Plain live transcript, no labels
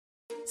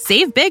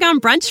Save big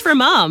on brunch for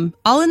mom,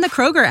 all in the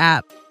Kroger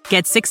app.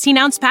 Get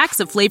 16-ounce packs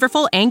of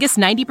flavorful Angus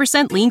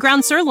 90% lean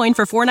ground sirloin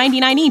for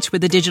 $4.99 each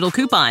with a digital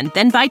coupon.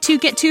 Then buy 2,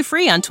 get 2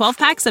 free on 12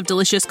 packs of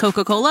delicious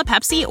Coca-Cola,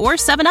 Pepsi, or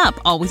 7-Up,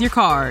 all with your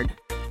card.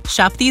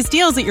 Shop these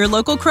deals at your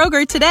local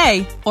Kroger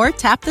today, or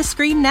tap the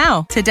screen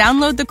now to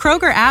download the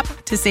Kroger app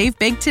to save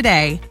big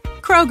today.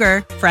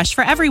 Kroger, fresh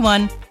for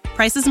everyone.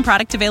 Prices and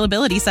product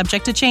availability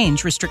subject to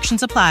change.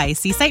 Restrictions apply.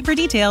 See site for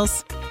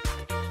details.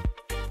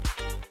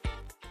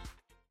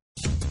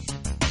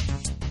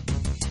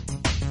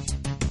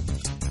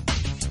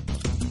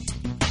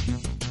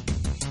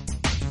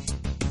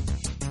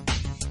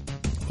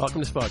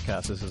 Welcome to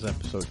Spotcast. This is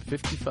episode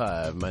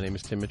 55. My name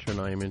is Tim Mitchell,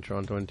 and I am in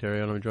Toronto,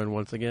 Ontario, and I'm joined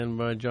once again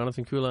by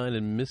Jonathan Kuline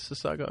in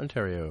Mississauga,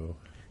 Ontario.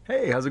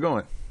 Hey, how's it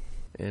going?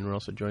 And we're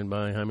also joined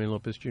by Jaime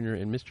Lopez Jr.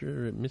 in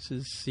Mr. and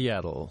Mrs.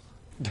 Seattle.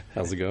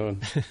 How's it going?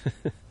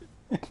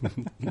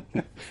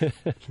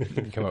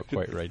 Didn't come out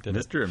quite right, did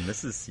it? Mr. and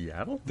Mrs.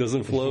 Seattle?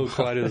 Doesn't flow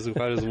quite as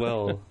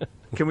well.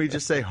 Can we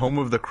just say home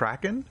of the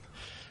Kraken?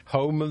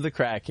 Home of the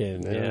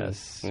Kraken, Yeah,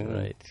 yes, yeah.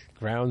 right.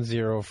 Ground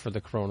zero for the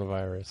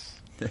coronavirus.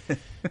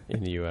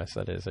 In the U.S.,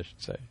 that is, I should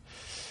say.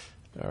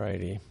 All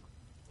righty.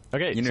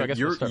 Okay, You know, so I guess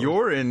we'll start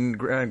you're in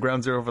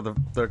ground zero for the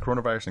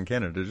coronavirus in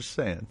Canada. Just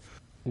saying.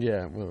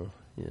 Yeah, well,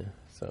 yeah.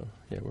 So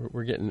yeah,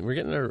 we're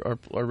getting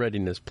our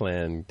readiness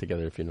plan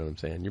together, if you know what I'm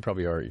saying. You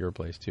probably are at your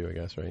place too, I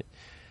guess, right?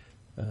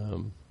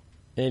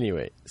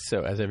 Anyway,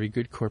 so as every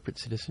good corporate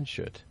citizen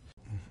should.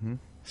 Mm-hmm.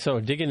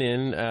 So digging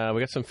in, we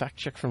got some fact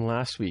check from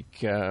last week.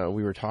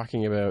 We were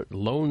talking about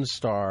Lone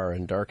Star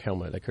and Dark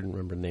Helmet. I couldn't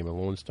remember the name of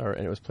Lone Star,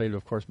 and it was played,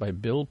 of course, by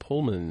Bill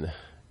Pullman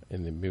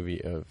in the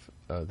movie of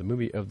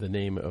the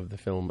name of the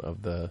film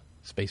of the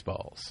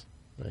Spaceballs,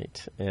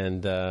 right?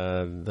 And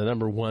the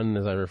number one,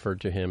 as I referred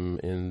to him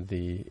in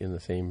the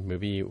same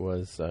movie,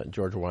 was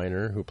George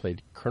Weiner, who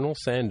played Colonel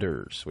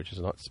Sanders, which is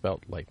not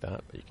spelt like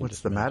that. But you can What's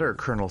just the imagine. matter,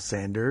 Colonel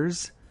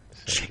Sanders?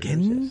 Sanders,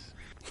 Chicken? yes.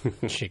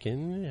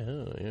 Chicken?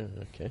 Yeah,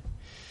 okay.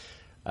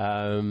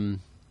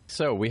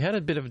 So we had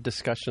a bit of a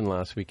discussion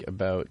last week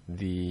about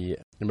the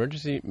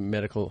emergency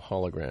medical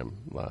hologram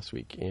last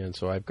week, and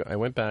so I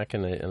went back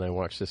and I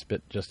watched this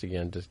bit just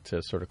again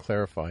to sort of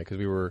clarify, because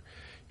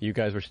you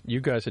guys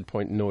had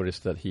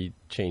noticed that he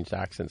changed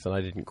accents, and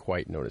I didn't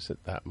quite notice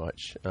it that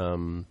much.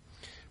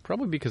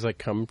 Probably because I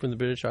come from the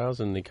British Isles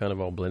and they kind of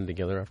all blend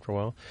together after a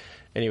while.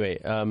 Anyway.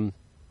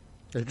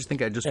 I just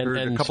think I just heard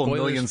a couple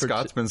million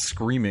Scotsmen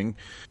screaming.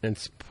 And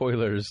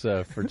spoilers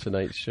for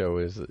tonight's show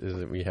is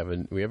that we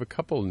have a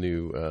couple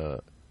new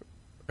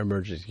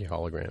emergency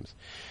holograms.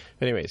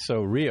 Anyway,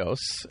 so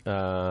Rios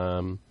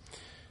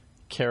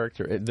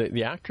character,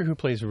 the actor who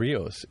plays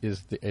Rios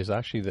is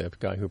actually the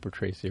guy who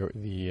portrays the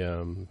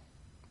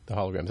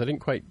holograms. I didn't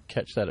quite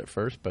catch that at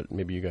first, but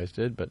maybe you guys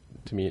did. But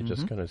to me, it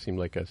just kind of seemed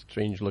like a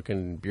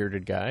strange-looking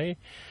bearded guy.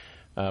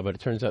 But it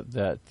turns out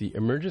that the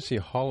emergency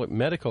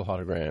medical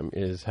hologram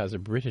has a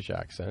British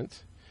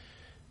accent,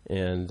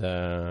 and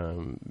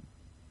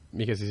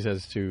because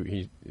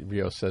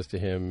Rios says to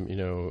him,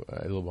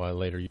 a little while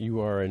later,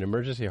 "You are an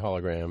emergency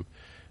hologram.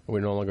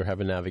 We no longer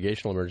have a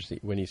navigational emergency."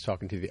 When he's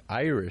talking to the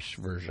Irish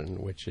version,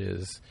 which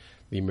is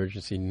the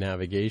emergency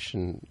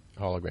navigation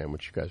hologram,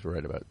 which you guys were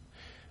right about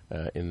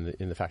in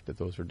the fact that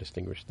those were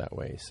distinguished that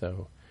way.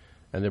 So.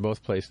 And they're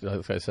both placed,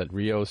 like I said,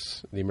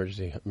 Rios, the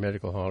emergency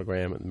medical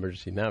hologram, and the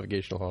emergency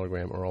navigational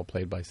hologram are all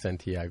played by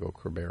Santiago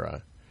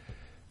Cabrera,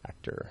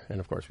 actor. And,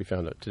 of course, we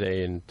found out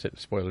today, and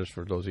spoilers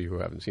for those of you who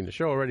haven't seen the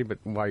show already, but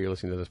while you're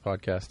listening to this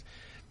podcast,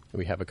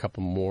 we have a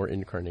couple more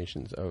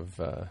incarnations of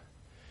that,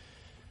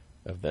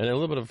 and a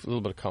little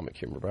bit of comic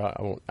humor. But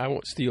I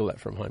won't steal that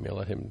from Jaime. I'll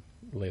let him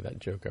lay that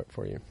joke out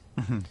for you.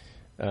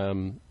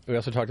 Mm-hmm. We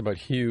also talked about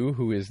Hugh,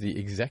 who is the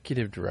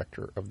executive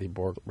director of the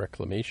Borg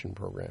Reclamation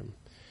Program.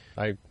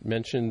 I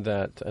mentioned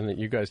that, and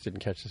you guys didn't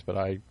catch this, but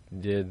I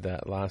did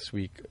that last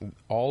week.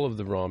 All of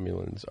the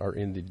Romulans are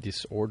in the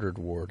disordered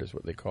ward, is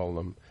what they call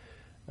them.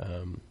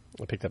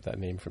 I picked up that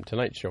name from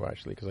tonight's show,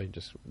 actually,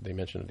 because they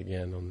mentioned it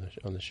again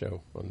on the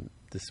show on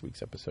this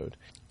week's episode.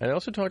 And I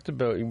also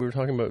we were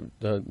talking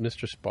about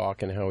Mr.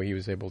 Spock and how he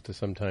was able to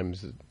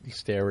sometimes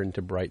stare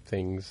into bright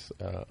things,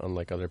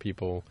 unlike other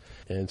people.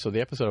 And so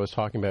the episode I was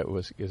talking about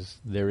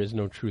is There Is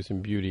No Truth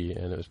in Beauty,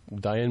 and it was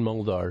Diane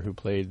Muldaur who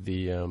played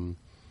the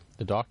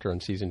Doctor on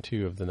season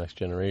 2 of The Next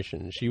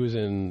Generation. She was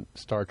in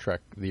Star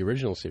Trek, the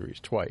original series,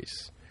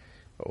 twice.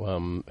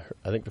 I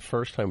think the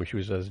first time she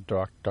was as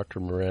Dr.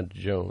 Miranda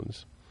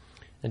Jones,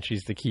 and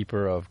she's the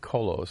keeper of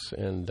Kolos.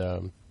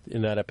 And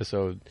in that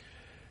episode,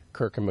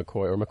 Kirk and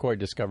McCoy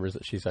discovers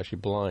that she's actually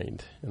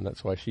blind, and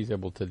that's why she's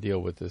able to deal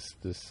with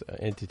this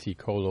entity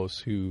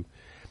Kolos, who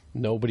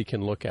nobody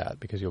can look at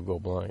because you'll go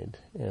blind.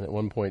 And at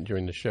one point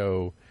during the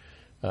show,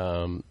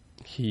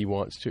 he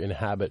wants to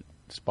inhabit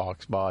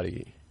Spock's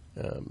body.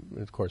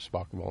 Of course,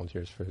 Spock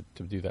volunteers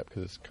to do that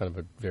because it's kind of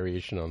a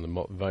variation on the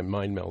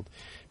mind meld.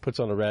 Puts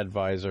on a red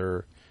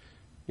visor,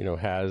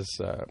 has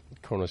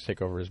Kronos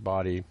take over his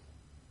body,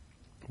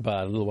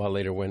 But a little while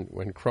later,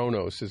 when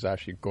Kronos is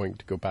actually going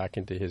to go back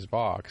into his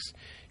box,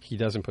 he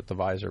doesn't put the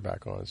visor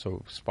back on.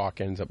 So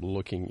Spock ends up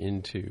looking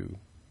into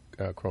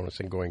Kronos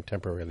and going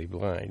temporarily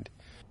blind.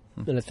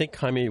 And I think,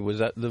 Jaime, was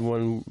that the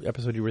one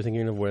episode you were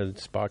thinking of where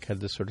Spock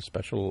had this sort of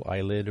special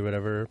eyelid or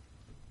whatever?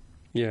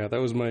 Yeah, that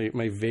was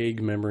my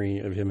vague memory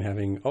of him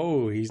having,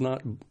 he's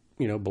not,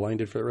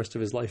 blinded for the rest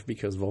of his life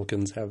because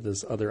Vulcans have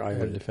this other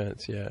eyelid.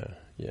 Defense, yeah.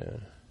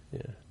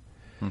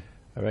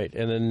 All right,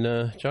 and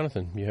then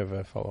Jonathan, you have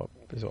a follow-up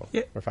as well.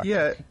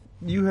 Yeah,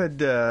 you had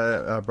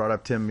brought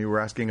up, Tim, you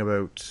were asking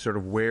about sort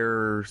of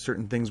where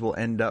certain things will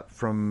end up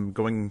from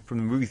going from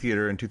the movie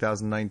theater in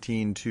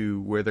 2019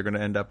 to where they're going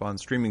to end up on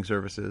streaming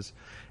services.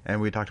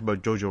 And we talked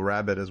about Jojo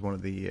Rabbit as one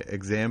of the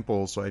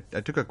examples. So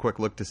I took a quick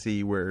look to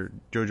see where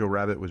Jojo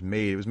Rabbit was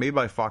made. It was made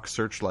by Fox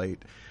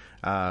Searchlight,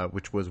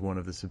 which was one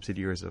of the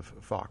subsidiaries of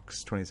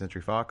Fox, 20th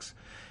Century Fox.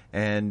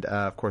 And,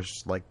 of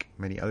course, like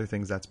many other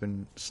things, that's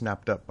been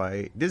snapped up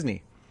by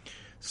Disney.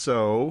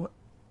 So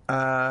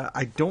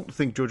I don't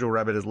think Jojo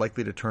Rabbit is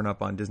likely to turn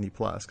up on Disney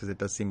Plus because it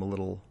does seem a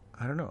little,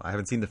 I don't know, I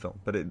haven't seen the film,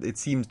 but it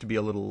seems to be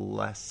a little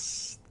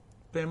less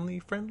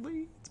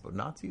family-friendly. It's about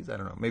Nazis. I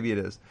don't know. Maybe it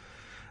is.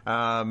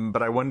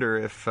 But I wonder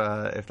if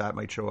that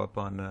might show up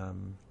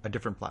on a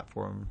different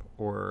platform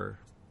or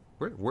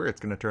where it's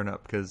going to turn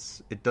up,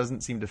 because it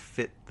doesn't seem to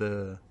fit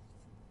the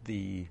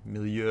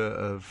milieu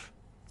of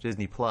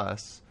Disney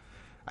Plus.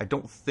 I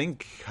don't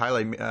think,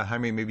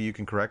 Jaime, maybe you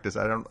can correct us.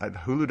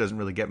 Hulu doesn't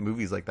really get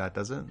movies like that,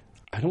 does it?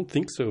 I don't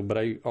think so, but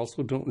I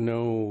also don't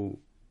know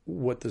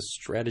what the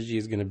strategy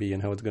is going to be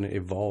and how it's going to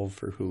evolve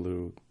for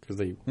Hulu, because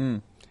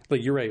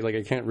like you're right, like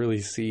I can't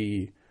really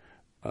see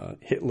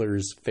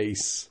Hitler's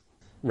face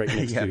right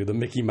next to the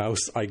Mickey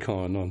Mouse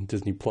icon on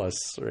Disney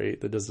Plus, right?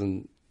 That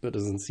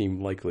doesn't seem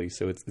likely.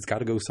 So it's got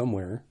to go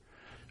somewhere.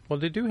 Well,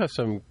 they do have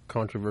some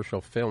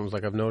controversial films.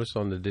 Like I've noticed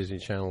on the Disney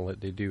Channel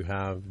that they do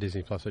have,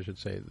 Disney Plus, I should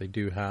say, they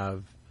do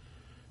have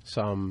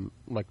some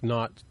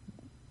not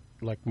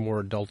more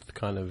adult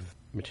kind of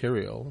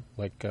material,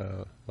 like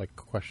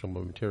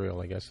questionable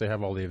material, I guess. They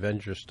have all the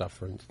Avengers stuff,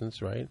 for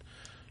instance, right?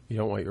 You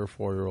don't want your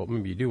 4-year-old,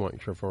 maybe you do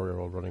want your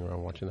 4-year-old running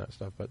around watching that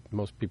stuff, but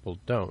most people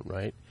don't,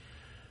 right?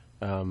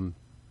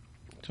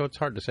 So it's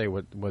hard to say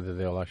whether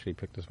they'll actually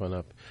pick this one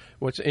up.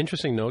 What's an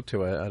interesting note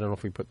to it, I don't know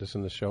if we put this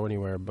in the show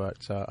anywhere, but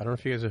I don't know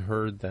if you guys have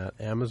heard that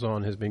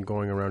Amazon has been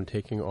going around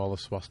taking all the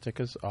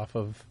swastikas off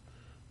of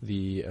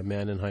the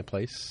Man in High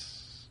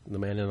Place, the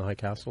Man in the High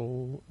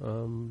Castle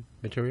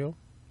material.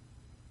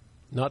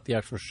 Not the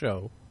actual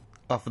show.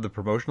 Off of the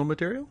promotional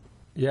material?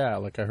 Yeah,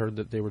 like I heard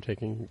that they were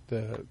taking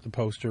the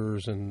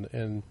posters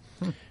and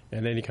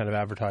any kind of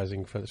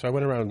advertising for this. So I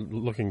went around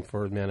looking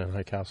for Man in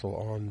High Castle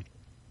on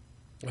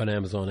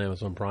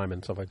Amazon Prime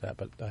and stuff like that,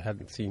 but I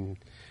hadn't seen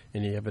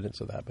any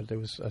evidence of that. But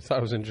I thought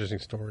it was an interesting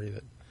story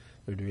that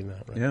they're doing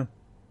that, right? Yeah.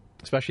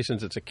 Especially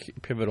since it's a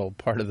pivotal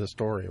part of the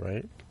story,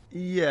 right?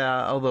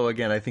 Yeah, although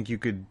again, I think you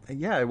could.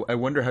 Yeah, I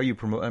wonder how you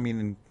promote. I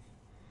mean,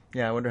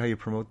 yeah, I wonder how you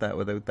promote that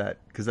without that,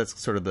 because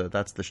that's sort of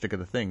that's the shtick of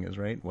the thing, is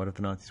right. What if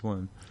the Nazis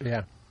won?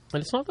 Yeah,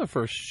 and it's not the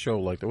first show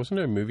like that. Wasn't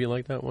there a movie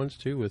like that once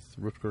too with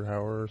Rutger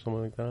Hauer or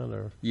something like that?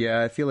 Or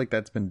yeah, I feel like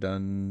that's been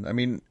done. I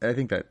mean, I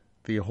think that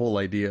the whole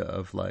idea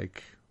of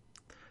like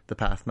the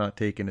path not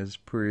taken is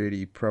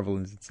pretty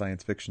prevalent in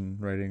science fiction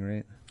writing,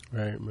 right?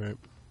 Right.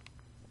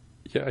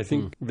 Yeah, I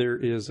think there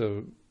is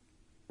a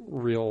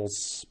real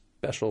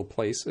special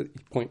place,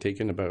 point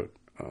taken about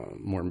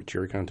more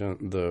mature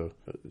content. The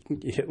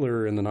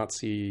Hitler and the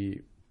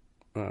Nazi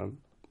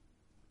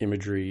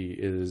imagery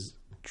is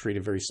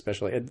treated very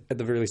specially. At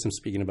the very least, I'm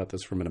speaking about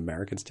this from an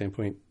American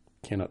standpoint.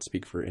 Cannot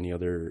speak for any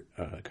other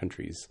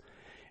countries.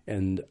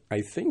 And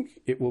I think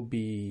it will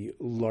be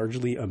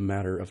largely a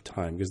matter of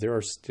time, because there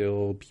are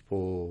still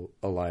people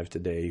alive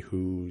today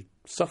who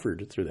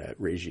suffered through that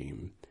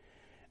regime.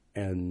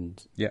 And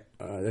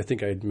I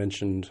think I had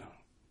mentioned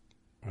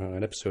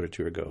an episode or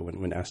two ago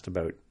when asked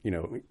about,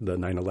 the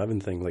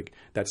 9/11 thing, like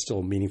that's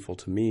still meaningful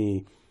to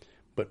me,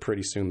 but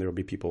pretty soon there will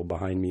be people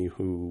behind me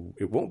who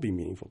it won't be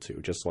meaningful to,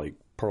 just like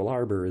Pearl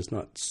Harbor is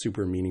not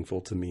super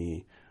meaningful to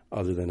me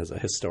other than as a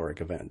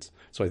historic event.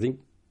 So I think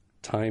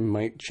time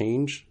might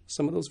change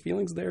some of those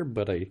feelings there,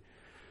 but I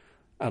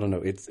don't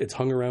know. It's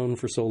hung around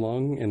for so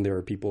long, and there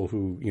are people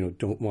who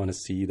don't want to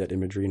see that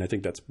imagery, and I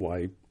think that's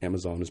why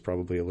Amazon is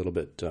probably a little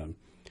bit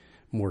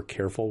more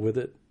careful with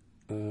it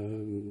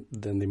than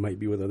they might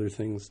be with other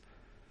things.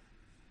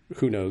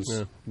 Who knows?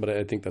 Yeah. But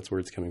I think that's where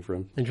it's coming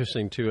from.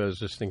 Interesting too. I was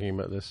just thinking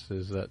about this.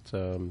 Is that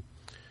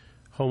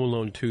Home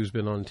Alone 2 has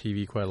been on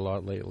TV quite a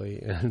lot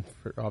lately, and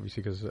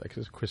obviously because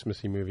it's a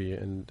Christmassy movie,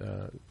 and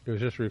it was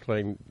just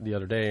replaying the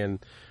other day,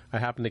 and I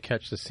happened to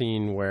catch the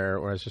scene where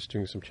I was just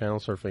doing some channel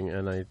surfing,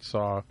 and I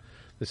saw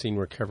the scene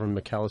where Kevin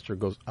McAllister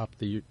goes up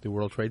the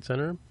World Trade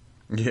Center.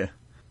 Yeah.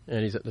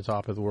 And he's at the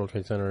top of the World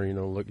Trade Center,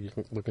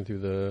 looking through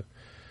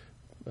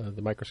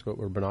the microscope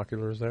or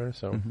binoculars there.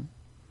 So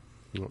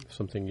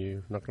something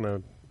you're not going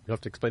to... You'll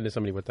have to explain to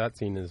somebody what that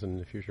scene is in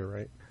the future,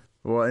 right?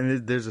 Well,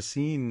 and there's a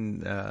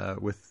scene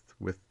with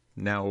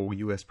now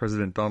U.S.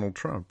 President Donald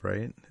Trump,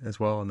 right? As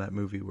well in that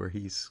movie where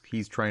he's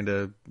trying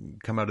to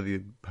come out of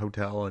the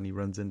hotel and he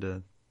runs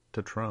into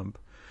Trump.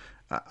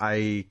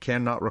 I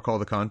cannot recall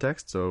the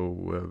context,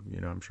 so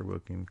I'm sure we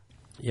can.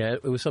 Yeah,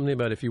 it was something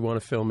about if you want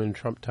to film in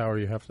Trump Tower,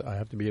 I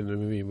have to be in the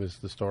movie. Was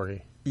the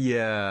story?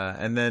 Yeah,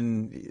 and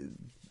then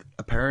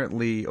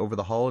apparently over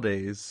the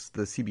holidays,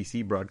 the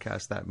CBC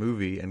broadcast that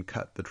movie and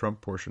cut the Trump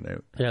portion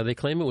out. Yeah, they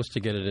claim it was to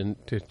get it in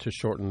to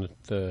shorten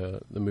the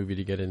movie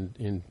to get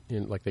in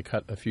like they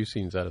cut a few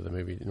scenes out of the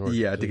movie. In order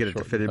to get it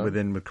to fit in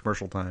within with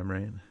commercial time,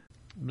 right?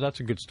 But that's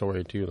a good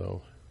story too,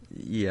 though.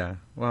 Yeah,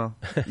 well,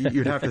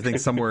 you'd have to think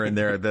somewhere in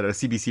there that a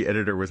CBC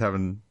editor was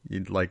having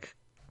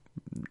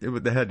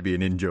there had to be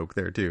an in-joke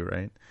there too,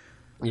 right?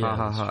 Yeah, ha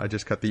ha ha! I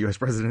just cut the U.S.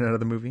 president out of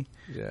the movie.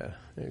 Yeah,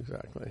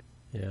 exactly.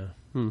 Yeah.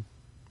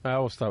 I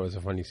always thought it was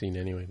a funny scene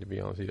anyway, to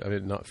be honest with you. I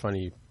mean, not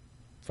funny,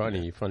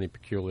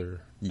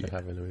 peculiar to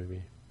have in a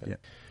movie. But. Yeah.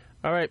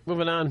 All right,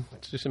 moving on.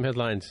 Let's do some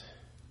headlines.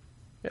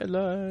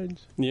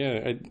 Headlines.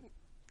 Yeah,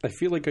 I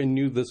feel like I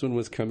knew this one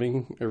was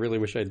coming. I really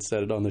wish I'd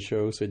said it on the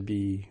show so it'd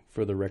be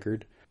for the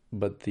record.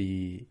 But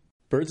the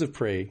Birds of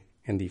Prey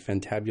and the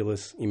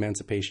fantabulous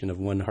emancipation of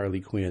one Harley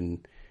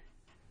Quinn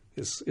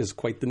is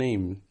quite the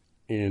name.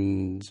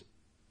 And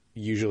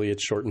usually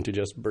it's shortened to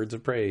just Birds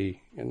of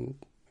Prey. And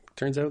it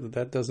turns out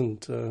that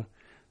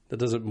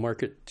doesn't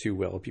market too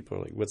well. People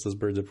are like, what's this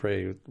Birds of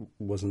Prey?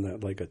 Wasn't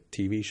that like a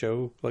TV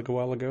show like a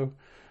while ago?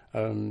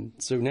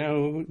 So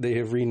now they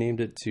have renamed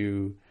it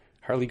to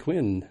Harley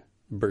Quinn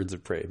Birds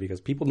of Prey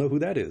because people know who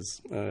that is,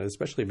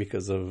 especially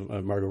because of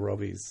Margot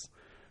Robbie's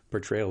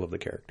portrayal of the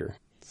character.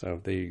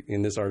 So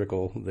in this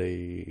article,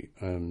 they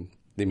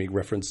make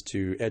reference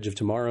to Edge of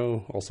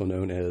Tomorrow, also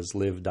known as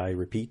Live, Die,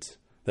 Repeat,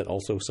 that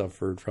also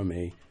suffered from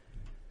a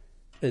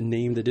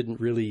name that didn't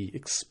really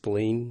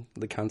explain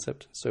the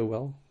concept so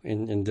well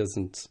and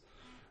doesn't,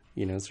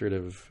 sort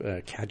of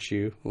catch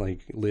you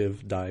like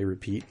Live, Die,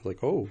 Repeat.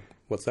 Like, oh,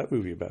 what's that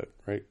movie about,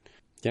 right?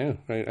 Yeah,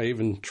 I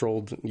even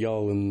trolled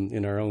y'all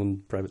in our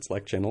own private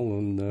Slack channel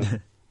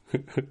on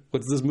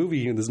what's this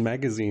movie in this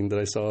magazine that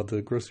I saw at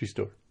the grocery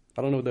store?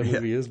 I don't know what that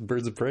movie is.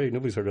 Birds of Prey.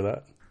 Nobody's heard of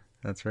that.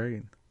 That's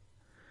right.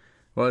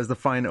 Well, as the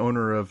fine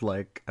owner of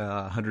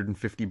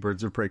 150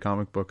 Birds of Prey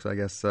comic books, I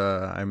guess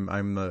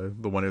I'm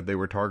the one that they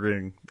were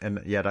targeting,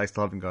 and yet I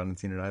still haven't gone and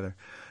seen it either.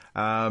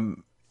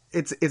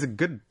 It's a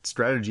good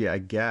strategy, I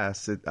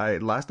guess.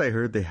 Last I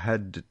heard, they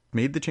had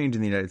made the change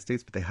in the United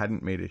States, but they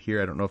hadn't made it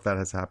here. I don't know if that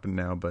has happened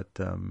now, but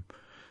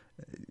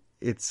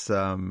it's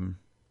kind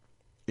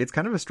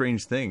of a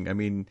strange thing. I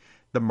mean,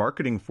 the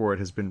marketing for it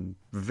has been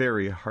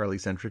very Harley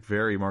centric,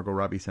 very Margot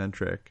Robbie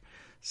centric.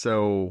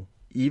 So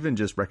even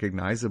just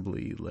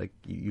recognizably,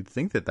 you'd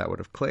think that would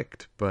have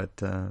clicked,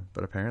 but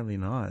apparently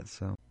not.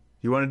 So,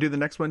 you want to do the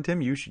next one,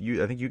 Tim? I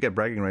think you get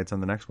bragging rights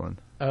on the next one.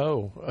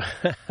 Oh,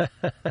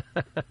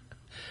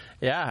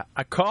 yeah,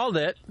 I called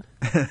it.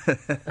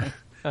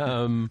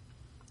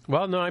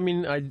 Well, no, I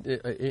mean,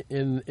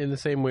 in the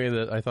same way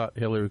that I thought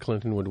Hillary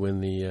Clinton would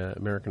win the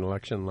American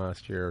election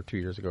last year or 2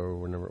 years ago, or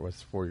whenever it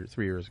was,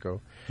 3 years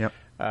ago. Yep.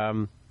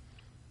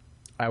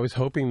 I was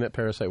hoping that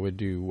Parasite would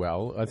do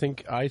well.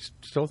 I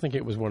still think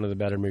it was one of the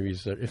better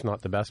movies, if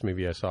not the best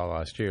movie I saw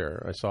last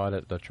year. I saw it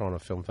at the Toronto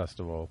Film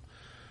Festival,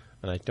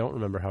 and I don't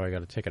remember how I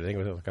got a ticket. I think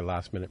it was like a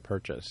last-minute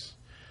purchase.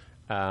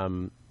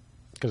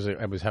 Because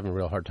I was having a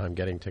real hard time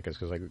getting tickets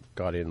because I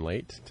got in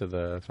late to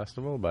the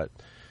festival. But,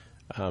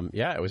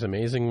 yeah, it was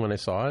amazing when I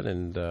saw it,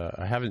 and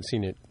I haven't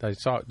seen it. I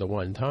saw it the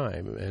one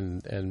time,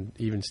 and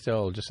even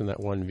still, just in that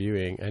one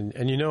viewing.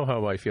 And you know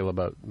how I feel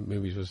about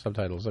movies with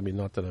subtitles. I mean,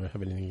 not that I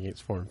have anything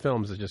against foreign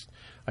films. It's just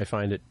I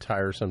find it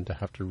tiresome to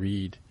have to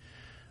read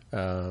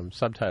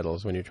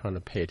subtitles when you're trying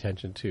to pay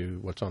attention to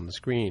what's on the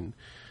screen.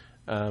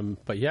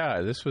 But,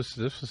 yeah, this was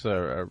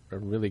a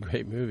really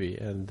great movie,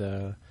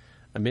 and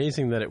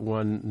amazing that it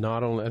won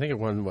not only, I think it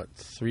won,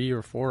 3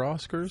 or 4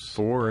 Oscars?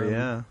 4,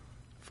 yeah.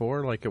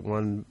 4, it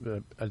won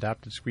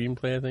adapted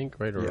screenplay, I think,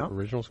 right? Or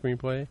original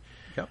screenplay.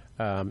 Yep.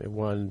 It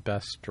won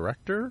Best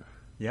Director.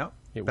 Yep.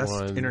 It Best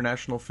won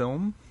International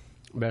Film.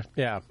 Best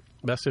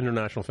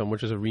International Film,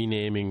 which is a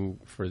renaming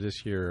for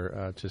this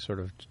year to sort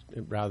of,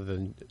 rather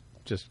than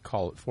just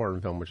call it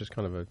foreign film, which is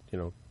kind of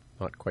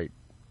not quite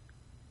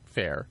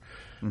fair.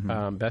 Mm-hmm.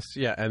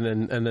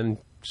 And then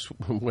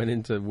went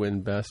in to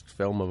win Best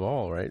Film of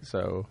All, right?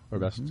 So, or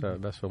Best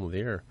Film of the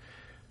Year,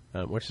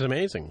 which is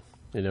amazing.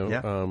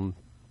 Yeah.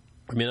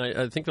 I mean,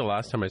 I think the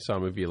last time I saw a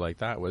movie like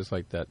that was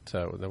like that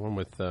the one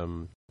with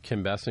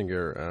Kim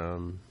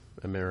Basinger,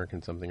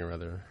 American something or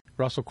other.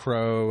 Russell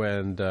Crowe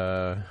and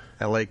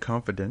L.A.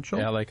 Confidential.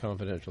 L.A.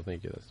 Confidential.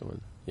 Thank you. That's the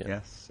one. Yeah.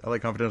 Yes, L.A.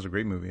 Confidential is a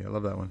great movie. I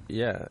love that one.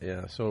 Yeah.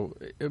 So,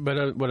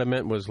 but what I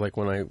meant was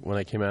when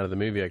I came out of the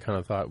movie, I kind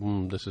of thought,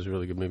 this is a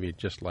really good movie.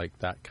 Just like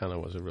that kind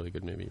of was a really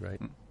good movie,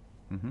 right?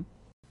 Mm-hmm.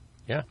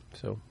 Yeah.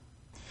 So,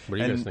 what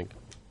do you guys think?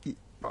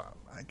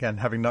 Again,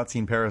 having not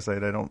seen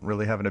Parasite, I don't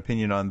really have an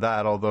opinion on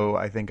that, although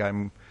I think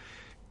I'm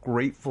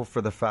grateful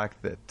for the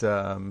fact that,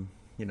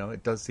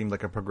 it does seem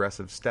like a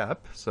progressive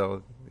step,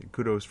 so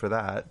kudos for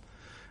that.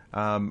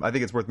 I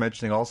think it's worth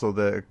mentioning also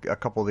a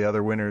couple of the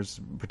other winners,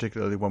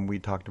 particularly one we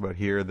talked about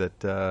here,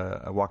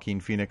 that Joaquin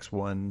Phoenix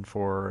won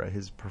for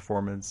his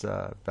performance,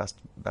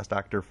 best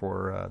actor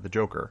for The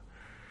Joker,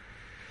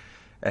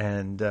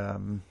 and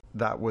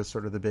that was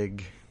sort of the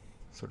big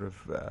sort of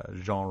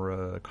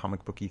genre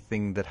comic booky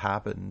thing that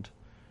happened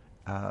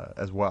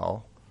as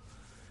well,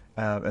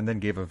 and then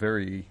gave a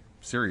very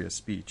serious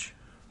speech.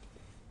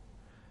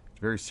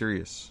 Very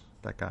serious,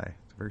 that guy.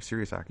 He's a very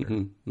serious actor.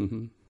 Mm-hmm.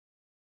 Mm-hmm.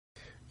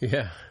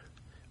 Yeah.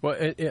 Well,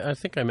 I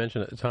think I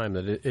mentioned at the time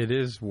that it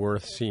is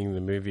worth seeing the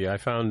movie. I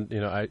found,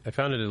 I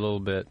found it a little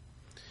bit,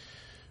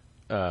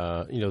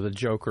 the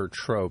Joker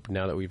trope.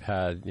 Now that we've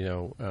had,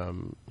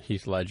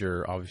 Heath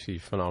Ledger, obviously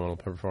phenomenal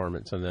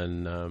performance, and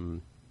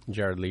then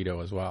Jared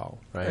Leto as well,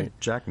 right? And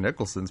Jack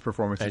Nicholson's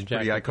performance is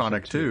pretty Jack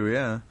iconic too.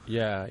 Yeah.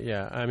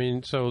 Yeah. I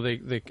mean, so they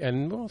you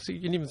can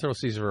even throw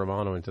Cesar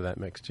Romano into that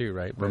mix too,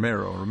 right? But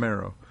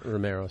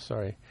Romero.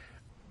 Sorry.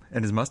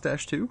 And his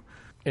mustache too.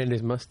 And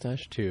his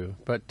mustache too,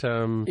 but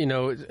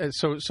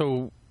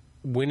so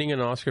winning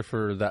an Oscar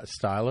for that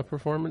style of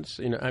performance,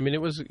 I mean,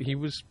 it was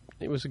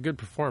a good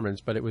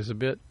performance, but it was a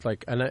bit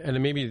like,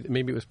 and maybe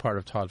it was part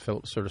of Todd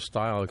Phillips' sort of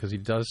style, because he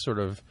does sort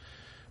of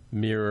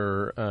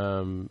mirror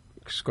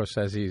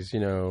Scorsese's,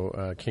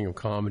 King of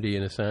Comedy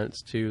in a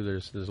sense too.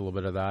 There's a little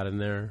bit of that in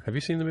there. Have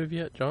you seen the movie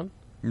yet, John?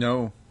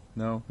 No.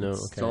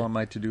 It's all on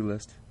my to-do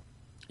list.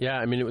 Yeah,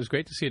 I mean, it was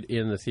great to see it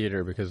in the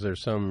theater, because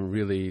there's some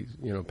really,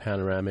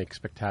 panoramic,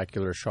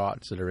 spectacular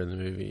shots that are in the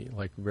movie,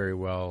 like very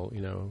well,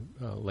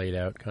 laid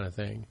out kind of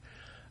thing.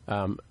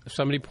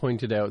 Somebody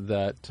pointed out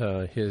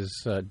that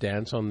his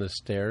dance on the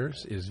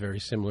stairs is very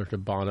similar to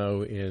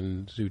Bono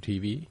in Zoo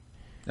TV.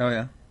 Oh,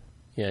 yeah?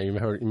 Yeah, you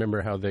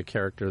remember how the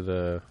character,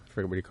 I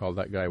forget what he called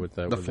that guy with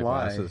the Fly. The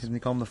glasses. Didn't he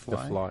call him the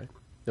Fly?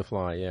 The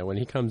Fly, yeah. When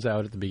he comes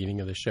out at the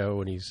beginning of the show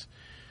and he's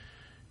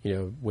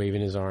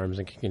waving his arms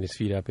and kicking his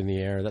feet up in the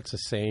air. That's the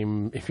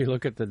same. If you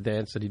look at the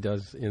dance that he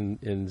does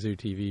in Zoo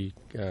TV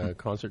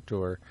concert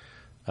tour,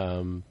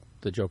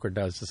 the Joker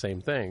does the same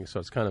thing. So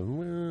it's kind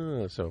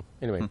of so.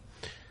 Anyway,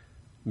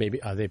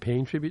 maybe are they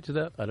paying tribute to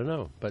that? I don't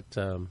know. But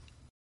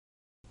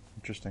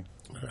interesting.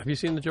 Have you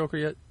seen the Joker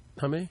yet,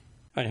 Jaime?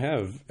 I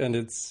have, and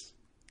it's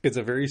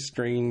a very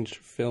strange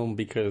film,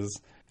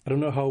 because I don't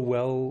know how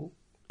well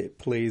it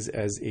plays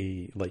as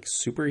a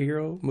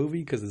superhero movie,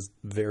 because it's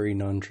very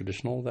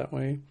non-traditional that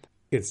way.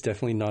 It's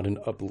definitely not an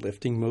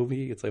uplifting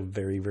movie. It's a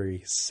very,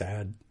 very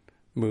sad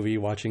movie,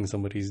 watching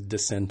somebody's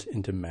descent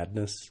into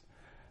madness.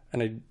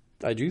 And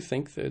I do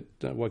think that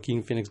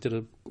Joaquin Phoenix did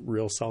a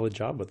real solid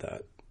job with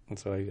that. And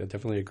so I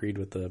definitely agreed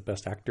with the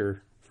best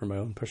actor for my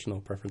own personal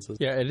preferences.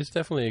 Yeah, it is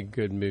definitely a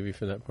good movie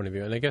from that point of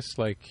view. And I guess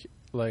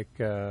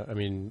I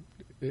mean,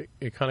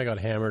 it kind of got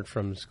hammered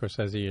from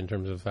Scorsese in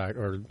terms of fact,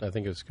 or I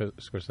think it was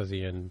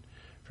Scorsese and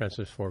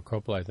Francis Ford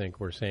Coppola, I think,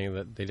 were saying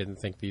that they didn't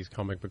think these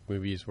comic book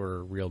movies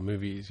were real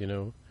movies,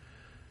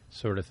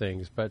 sort of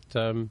things. But,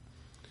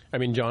 I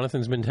mean,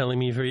 Jonathan's been telling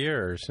me for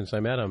years since I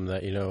met him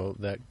that,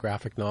 that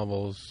graphic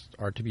novels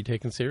are to be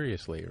taken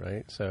seriously,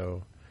 right?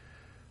 So,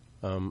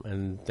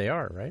 and they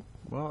are, right?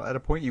 Well, at a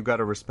point, you've got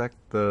to respect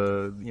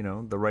the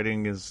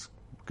writing is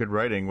good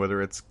writing,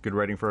 whether it's good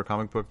writing for a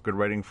comic book, good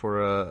writing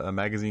for a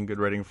magazine, good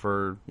writing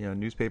for a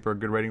newspaper,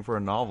 good writing for a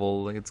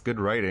novel. It's good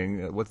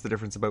writing. What's the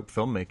difference about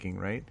filmmaking,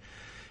 right?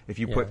 If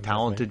you put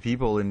talented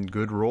people in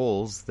good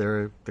roles,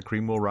 the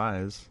cream will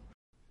rise.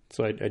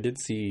 So I did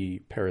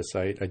see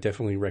Parasite. I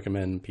definitely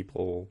recommend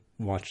people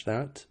watch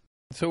that.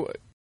 So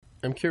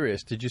I'm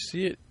curious, did you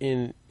see it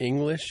in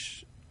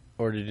English,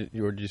 or did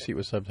you see it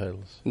with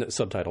subtitles? No,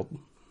 subtitled.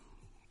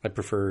 I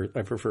prefer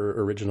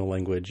original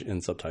language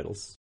and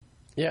subtitles.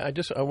 Yeah,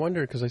 I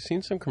wonder, because I've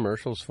seen some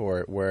commercials for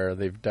it where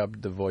they've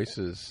dubbed the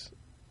voices,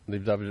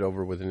 they've dubbed it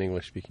over with an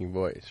English-speaking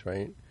voice,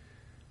 right?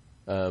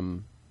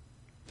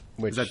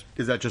 Which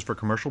is that just for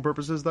commercial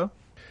purposes, though?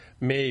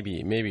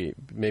 Maybe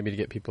to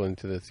get people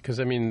into this, because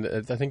I mean,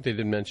 I think they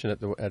did mention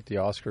at the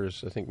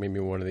Oscars, I think maybe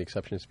one of the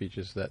acceptance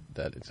speeches, that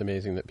it's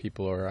amazing that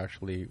people are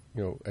actually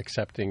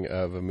accepting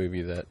of a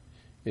movie that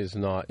is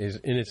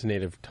in its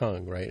native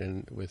tongue, right,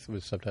 and with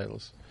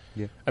subtitles.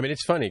 Yeah, I mean,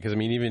 it's funny because I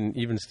mean,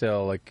 even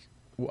still, like,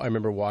 I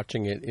remember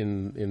watching it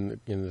in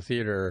the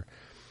theater,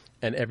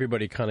 and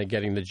everybody kind of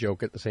getting the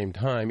joke at the same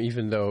time,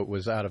 even though it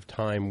was out of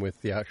time with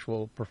the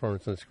actual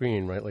performance on the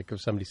screen, right? Like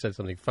if somebody said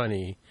something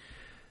funny,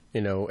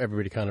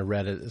 everybody kind of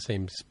read it at the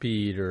same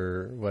speed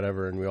or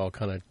whatever, and we all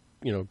kind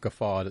of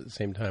guffawed at the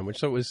same time.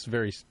 So it was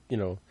very,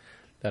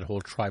 that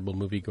whole tribal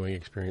movie-going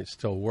experience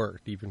still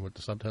worked, even with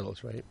the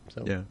subtitles, right?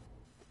 So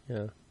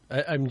yeah.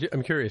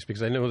 I'm curious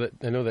because I know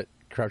that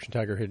Crouching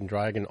Tiger, Hidden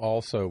Dragon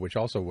which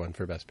also won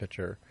for Best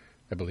Picture,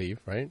 I believe,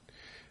 right?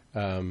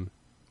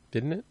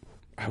 Didn't it?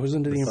 I was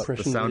under the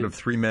impression the sound of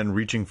three men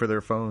reaching for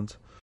their phones.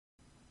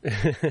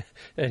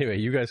 Anyway,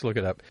 you guys look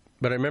it up.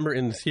 But I remember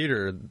in the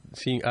theater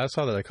I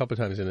saw that a couple of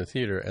times in the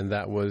theater, and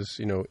that was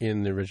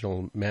in the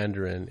original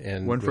Mandarin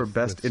and won for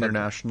Best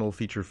International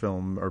Feature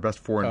Film or Best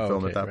Foreign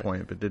Film at that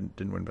point, but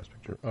didn't win Best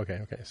Picture.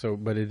 Okay. So,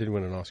 but it did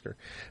win an Oscar,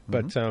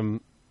 but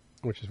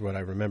which is what I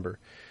remember.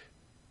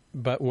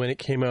 But when it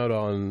came out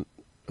on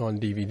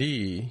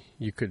DVD,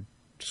 you could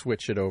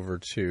switch it over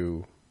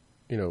to,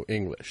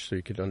 English, so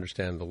you could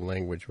understand the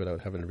language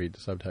without having to read the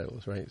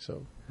subtitles, right?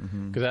 So,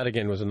 because that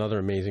again was another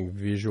amazing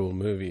visual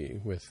movie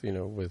with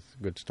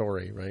good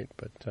story, right?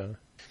 But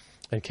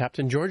and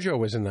Captain Giorgio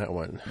was in that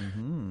one.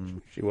 Mm-hmm.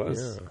 She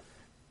was. Yeah.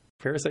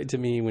 Parasite, to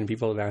me, when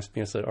people have asked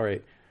me, I said, all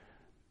right,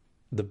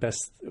 the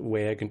best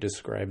way I can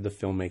describe the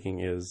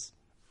filmmaking is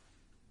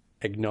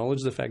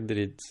acknowledge the fact that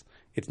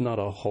it's not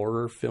a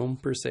horror film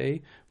per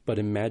se, but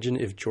imagine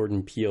if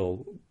Jordan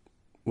Peele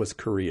was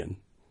Korean.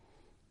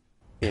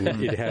 And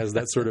it has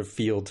that sort of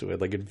feel to it.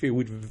 Like it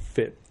would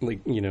fit,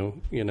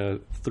 in a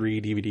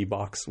 3 DVD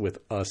box with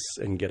Us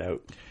and Get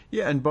Out.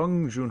 Yeah, and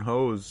Bong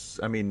Joon-ho's,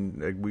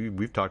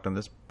 we've talked on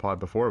this pod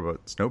before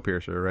about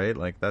Snowpiercer, right?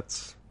 Like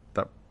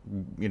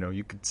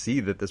you could see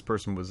that this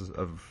person was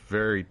a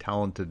very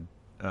talented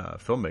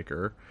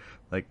filmmaker.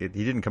 Like he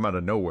didn't come out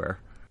of nowhere.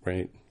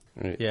 Right.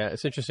 Yeah,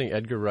 it's interesting.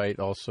 Edgar Wright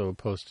also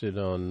posted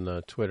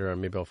on Twitter,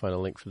 and maybe I'll find a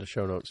link for the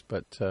show notes,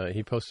 but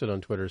he posted on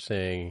Twitter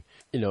saying,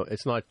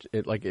 it's not,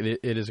 it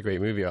is a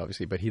great movie,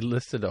 obviously, but he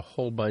listed a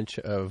whole bunch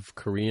of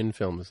Korean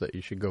films that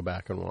you should go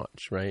back and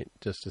watch, right?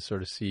 Just to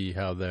sort of see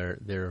how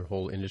their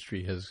whole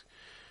industry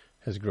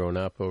has grown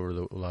up over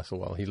the last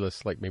while. He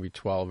lists like maybe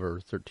 12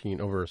 or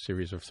 13 over a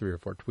series of 3 or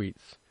 4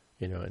 tweets,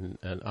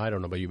 and I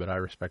don't know about you, but I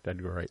respect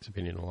Edgar Wright's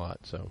opinion a lot,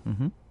 so.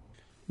 Mm-hmm.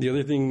 The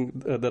other thing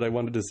that I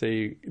wanted to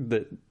say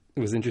that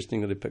was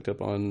interesting that I picked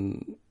up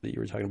on that you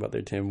were talking about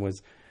there, Tim,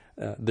 was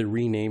the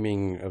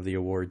renaming of the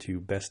award to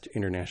Best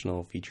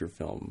International Feature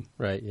Film.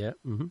 Right, yeah.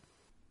 Mm-hmm.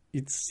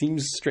 It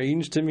seems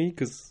strange to me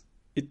because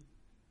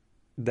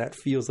that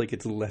feels like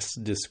it's less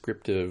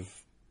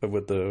descriptive of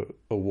what the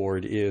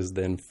award is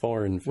than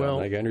foreign film.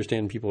 Well, I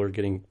understand people are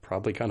getting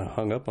probably kind of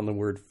hung up on the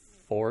word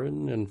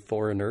foreign and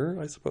foreigner,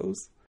 I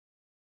suppose.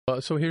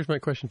 So here's my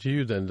question to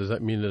you then. Does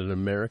that mean that an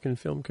American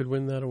film could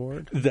win that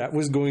award? That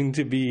was going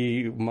to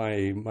be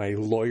my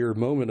lawyer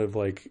moment of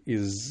like,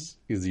 is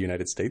the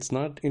United States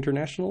not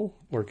international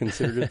or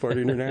considered as part of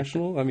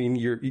international? I mean,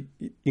 your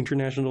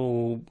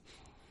international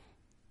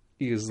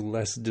is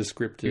less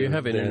descriptive. You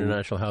have an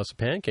International House of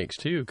Pancakes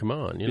too. Come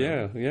on.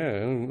 Yeah.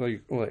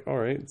 Like, all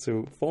right.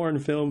 So foreign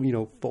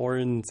film,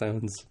 foreign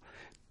sounds,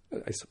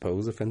 I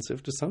suppose,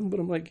 offensive to some, but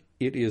I'm like,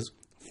 it is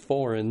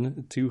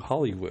foreign to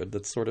Hollywood.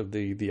 That's sort of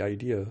the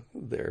idea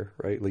there,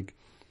 right? Like,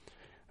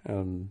 I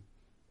don't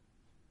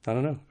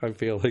know. I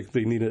feel like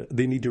they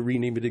need to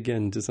rename it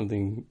again to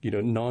something,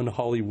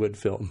 non-Hollywood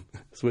film.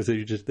 So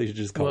they should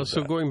just call it so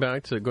that. going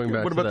back to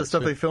what about the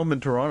stuff they filmed in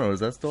Toronto?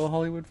 Is that still a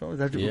Hollywood film? Is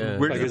that yeah.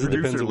 Where I does guess the it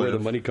depends producer on where the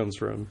live? money comes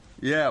from.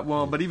 Yeah,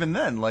 well, but even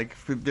then, like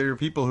there are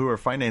people who are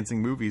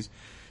financing movies.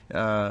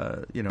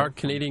 Our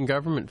Canadian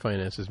government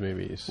finances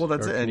movies. Well,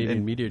 that's it.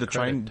 And media there's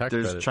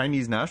credit.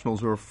 Chinese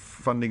nationals who are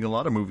funding a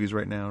lot of movies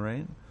right now,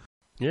 right?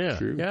 Yeah,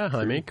 True, yeah. true.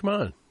 I mean, come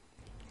on.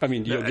 I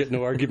mean, you'll get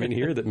no argument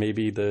here that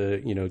maybe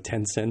the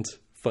 10-cent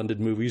funded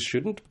movies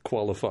shouldn't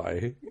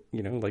qualify.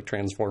 Like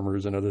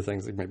Transformers and other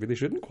things. Like maybe they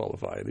shouldn't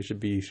qualify. They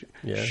should be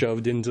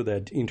shoved into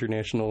that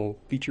international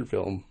feature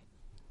film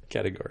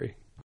category.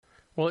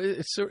 Well,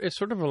 it's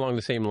sort of along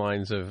the same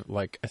lines of,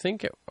 like, I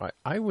think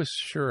I was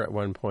sure at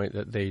one point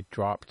that they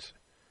dropped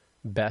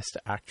Best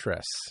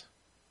Actress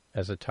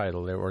as a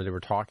title, or they were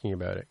talking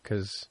about it,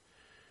 because,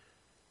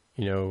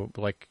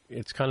 like,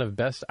 it's kind of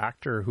Best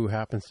Actor who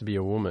happens to be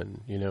a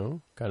woman,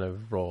 kind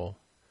of role.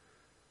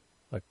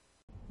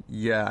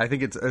 Yeah, I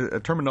think it's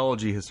a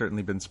terminology has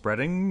certainly been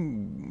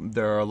spreading.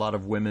 There are a lot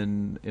of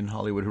women in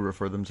Hollywood who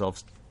refer to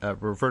themselves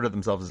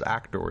as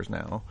actors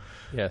now.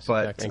 Yes,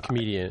 but exactly. And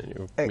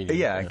comedian.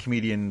 Yeah,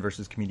 comedian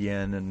versus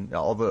comedian, and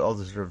all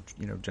the sort of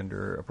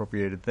gender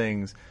appropriated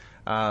things.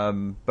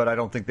 But I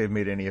don't think they've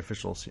made any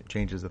official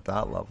changes at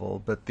that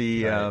level. But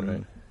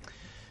right.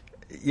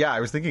 Yeah, I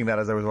was thinking that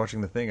as I was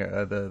watching the thing,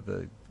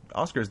 the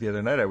Oscars the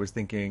other night, I was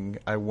thinking,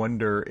 I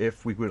wonder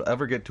if we would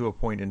ever get to a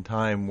point in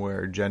time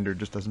where gender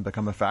just doesn't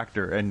become a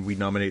factor and we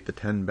nominate the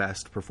 10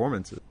 best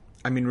performances.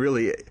 I mean,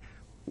 really,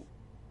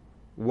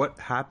 what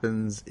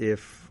happens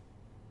if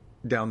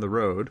down the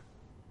road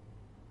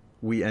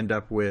we end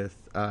up with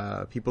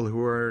people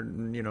who are,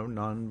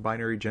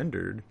 non-binary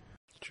gendered?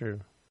 True.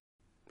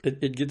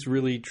 It gets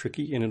really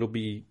tricky, and it'll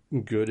be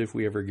good if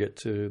we ever get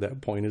to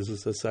that point as a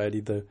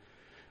society.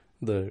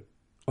 The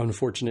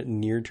unfortunate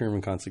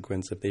near-term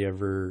consequence if they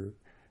ever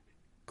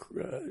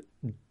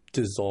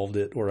dissolved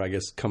it, or I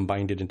guess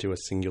combined it into a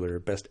singular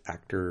Best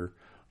Actor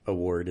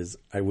award, is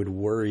I would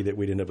worry that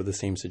we'd end up with the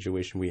same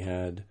situation we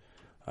had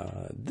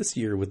this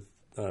year with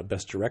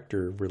Best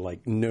Director, where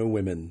like no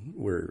women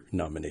were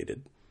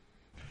nominated.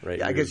 Right?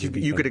 Yeah, I guess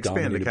you could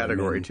expand the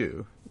category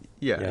too.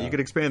 Yeah, you could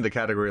expand the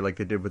category like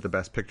they did with the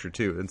Best Picture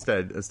too.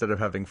 Instead of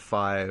having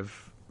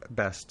 5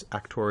 Best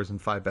Actors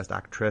and 5 Best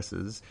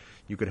Actresses,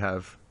 you could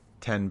have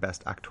 10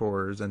 Best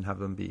Actors and have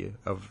them be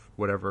of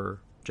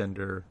whatever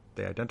gender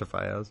they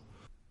identify as.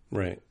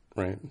 Right.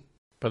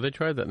 But they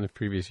tried that in the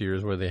previous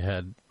years where they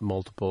had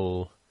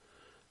multiple,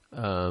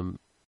 like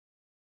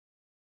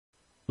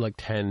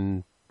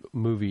 10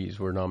 movies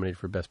were nominated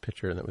for Best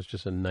Picture, and that was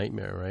just a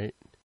nightmare, right?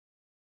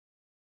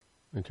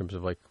 In terms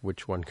of like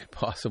which one could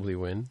possibly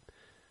win.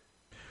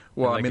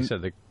 Well, like I mean, you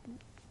said,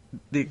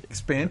 the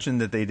expansion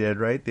that they did,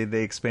 right?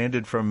 They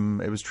expanded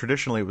from, it was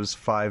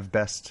 5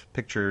 Best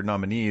Picture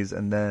nominees,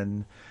 and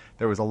then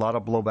there was a lot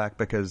of blowback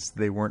because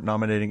they weren't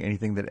nominating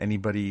anything that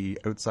anybody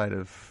outside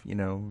of,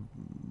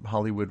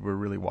 Hollywood were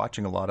really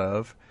watching a lot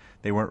of.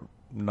 They weren't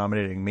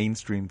nominating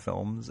mainstream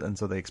films, and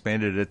so they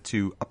expanded it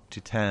to up to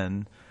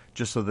 10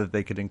 just so that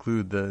they could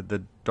include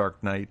the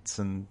Dark Knights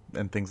and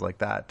things like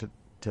that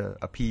to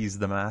appease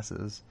the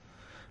masses.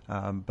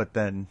 But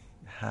then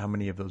how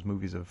many of those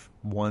movies have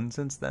won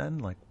since then?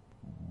 Like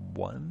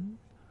one?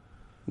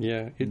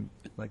 Yeah, it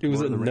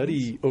was a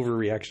nutty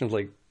overreaction of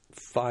like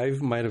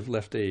 5 might have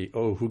left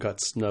who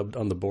got snubbed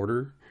on the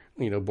border,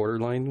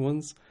 borderline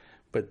ones,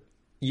 but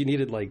you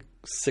needed like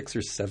 6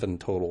 or 7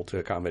 total to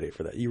accommodate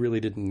for that. You really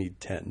didn't need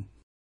 10.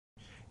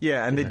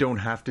 Yeah, and they don't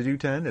have to do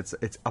 10.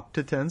 It's up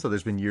to 10. So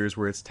there's been years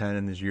where it's 10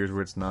 and there's years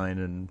where it's 9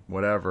 and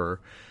whatever.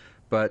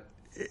 But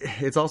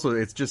it's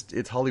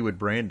Hollywood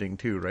branding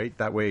too, right?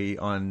 That way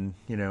on,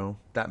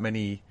 that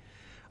many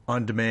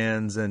on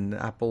demands and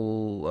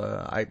Apple,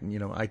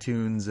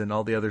 iTunes and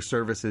all the other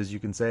services, you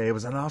can say it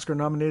was an Oscar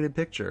nominated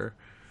picture.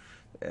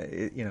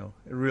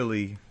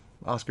 Really,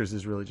 Oscars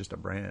is really just a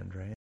brand,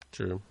 right?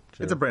 True.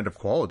 It's a brand of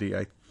quality,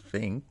 I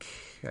think.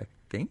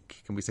 Can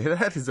we say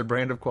that is a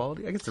brand of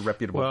quality? I guess it's a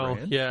reputable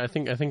brand. Yeah, I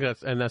think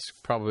that's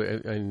probably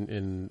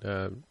in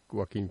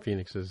Joaquin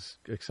Phoenix's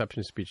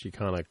acceptance speech. He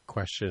kind of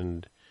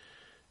questioned,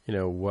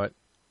 what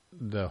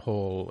the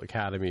whole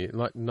Academy,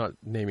 not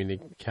naming the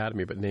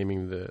Academy, but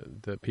naming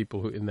the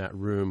people who in that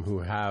room who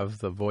have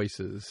the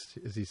voices,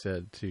 as he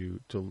said, to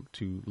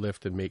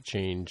lift and make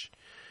change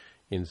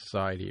in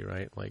society,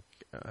 right? Like,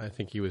 I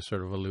think he was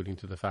sort of alluding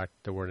to the fact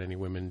that there weren't any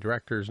women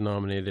directors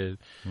nominated.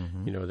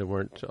 Mm-hmm. There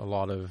weren't a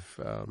lot of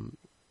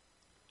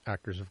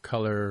actors of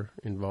color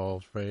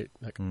involved, right?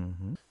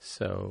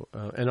 So,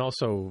 and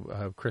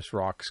also Chris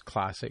Rock's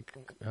classic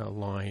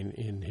line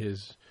in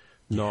his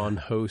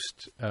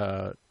non-host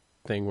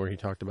thing where he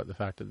talked about the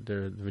fact that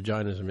the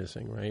vaginas are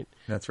missing, right?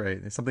 That's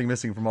right. There's something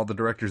missing from all the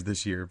directors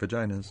this year,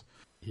 vaginas.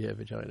 Yeah,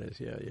 vaginas,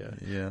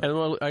 yeah. And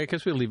well, I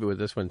guess we'll leave it with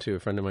this one too. A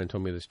friend of mine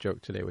told me this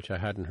joke today, which I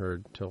hadn't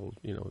heard till,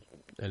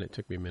 and it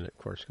took me a minute,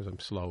 of course, because I'm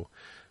slow,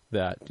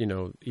 that,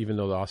 even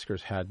though the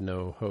Oscars had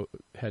no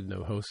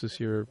host this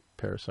year,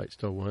 Parasite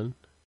still won.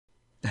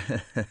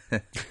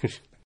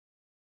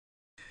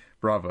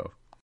 Bravo.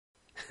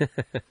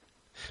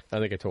 I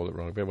think I told it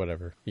wrong, but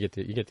whatever. You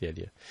get the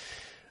idea.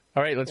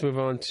 All right, let's move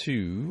on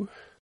to...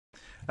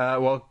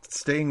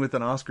 staying with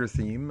an Oscar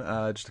theme,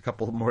 just a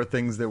couple more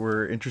things that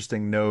were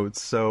interesting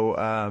notes.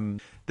 So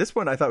this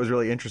one I thought was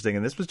really interesting,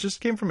 and this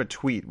came from a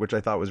tweet, which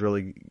I thought was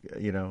really,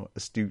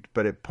 astute.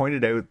 But it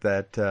pointed out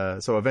that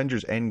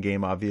Avengers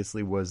Endgame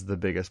obviously was the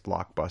biggest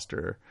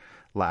blockbuster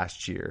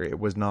last year. It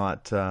was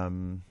not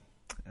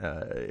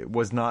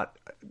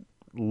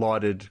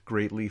lauded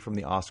greatly from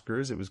the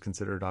Oscars. It was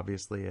considered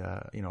obviously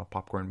a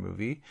popcorn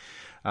movie,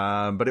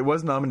 but it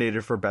was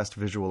nominated for Best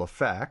Visual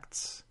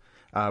Effects.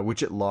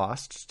 Which it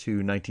lost to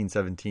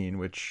 1917,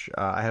 which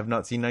I have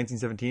not seen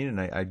 1917,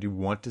 and I do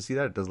want to see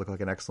that. It does look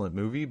like an excellent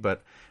movie,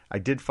 but I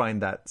did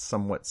find that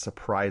somewhat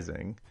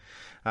surprising.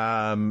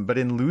 But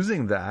in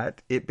losing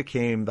that, it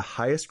became the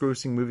highest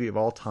grossing movie of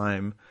all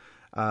time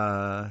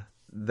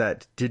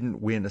that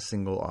didn't win a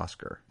single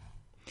Oscar.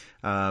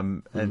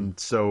 And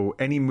so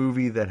any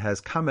movie that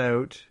has come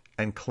out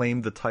and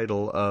claimed the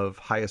title of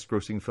highest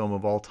grossing film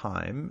of all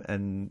time,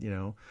 and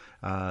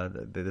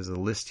there's a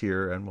list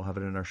here and we'll have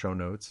it in our show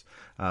notes,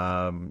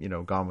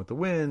 Gone with the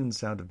Wind,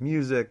 Sound of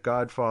Music,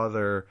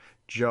 Godfather,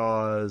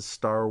 Jaws,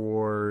 Star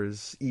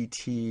Wars,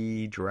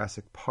 E.T.,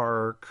 Jurassic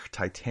Park,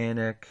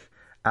 Titanic,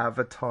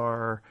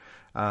 Avatar,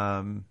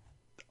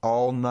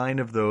 all 9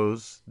 of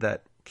those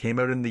that came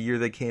out in the year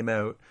they came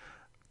out,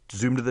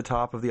 zoom to the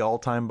top of the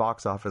all-time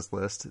box office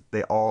list,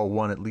 they all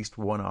won at least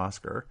one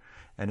Oscar.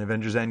 And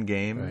Avengers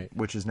Endgame, right,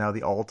 which is now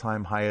the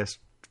all-time highest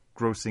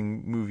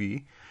grossing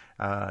movie,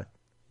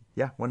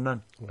 won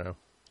none. Wow,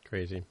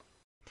 crazy.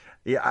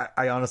 Yeah,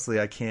 I honestly,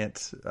 I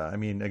can't.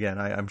 Again,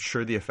 I'm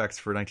sure the effects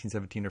for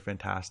 1917 are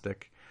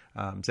fantastic.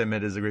 Sam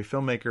Mendes is a great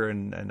filmmaker,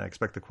 and I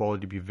expect the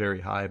quality to be very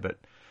high. But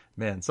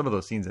man, some of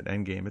those scenes at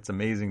Endgame, it's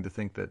amazing to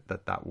think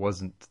that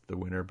wasn't the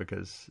winner,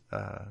 because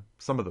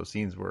some of those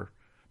scenes were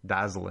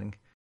dazzling.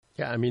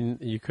 Yeah,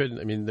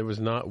 there was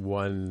not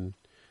one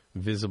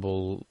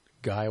visible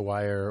guy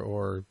wire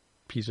or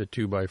piece of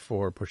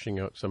 2x4 pushing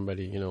out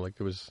somebody, like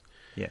there was,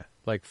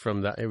 like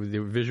from that, they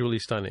were visually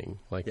stunning,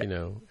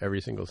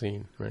 every single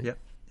scene, right?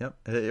 Yep.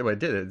 I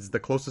did. It's the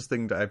closest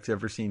thing I've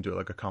ever seen to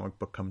like a comic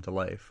book come to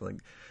life.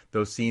 Like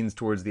those scenes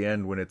towards the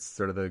end when it's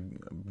sort of the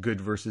good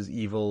versus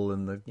evil,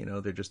 and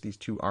they're just these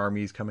two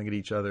armies coming at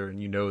each other,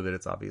 and that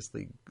it's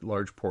obviously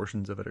large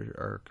portions of it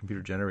are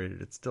computer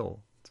generated. It's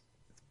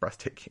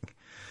breathtaking.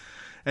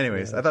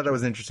 Anyways, I thought that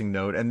was an interesting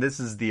note. And this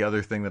is the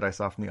other thing that I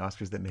saw from the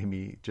Oscars that made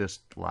me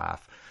just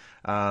laugh.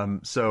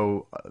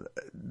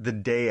 The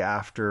day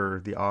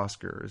after the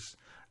Oscars,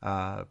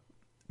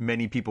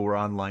 many people were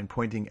online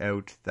pointing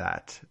out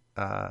that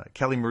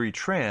Kelly Marie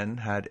Tran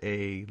had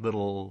a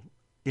little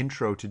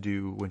intro to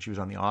do when she was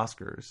on the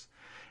Oscars,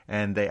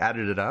 and they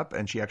added it up,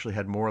 and she actually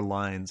had more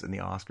lines in the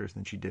Oscars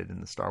than she did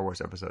in the Star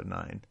Wars Episode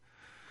 9.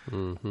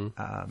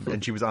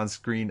 And she was on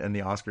screen in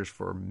the Oscars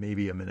for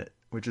maybe a minute,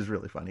 which is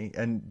really funny.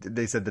 And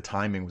they said the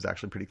timing was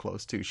actually pretty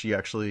close too. She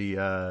actually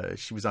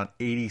she was on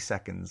 80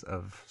 seconds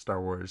of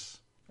Star Wars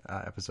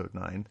Episode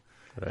 9.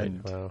 Right.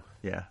 And, Wow.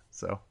 yeah.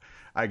 So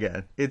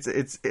again,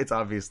 it's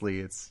obviously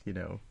it's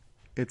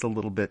a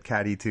little bit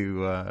catty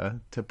to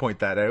point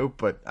that out,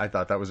 but I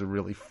thought that was a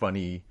really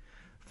funny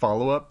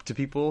follow up to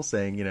people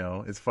saying,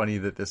 it's funny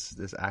that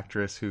this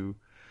actress who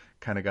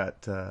kind of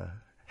got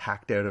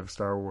hacked out of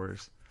Star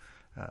Wars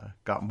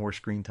got more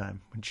screen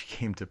time when she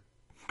came to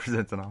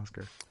present an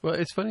Oscar. Well,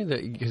 it's funny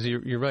that because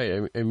you're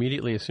right.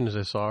 Immediately, as soon as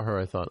I saw her,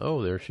 I thought,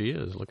 "Oh, there she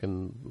is!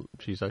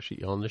 She's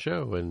actually on the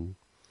show." And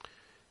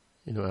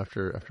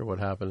after what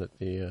happened at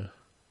the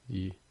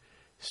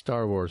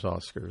Star Wars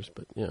Oscars,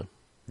 but yeah.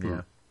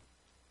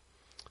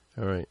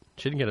 All right,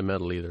 she didn't get a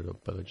medal either, though,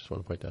 but I just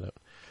want to point that out.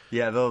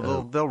 Yeah,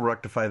 they'll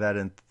rectify that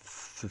in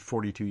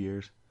 42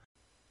 years.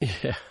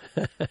 Yeah.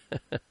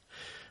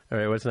 All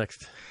right, what's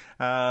next?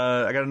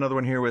 I got another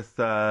one here with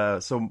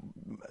so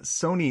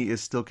Sony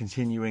is still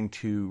continuing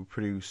to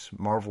produce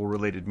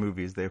Marvel-related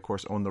movies. They, of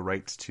course, own the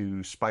rights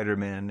to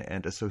Spider-Man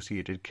and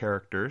associated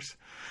characters.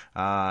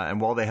 And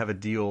while they have a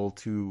deal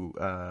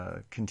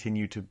to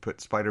continue to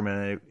put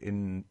Spider-Man out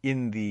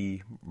in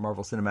the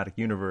Marvel Cinematic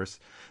Universe,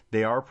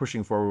 they are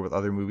pushing forward with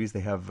other movies.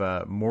 They have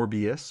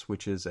Morbius,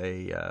 which is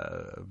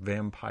a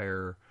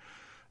vampire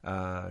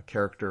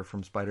character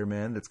from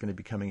Spider-Man that's going to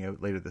be coming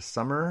out later this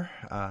summer,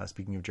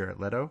 speaking of Jared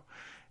Leto.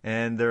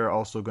 And they're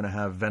also going to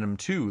have Venom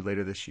 2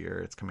 later this year.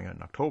 It's coming out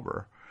in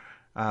October.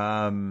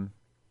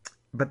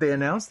 But they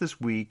announced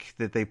this week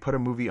that they put a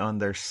movie on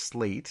their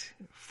slate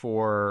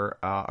for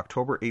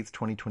October 8th,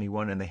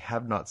 2021, and they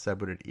have not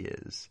said what it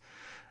is.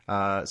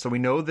 So we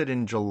know that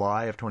in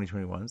July of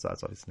 2021, so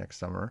that's obviously next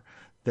summer,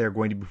 they're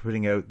going to be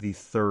putting out the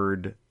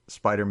third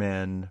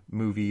Spider-Man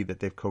movie that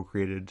they've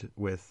co-created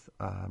with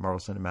Marvel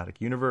Cinematic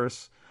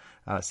Universe,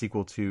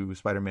 sequel to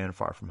Spider-Man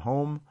Far From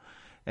Home.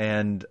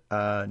 And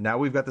now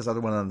we've got this other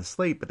one on the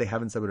slate, but they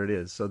haven't said what it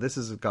is. So this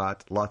has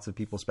got lots of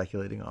people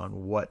speculating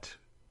on what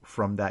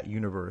from that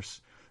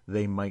universe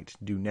they might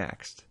do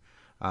next.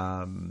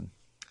 A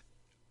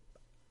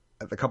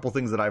couple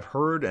things that I've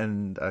heard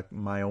and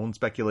my own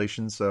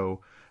speculation.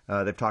 So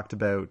they've talked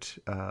about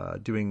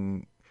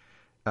doing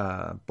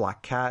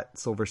Black Cat,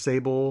 Silver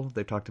Sable.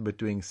 They've talked about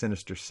doing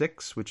Sinister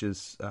Six, which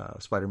is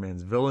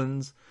Spider-Man's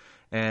villains.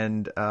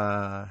 And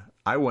I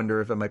wonder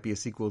if it might be a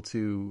sequel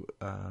to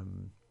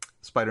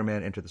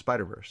Spider-Man Into the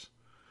Spider-Verse.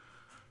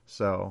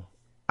 So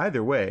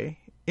either way,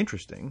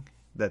 interesting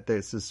that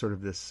this is sort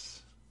of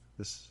this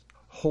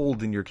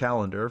hold in your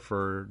calendar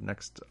for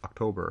next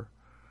October.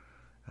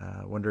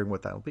 Wondering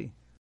what that'll be.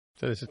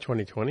 So this is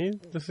 2020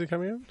 this is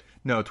coming out?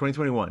 No,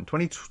 2021.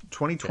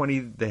 2020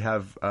 they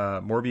have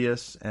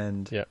Morbius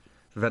and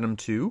Venom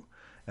 2.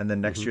 And then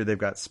next year they've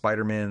got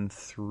Spider-Man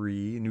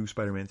 3, new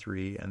Spider-Man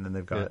 3, and then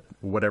they've got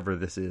whatever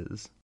this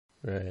is.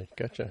 Right,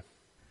 gotcha.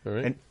 All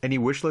right. And any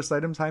wish list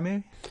items,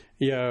 Jaime?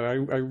 Yeah,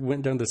 I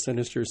went down the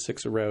Sinister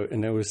Six route,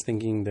 and I was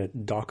thinking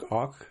that Doc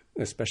Ock,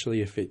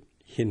 especially if it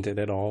hinted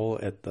at all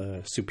at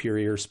the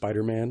superior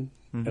Spider-Man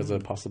as a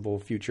possible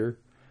future.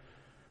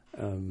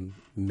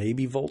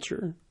 Maybe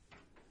Vulture.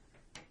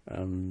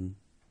 And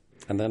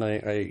then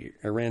I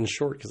ran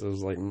short because I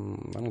was like, I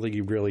don't think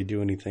you really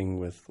do anything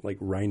with like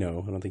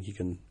Rhino. I don't think you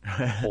can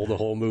hold a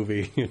whole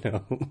movie,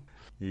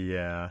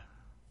 Yeah.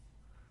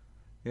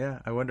 Yeah,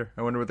 I wonder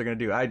what they're going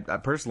to do. I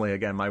personally,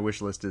 again, my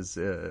wish list is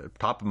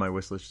top of my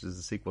wish list is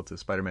a sequel to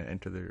Spider-Man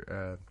Into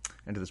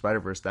the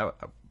Spider-Verse. That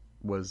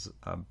was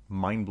a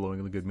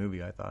mind-blowingly good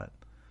movie, I thought.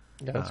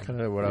 Yeah, that's kind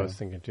of what I was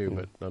thinking too,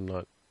 but I'm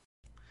not.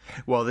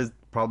 Well, the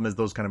problem is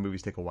those kind of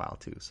movies take a while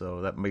too,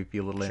 so that might be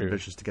a little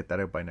ambitious to get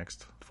that out by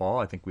next fall.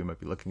 I think we might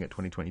be looking at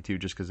 2022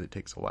 just because it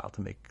takes a while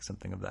to make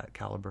something of that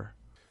caliber.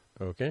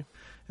 Okay.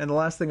 And the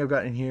last thing I've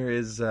got in here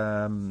is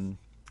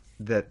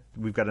that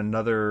we've got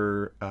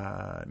another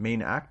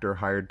main actor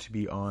hired to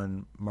be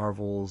on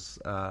Marvel's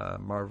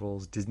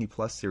Disney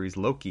Plus series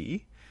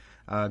Loki,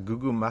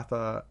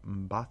 Gugu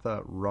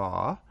Mbatha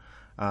Raw,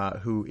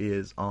 who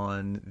is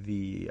on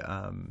the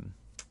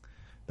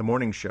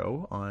morning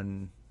show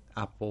on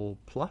Apple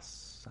Plus,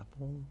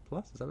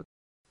 is that what?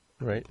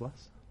 Right.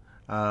 Plus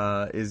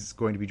is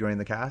going to be joining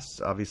the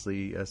cast,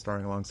 obviously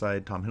starring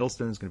alongside Tom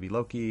Hiddleston is going to be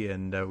Loki,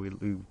 and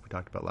we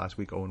talked about last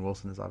week, Owen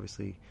Wilson is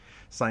obviously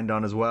signed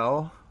on as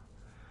well.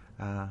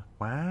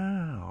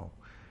 Wow.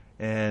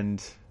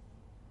 And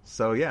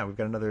so, yeah, we've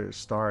got another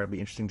star. It'll be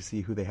interesting to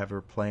see who they have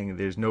her playing.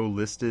 There's no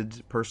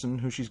listed person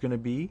who she's going to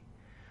be.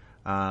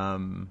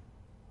 So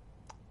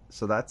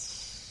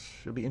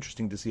it'll be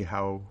interesting to see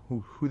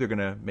who they're going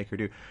to make her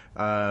do.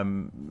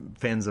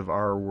 Fans of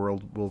our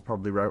world will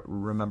probably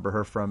remember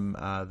her from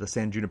the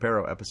San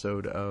Junipero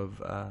episode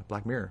of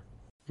Black Mirror.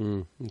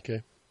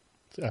 Okay.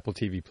 It's Apple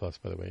TV Plus,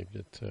 by the way.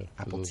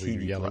 Apple those of you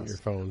TV yelling Plus.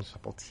 at your phones.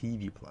 Apple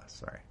TV Plus.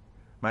 Sorry,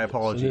 my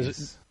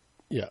apologies.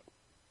 Yeah.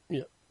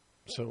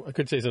 So I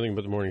could say something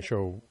about the morning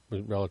show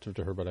relative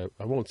to her, but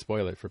I won't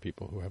spoil it for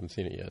people who haven't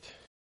seen it yet.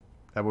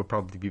 That would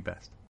probably be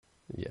best.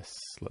 Yes,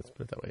 let's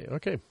put it that way.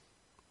 Okay.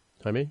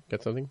 Jaime,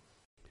 got something?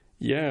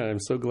 Yeah,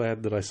 I'm so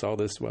glad that I saw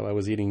this while I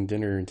was eating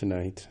dinner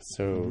tonight.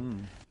 So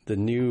the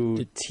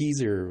new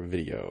teaser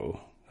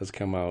video has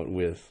come out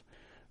with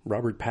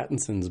Robert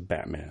Pattinson's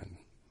Batman.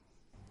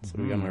 So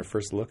we got our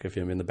first look of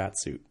him in the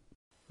Batsuit.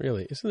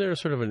 Really? Isn't there a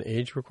sort of an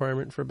age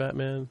requirement for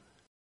Batman?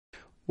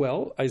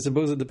 Well, I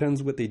suppose it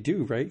depends what they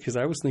do, right? Because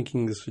I was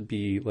thinking this would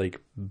be like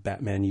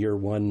Batman Year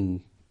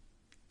One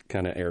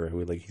kind of era,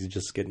 where like he's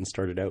just getting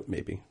started out,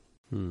 maybe.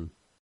 And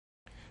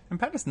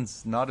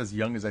Pattinson's not as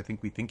young as I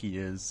think we think he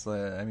is.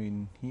 I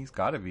mean, he's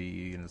got to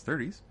be in his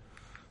 30s.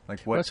 Like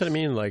what? That's what I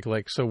mean.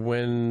 Like so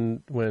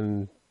when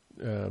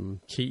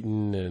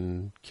Keaton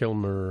and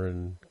Kilmer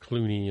and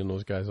Clooney and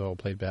those guys all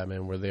played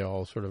Batman, were they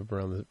all sort of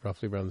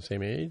roughly around the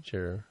same age,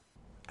 or?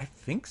 I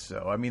think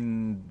so. I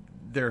mean,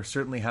 there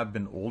certainly have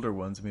been older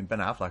ones. I mean, Ben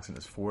Affleck's in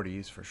his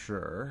 40s for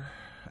sure,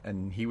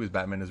 and he was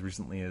Batman as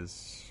recently as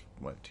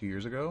 2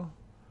 years ago.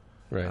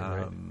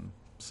 Right.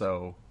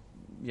 So,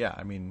 yeah,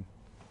 I mean,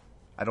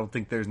 I don't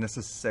think there's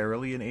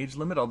necessarily an age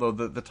limit, although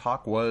the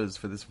talk was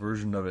for this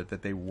version of it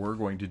that they were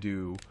going to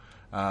do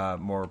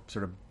more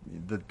sort of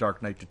the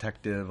Dark Knight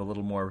detective, a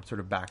little more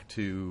sort of back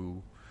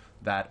to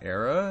that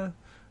era.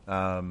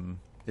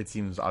 It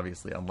seems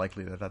obviously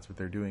unlikely that that's what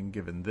they're doing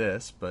given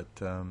this, but...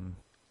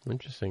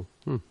 Interesting.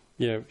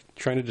 Yeah,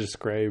 trying to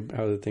describe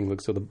how the thing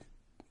looks. So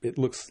it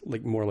looks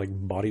like more like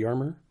body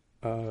armor,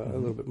 a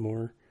little bit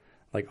more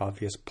like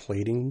obvious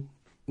plating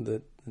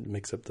that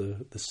makes up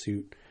the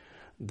suit.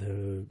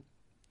 The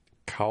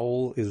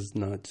cowl is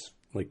not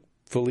like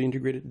fully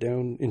integrated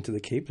down into the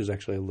cape. There's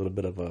actually a little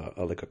bit of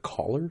a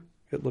collar,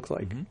 it looks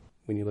like,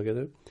 when you look at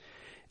it.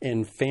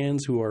 And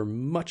fans who are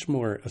much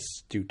more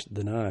astute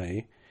than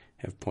I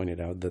have pointed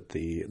out that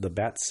the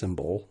bat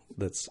symbol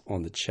that's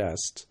on the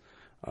chest,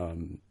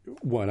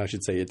 one, I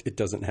should say it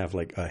doesn't have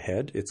like a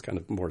head. It's kind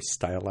of more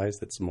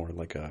stylized. It's more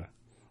like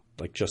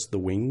just the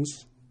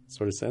wings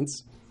sort of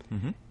sense.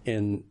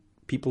 And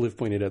people have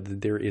pointed out that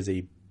there is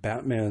a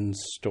Batman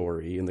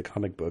story in the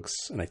comic books,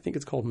 and I think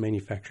it's called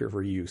Manufacture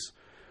for Use,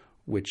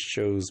 which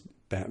shows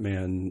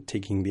Batman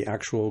taking the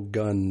actual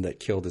gun that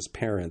killed his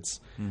parents,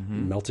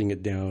 melting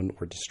it down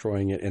or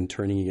destroying it and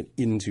turning it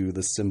into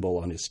the symbol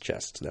on his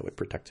chest that would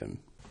protect him.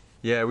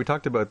 Yeah, we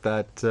talked about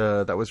that.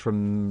 That was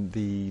from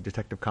the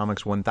Detective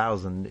Comics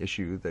 1000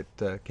 issue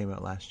that came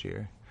out last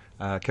year.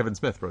 Kevin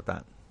Smith wrote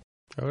that.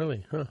 Oh,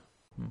 really? Huh.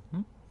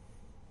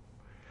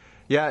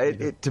 Yeah,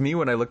 it to me,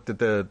 when I looked at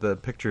the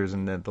pictures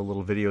and the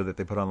little video that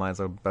they put online, it's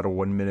about a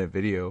 1 minute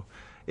video.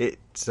 I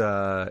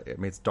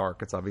mean, it's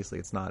dark.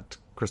 It's not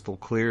crystal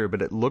clear,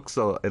 but it looks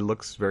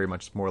very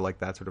much more like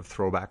that sort of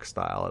throwback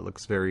style. It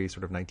looks very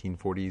sort of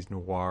 1940s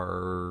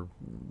noir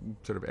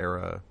sort of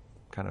era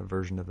kind of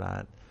version of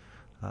that.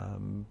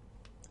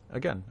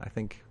 Again, I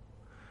think,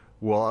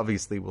 well,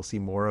 obviously we'll see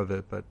more of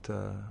it, but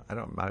I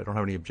don't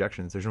have any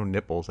objections. There's no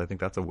nipples. I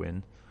think that's a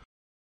win.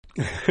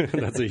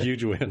 That's a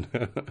huge win.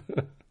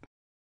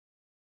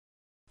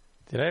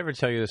 Did I ever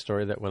tell you the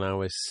story that when I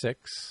was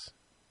 6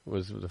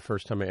 was the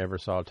first time I ever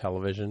saw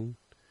television,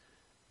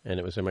 and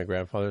it was in my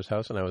grandfather's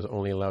house, and I was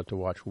only allowed to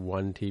watch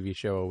one TV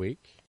show a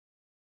week?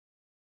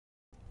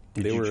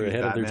 They were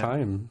ahead of their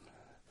time.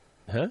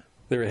 Huh?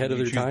 They were ahead of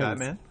their time.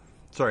 Batman?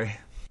 Sorry.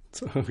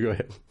 So, go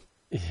ahead.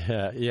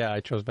 Yeah, I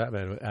chose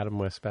Batman. Adam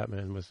West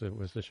Batman was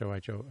the show I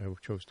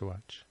chose to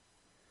watch.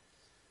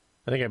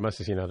 I think I must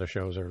have seen other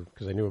shows, or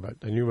because I knew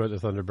about the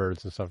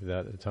Thunderbirds and stuff like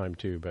that at the time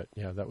too. But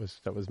yeah, that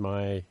was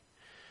my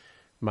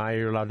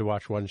you're allowed to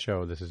watch one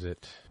show. This is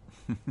it.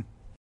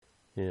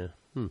 Yeah,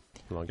 a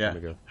long time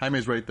ago.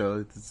 Jaime's right though.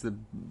 It's the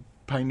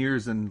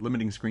pioneers in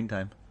limiting screen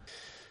time.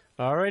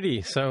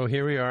 Alrighty, so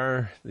here we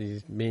are.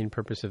 The main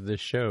purpose of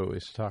this show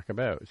is to talk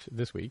about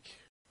this week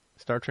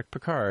Star Trek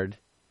Picard,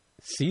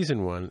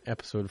 Season 1,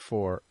 Episode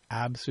 4,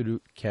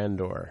 Absolute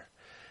Candor.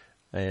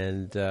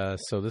 And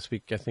so this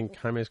week, I think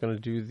Jaime is going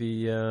to do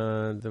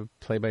the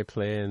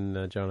play-by-play,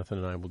 and Jonathan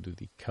and I will do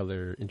the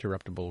color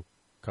interruptible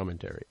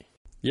commentary.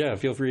 Yeah,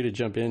 feel free to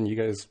jump in. You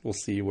guys will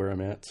see where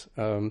I'm at.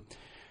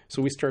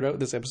 So we start out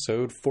this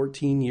episode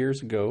 14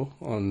 years ago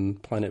on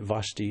planet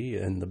Vashti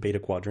in the Beta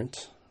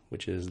Quadrant,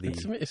 which is the...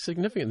 It's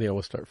significant they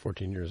always start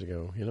 14 years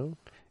ago, you know?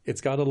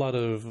 It's got a lot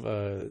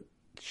of...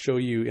 show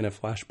you in a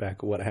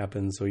flashback what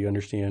happened so you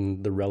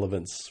understand the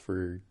relevance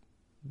for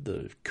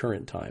the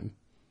current time.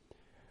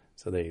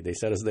 So they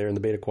set us there in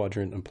the Beta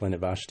Quadrant on planet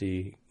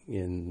Vashti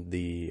in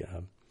the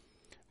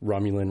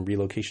Romulan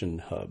relocation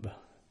hub,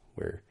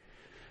 where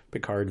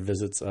Picard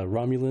visits a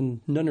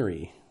Romulan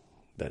nunnery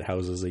that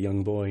houses a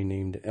young boy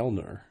named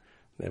Elnor.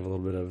 They have a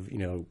little bit of,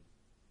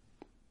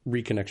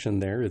 reconnection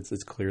there. It's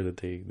clear that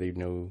they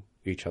know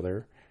each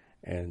other.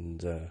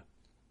 And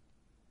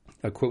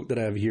a quote that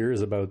I have here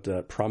is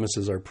about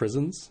promises are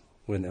prisons,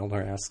 when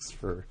Elnor asks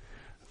for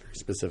a very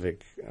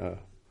specific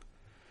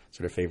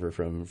sort of favor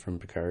from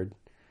Picard.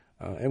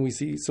 And we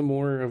see some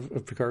more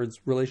of Picard's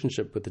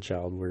relationship with the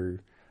child,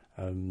 where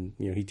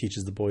he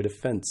teaches the boy to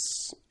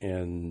fence,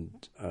 and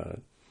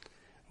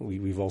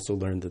we've also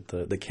learned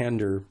that the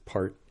candor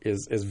part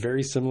is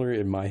very similar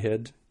in my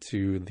head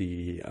to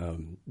the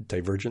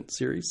Divergent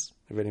series.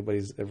 If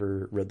anybody's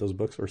ever read those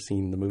books or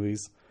seen the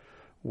movies,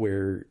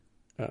 where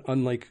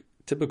unlike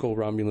typical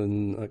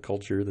Romulan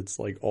culture that's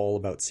like all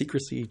about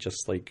secrecy,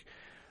 just like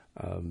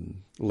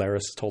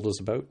Laris told us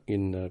about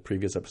in a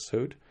previous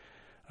episode,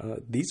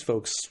 these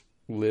folks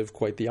live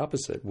quite the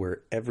opposite,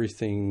 where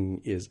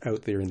everything is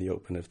out there in the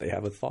open. If they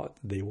have a thought,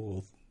 they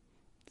will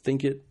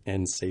think it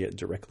and say it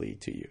directly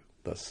to you.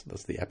 Thus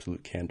the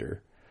absolute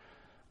candor.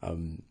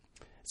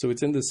 So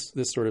it's in this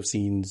sort of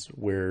scenes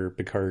where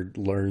Picard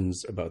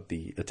learns about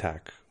the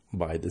attack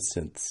by the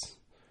synths.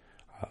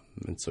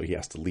 And so he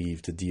has to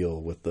leave to deal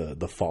with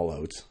the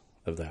fallout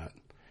of that.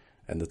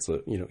 And it's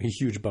a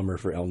huge bummer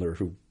for Elnor,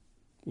 who,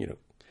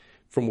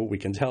 from what we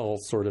can tell,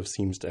 sort of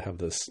seems to have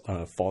this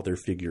father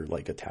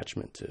figure-like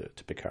attachment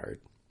to Picard.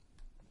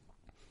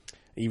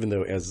 Even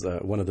though, as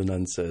one of the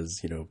nuns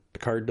says,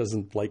 Picard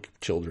doesn't like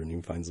children.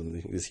 He finds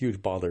them this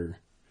huge bother,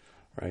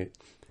 right?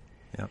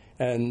 Yeah.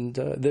 And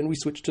then we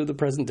switch to the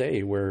present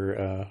day,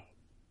 where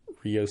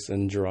Rios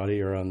and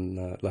Jurati are on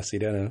La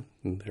Sirena,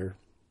 and they're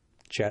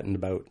chatting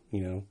about,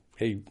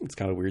 hey, it's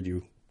kind of weird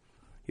you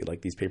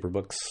like these paper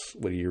books.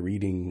 What are you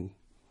reading?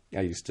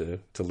 I used to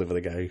live with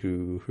a guy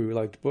who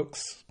liked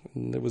books,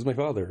 and it was my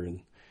father.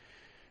 And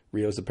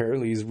Rios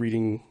apparently is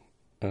reading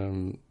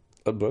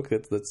a book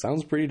that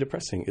sounds pretty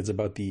depressing. It's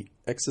about the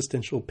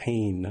existential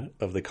pain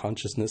of the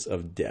consciousness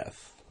of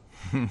death.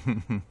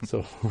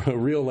 So a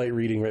real light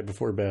reading right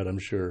before bed, I'm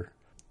sure.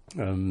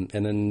 And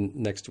then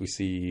next we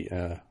see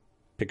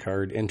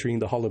Picard entering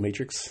the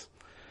holomatrix,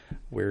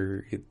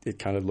 where it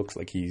kind of looks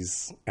like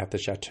he's at the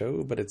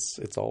chateau, but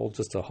it's all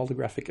just a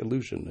holographic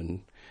illusion.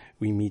 And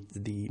we meet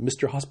the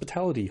Mr.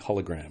 Hospitality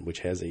hologram, which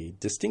has a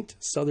distinct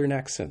Southern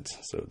accent.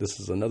 So this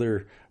is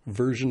another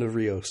version of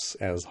Rios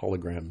as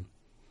hologram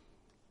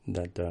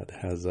that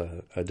has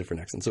a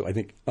different accent. So I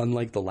think,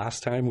 unlike the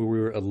last time where we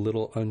were a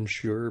little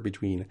unsure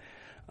between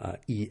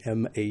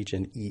EMH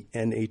and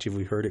ENH, if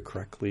we heard it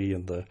correctly,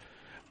 and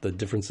the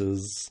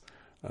differences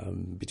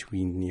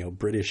between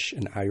British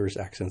and Irish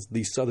accents,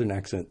 the Southern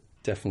accent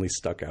definitely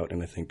stuck out.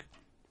 And I think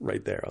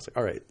right there I was like,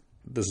 all right,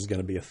 this is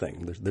going to be a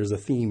thing. There's a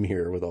theme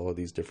here with all of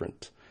these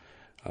different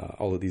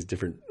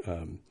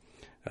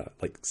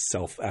like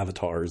self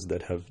avatars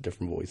that have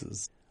different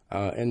voices.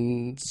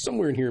 And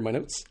somewhere in here in my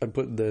notes, I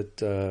put that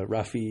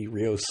Raffi,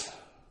 Rios,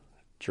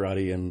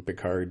 Jurati, and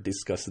Picard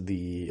discussed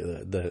the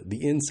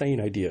insane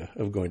idea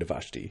of going to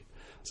Vashti.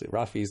 So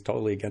Raffi's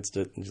totally against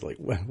it, and he's like,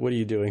 "What are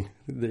you doing?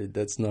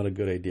 That's not a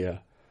good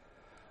idea."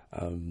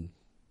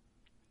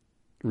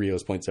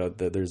 Rios points out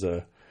that there's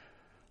a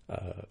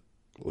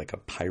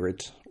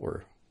pirate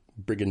or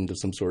brigand of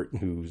some sort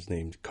who's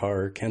named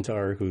Kar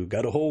Kantar, who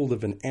got a hold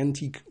of an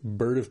antique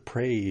bird of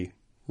prey,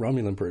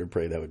 Romulan bird of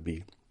prey that would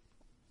be,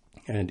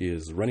 and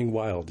is running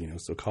wild,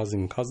 so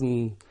causing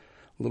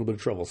a little bit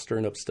of trouble,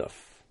 stirring up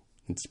stuff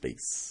in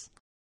space.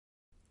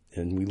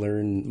 And we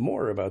learn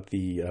more about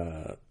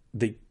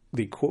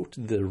they quote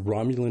the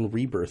Romulan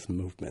rebirth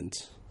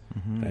movement.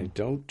 Mm-hmm. I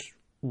don't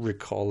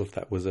recall if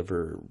that was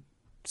ever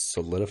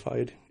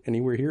solidified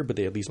anywhere here, but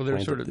they at least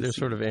they're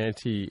sort of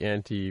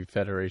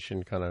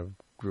anti-Federation kind of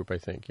group, I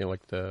think.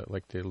 Like the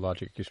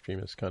logic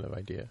extremist kind of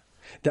idea.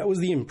 That was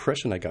the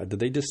impression I got. Did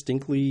they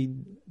distinctly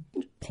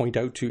point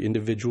out to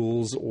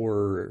individuals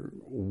or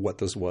what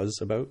this was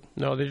about?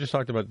 No, they just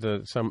talked about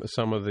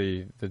some of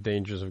the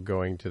dangers of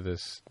going to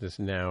this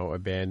now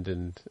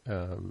abandoned.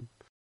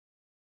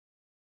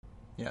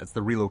 Yeah, it's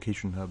the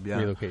relocation hub. Yeah,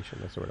 relocation.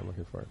 That's the word I'm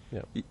looking for.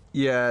 Yeah,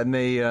 yeah,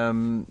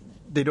 and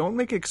they don't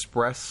make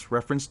express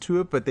reference to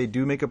it, but they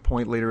do make a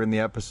point later in the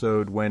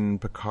episode when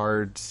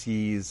Picard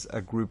sees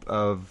a group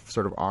of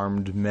sort of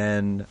armed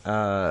men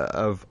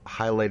of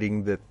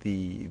highlighting that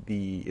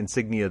the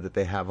insignia that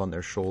they have on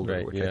their shoulder,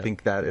 right, which yeah. I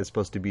think that is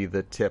supposed to be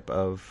the tip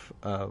of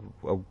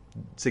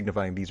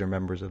signifying these are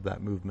members of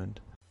that movement.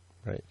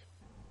 Right.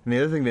 And the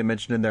other thing they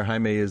mentioned in their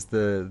Jaime is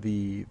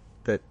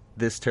that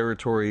this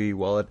territory,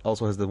 while it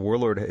also has the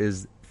warlord,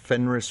 is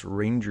Fenris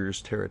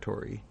Rangers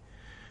territory.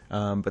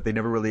 But they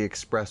never really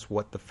express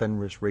what the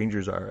Fenris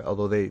Rangers are,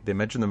 although they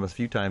mention them a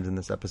few times in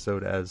this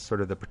episode as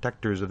sort of the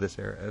protectors of this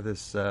area,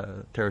 this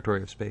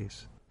territory of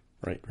space.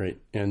 Right.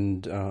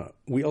 And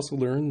we also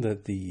learned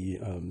that the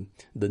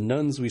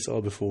nuns we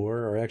saw before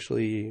are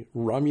actually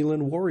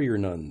Romulan warrior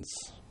nuns,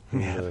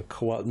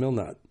 Qowat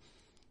Milnat,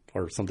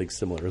 or something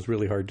similar. It was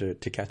really hard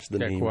to catch the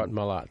name. Qowat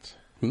Malat.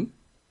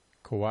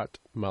 Qowat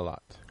Malat.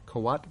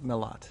 Qowat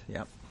Malat,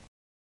 yeah.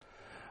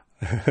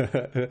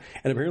 And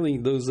apparently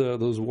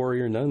those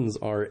warrior nuns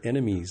are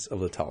enemies of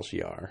the Tal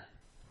Shiar.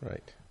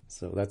 Right.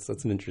 So that's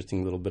an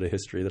interesting little bit of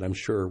history that I'm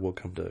sure will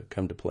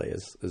come to play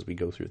as we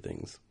go through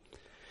things.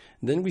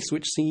 And then we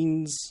switch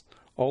scenes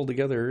all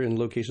together in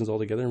locations all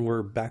together, and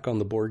we're back on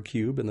the Borg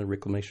cube and the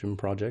reclamation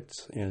project.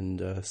 And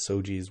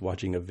Soji's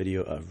watching a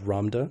video of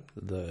Ramda,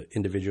 the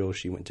individual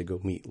she went to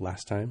go meet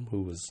last time,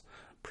 who was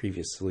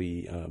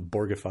previously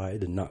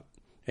Borgified and not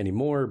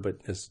anymore, but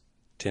as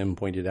Tim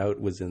pointed out,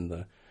 was in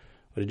the,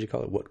 what did you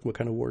call it? What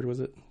kind of ward was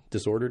it?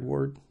 Disordered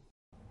ward?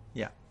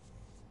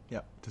 Yeah,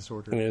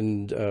 disordered.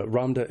 And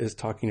Ramda is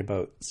talking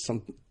about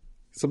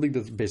something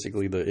that's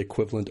basically the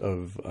equivalent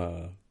of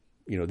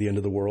the end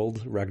of the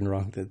world,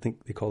 Ragnarok. I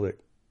think they call it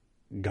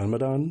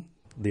Ganmadan,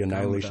 the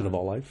annihilation of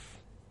all life.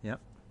 Yep.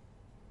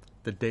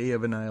 The day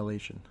of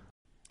annihilation.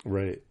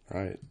 Right.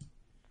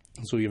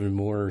 So even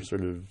more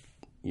sort of,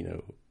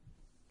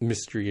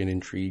 mystery and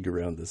intrigue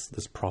around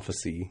this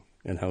prophecy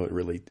and how it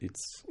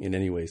relates in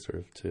any way sort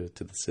of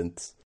to the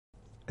synths.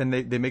 And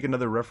they make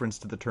another reference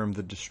to the term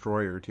the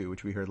Destroyer, too,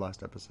 which we heard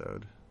last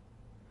episode.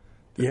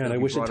 Yeah, and I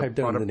wish I typed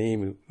down the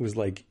name. It was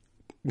like,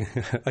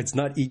 it's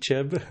not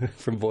Icheb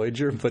from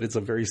Voyager, but it's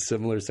a very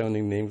similar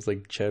sounding name. It's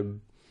like Cheb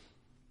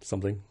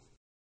something.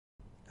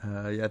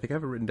 I think I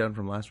have it written down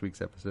from last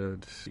week's episode.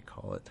 What do you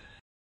call it?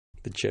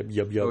 The Cheb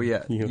Yub Yub. Oh,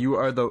 yeah. You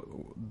are the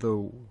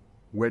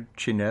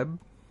Webchineb?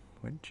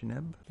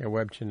 Webchineb? Yeah,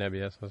 Webchineb,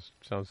 yes. That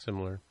sounds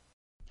similar.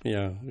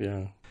 Yeah.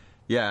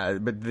 Yeah,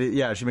 but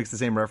she makes the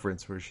same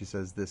reference where she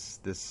says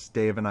this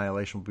day of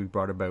annihilation will be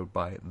brought about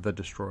by the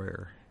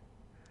Destroyer.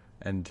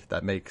 And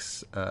that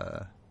makes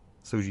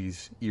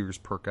Soji's ears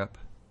perk up,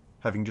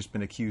 having just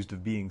been accused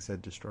of being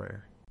said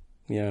Destroyer.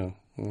 Yeah.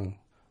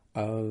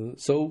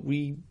 So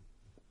we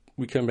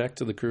come back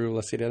to the crew of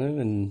La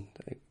Sirena, and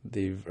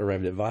they've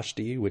arrived at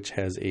Vashti, which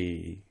has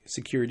a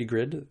security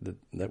grid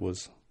that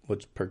was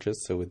what's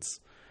purchased. So it's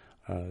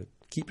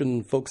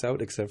keeping folks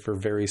out except for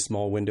very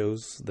small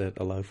windows that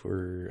allow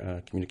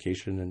for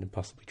communication and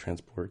possibly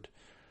transport.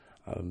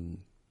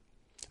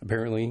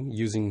 Apparently,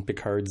 using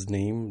Picard's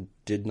name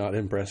did not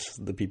impress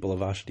the people of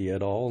Vashti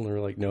at all, and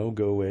they're like, no,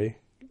 go away.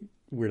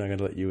 We're not going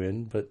to let you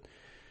in. But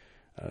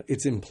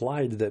it's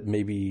implied that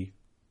maybe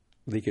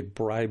they could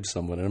bribe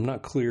someone, and I'm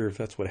not clear if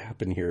that's what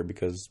happened here,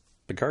 because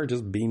Picard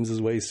just beams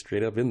his way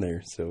straight up in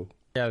there. So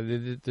yeah,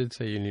 they did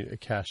say you need a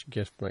cash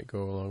gift might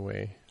go a long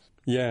way.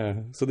 Yeah,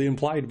 so they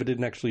implied but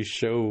didn't actually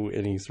show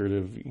any sort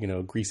of,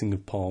 greasing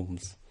of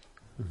palms.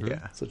 Mm-hmm.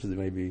 Yeah. Such as it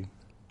may be.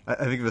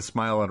 I think the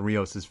smile on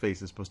Rios'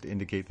 face is supposed to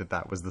indicate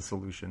that was the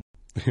solution.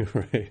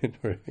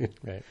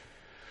 Right.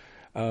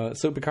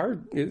 So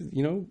Picard,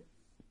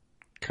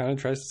 kind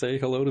of tries to say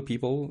hello to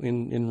people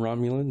in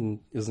Romulan and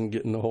isn't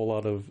getting a whole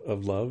lot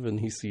of love, and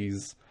he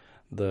sees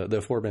the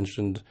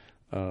aforementioned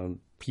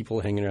people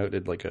hanging out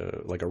at like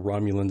a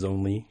Romulans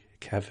only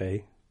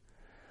cafe,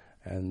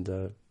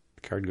 and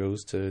Picard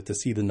goes to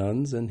see the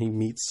nuns, and he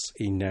meets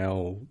a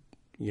now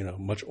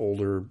much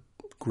older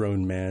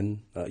grown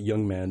man,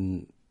 young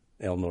man,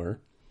 Elnor,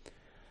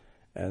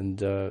 and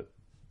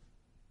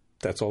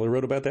that's all I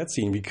wrote about that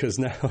scene, because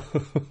now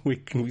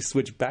we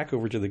switch back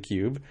over to the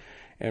cube.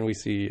 And we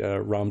see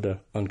Ramda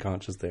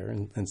unconscious there,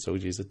 and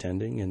Soji's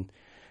attending, and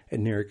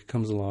Narek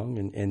comes along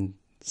and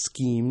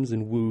schemes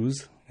and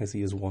woos, as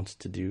he is wont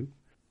to do.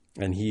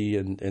 And he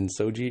and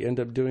Soji end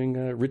up doing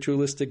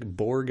ritualistic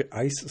Borg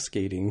ice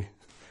skating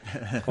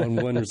on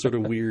one sort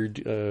of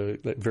weird,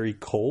 very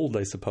cold,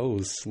 I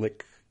suppose,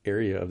 slick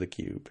area of the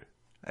cube.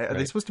 Are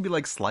they supposed to be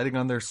like sliding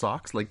on their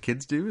socks like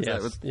kids do? Is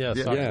that what, sock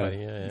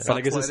sliding. Yeah. But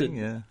I guess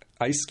it's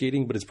ice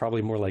skating, but it's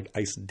probably more like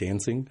ice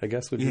dancing, I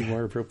guess, would be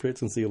more appropriate,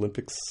 since the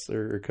Olympics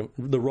are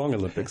the wrong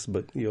Olympics,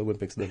 but the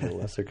Olympics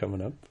nevertheless are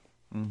coming up.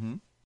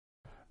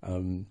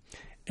 Mm-hmm.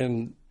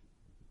 And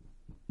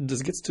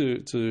this gets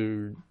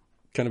to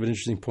kind of an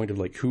interesting point of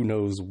like who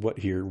knows what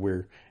here,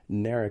 where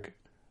Narek,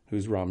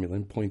 who's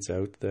Romulan, points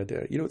out that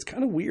it's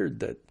kind of weird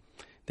that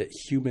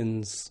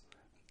humans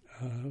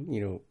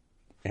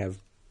have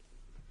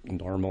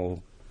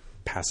normal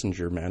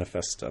passenger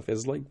manifest stuff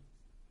is like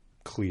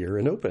clear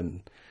and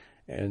open,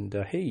 and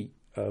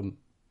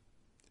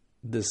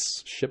this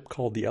ship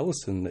called the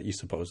Ellison that you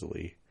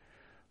supposedly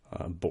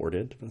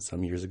boarded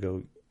some years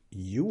ago,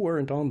 you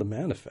weren't on the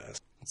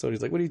manifest. So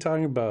he's like, what are you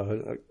talking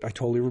about? I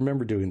totally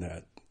remember doing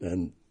that.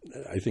 And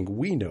I think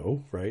we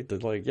know, right,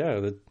 that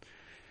that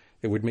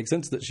it would make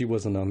sense that she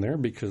wasn't on there,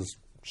 because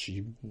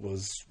she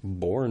was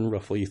born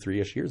roughly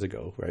 3-ish years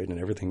ago, right? And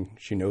everything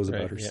she knows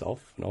about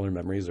herself and all her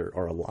memories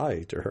are a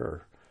lie to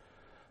her.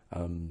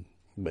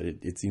 But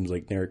it seems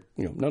like Narek,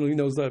 not only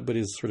knows that, but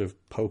is sort of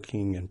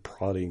poking and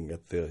prodding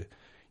at the,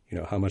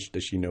 how much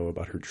does she know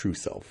about her true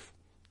self,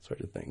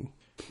 sort of thing.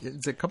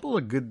 It's a couple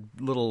of good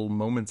little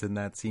moments in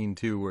that scene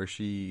too, where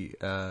she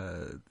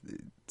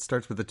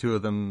starts with the two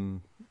of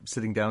them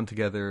sitting down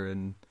together,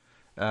 and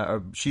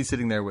she's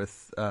sitting there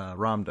with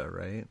Ramda,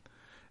 right?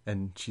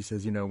 And she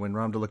says, when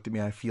Ramda looked at me,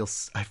 I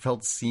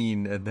felt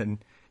seen. And then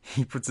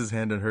he puts his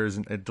hand on hers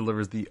and it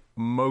delivers the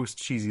most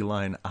cheesy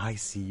line, "I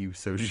see you,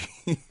 Soji."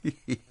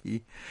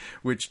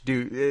 Which,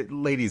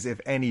 ladies, if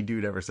any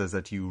dude ever says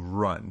that to you,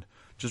 run.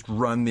 Just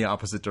run the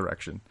opposite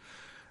direction.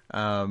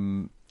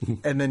 And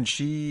then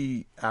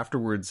she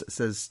afterwards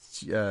says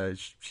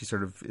she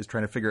sort of is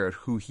trying to figure out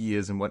who he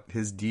is and what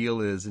his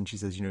deal is. And she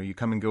says, you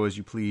come and go as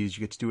you please.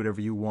 You get to do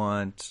whatever you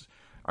want.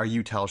 Are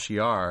you Tal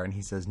Shiar? And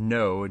he says,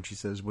 no. And she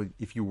says, well,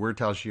 if you were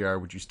Tal Shiar,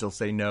 would you still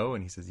say no?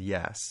 And he says,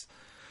 yes.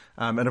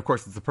 And of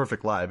course, it's a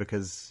perfect lie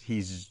because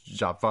he's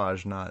Jaap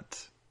Vaj, not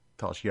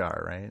Tal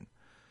Shiar, right?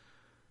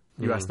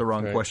 You ask the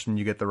wrong question,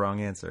 you get the wrong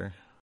answer.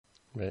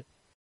 Right.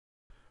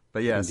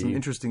 But yeah, some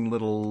interesting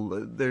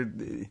little...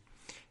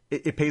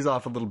 It pays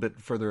off a little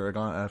bit further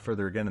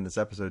again in this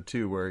episode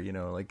too, where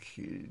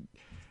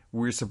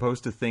we're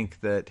supposed to think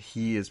that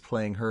he is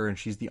playing her and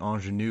she's the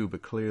ingenue,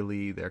 but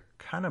clearly they're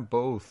kind of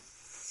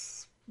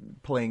both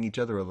playing each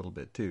other a little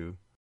bit too.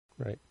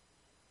 Right.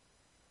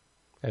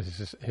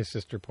 As his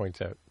sister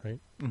points out, right?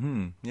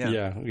 Mm-hmm.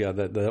 Yeah. Yeah.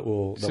 That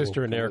will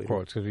sister in air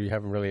quotes because we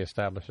haven't really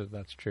established that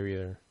that's true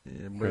either.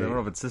 Yeah, but I don't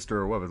know if it's sister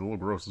or what. But it's a little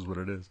gross, is what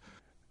it is.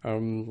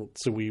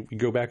 So we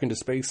go back into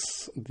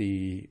space,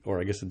 or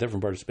I guess a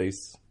different part of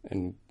space,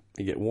 and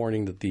you get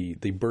warning that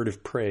the bird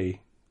of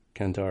prey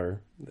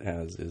Kantar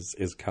has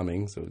is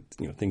coming. So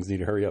things need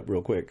to hurry up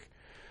real quick.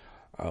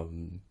 I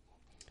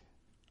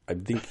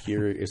think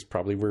here is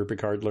probably where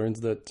Picard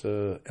learns that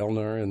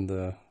Elnor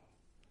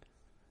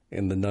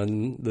and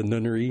the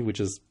nunnery,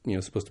 which is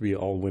supposed to be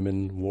all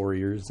women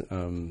warriors,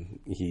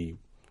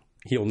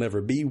 he'll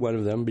never be one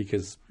of them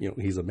because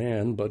he's a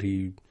man, but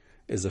he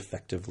is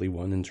effectively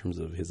one in terms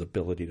of his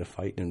ability to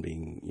fight and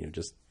being,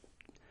 just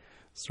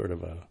sort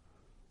of a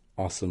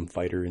awesome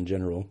fighter in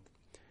general.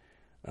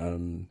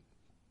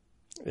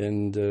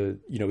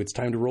 It's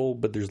time to roll,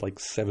 but there's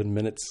 7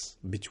 minutes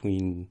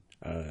between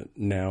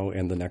now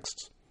and the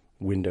next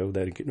window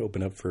that it can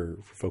open up for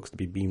folks to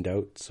be beamed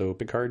out. So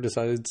Picard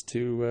decides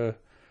to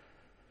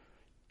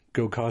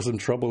go cause some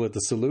trouble at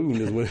the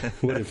saloon is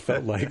what it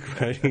felt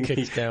like, right?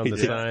 Kicks down the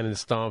sign and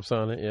stomps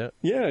on it, yeah.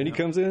 Yeah, and he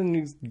comes in and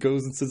he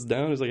goes and sits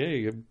down. He's like,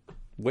 hey,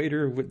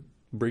 waiter,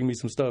 bring me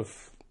some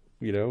stuff,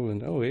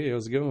 and, oh, hey,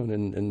 how's it going?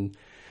 And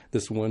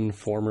this one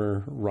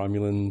former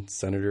Romulan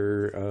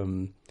senator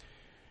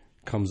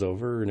comes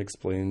over and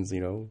explains,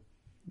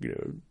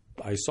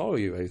 I saw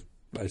you.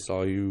 I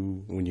saw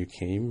you when you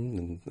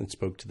came and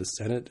spoke to the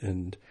Senate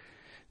and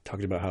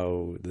talked about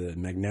how the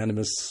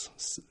magnanimous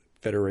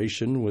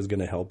Federation was going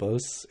to help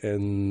us,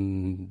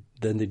 and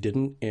then they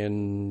didn't,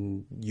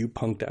 and you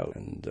punked out,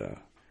 and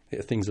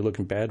things are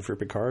looking bad for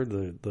Picard.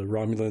 The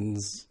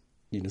Romulans,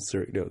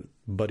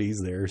 buddies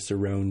there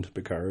surround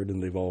Picard,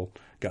 and they've all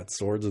got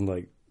swords, and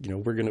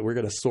we're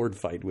gonna sword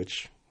fight,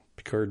 which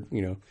Picard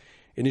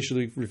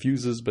initially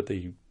refuses, but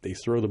they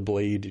throw the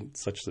blade in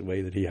such a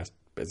way that he has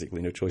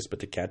basically no choice but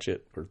to catch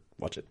it or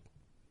watch it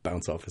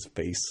bounce off his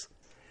face,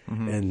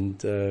 and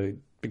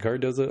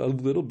Picard does a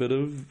little bit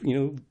of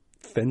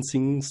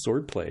fencing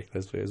swordplay,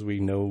 as we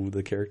know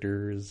the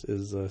character is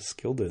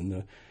skilled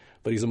in,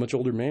 but he's a much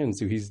older man,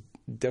 so he's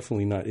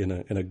definitely not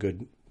in a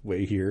good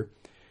way here.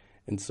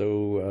 And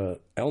so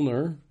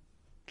Elnor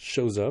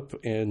shows up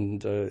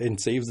and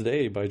saves the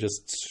day by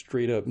just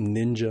straight up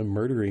ninja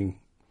murdering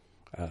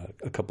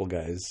a couple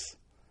guys,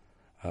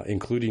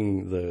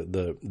 including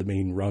the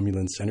main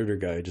Romulan senator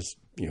guy, just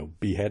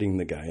beheading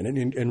the guy,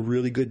 and in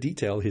really good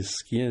detail. His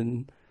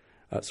skin.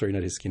 Sorry,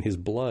 not his skin. His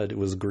blood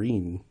was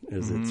green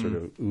as it sort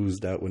of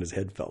oozed out when his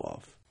head fell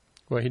off.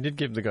 Well, he did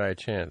give the guy a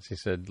chance. He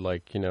said,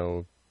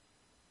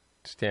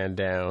 stand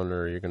down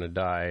or you're going to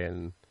die,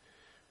 and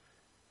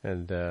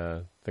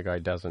the guy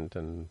doesn't,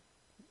 and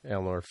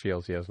Elnor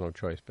feels he has no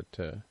choice but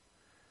to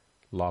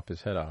lop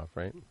his head off,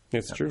 right?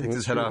 It's true. Takes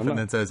his head off and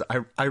then says,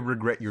 I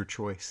regret your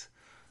choice.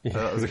 Yeah.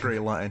 That was a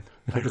great line.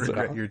 I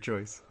regret your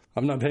choice.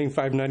 I'm not paying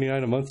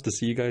 $5.99 a month to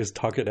see you guys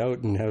talk it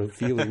out and have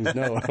feelings.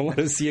 No, I want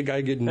to see a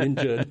guy get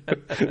ninja.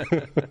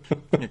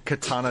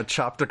 Katana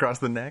chopped across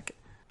the neck.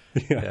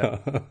 Yeah.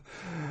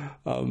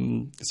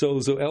 So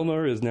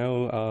Elnor is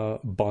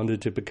now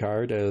bonded to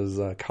Picard as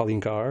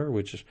Kalinkar,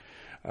 which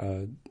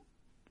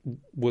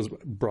was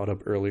brought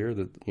up earlier.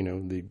 That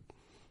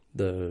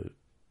the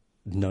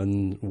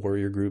nun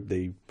warrior group,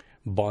 they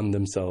bond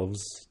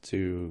themselves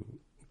to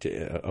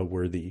a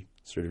worthy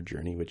sort of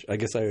journey. Which I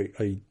guess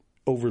I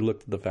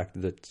overlooked the fact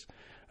that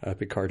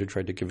Picard had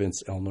tried to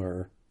convince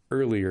Elnor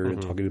earlier in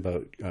talking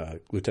about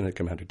Lieutenant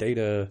Commander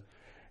Data,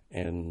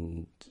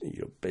 and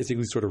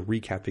basically sort of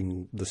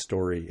recapping the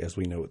story as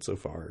we know it so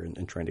far,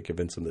 and trying to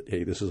convince him that,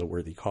 hey, this is a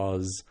worthy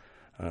cause.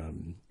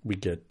 We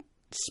get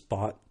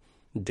Spot,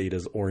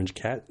 Data's orange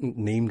cat,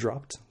 name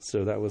dropped,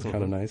 so that was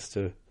kind of nice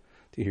to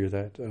hear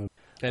that.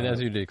 And as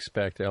you'd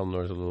expect,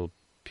 Elnor's a little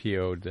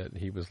PO'd that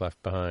he was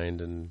left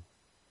behind and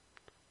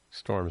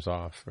storms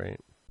off, right?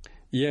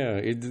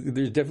 Yeah,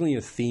 there's definitely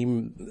a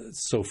theme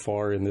so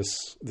far in this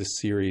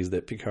series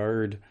that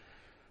Picard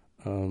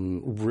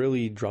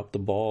really dropped the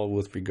ball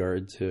with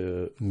regard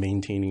to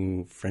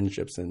maintaining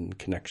friendships and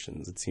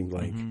connections. It seemed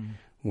like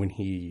when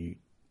he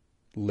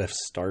left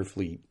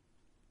Starfleet,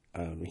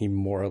 he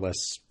more or less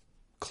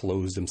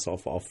closed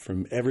himself off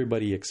from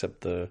everybody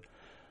except the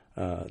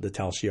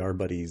Tal Shiar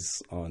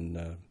buddies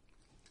on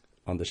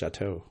the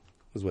chateau.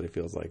 is what it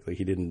feels like. Like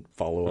he didn't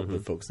follow up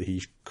with folks that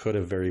he could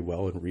have very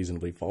well and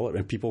reasonably followed.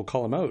 And people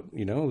call him out,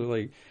 you know, they're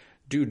like,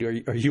 dude,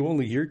 are you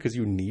only here because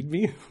you need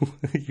me?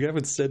 You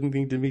haven't said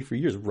anything to me for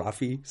years.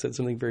 Rafi said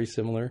something very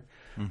similar.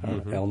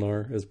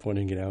 Elnor is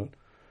pointing it out.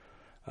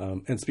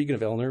 And speaking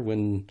of Elnor,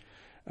 when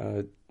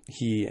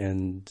he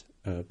and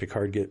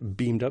Picard get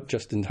beamed up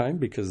just in time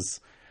because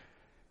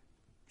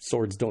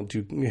swords don't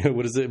do,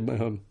 what is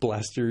it?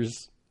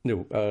 Blasters?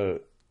 No,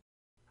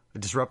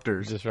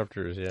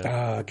 Disruptors,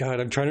 yeah. God,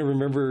 I'm trying to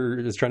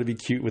remember. Just trying to be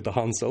cute with the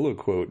Han Solo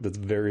quote. That's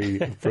very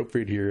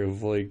appropriate here.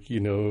 Of like,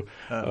 you know,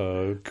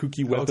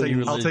 kooky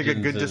weapon. I'll take a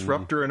good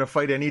disruptor in a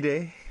fight any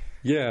day.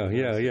 Yeah.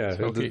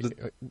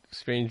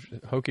 Strange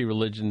hokey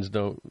religions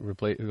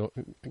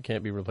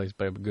can't be replaced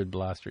by a good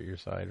blaster at your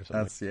side or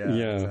something.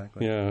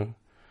 Exactly. Yeah.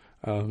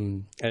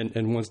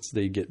 And once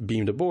they get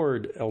beamed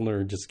aboard,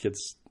 Elnor just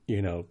gets,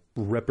 you know,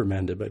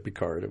 reprimanded by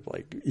Picard of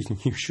like,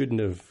 you shouldn't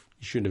have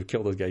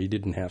killed this guy. You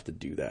didn't have to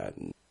do that.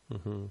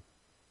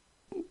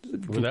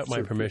 Without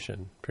my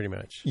permission, pretty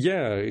much.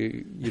 Yeah,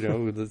 you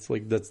know, that's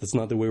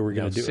not the way we're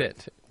going to do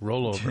it.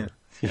 Roll over.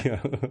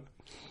 Yeah.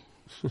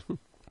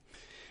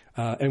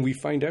 And we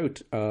find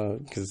out,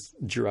 because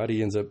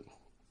Jurati ends up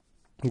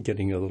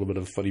getting a little bit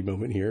of a funny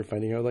moment here,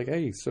 finding out like,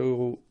 hey,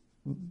 so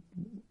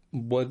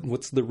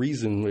what's the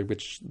reason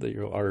which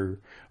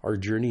our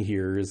journey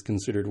here is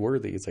considered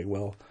worthy? It's like,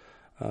 well,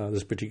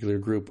 this particular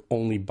group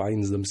only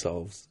binds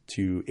themselves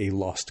to a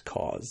lost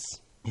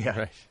cause.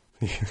 Yeah. Right.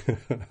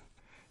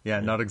 Yeah,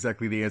 not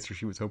exactly the answer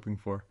she was hoping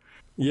for.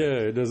 Yeah,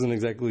 it doesn't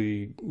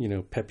exactly, you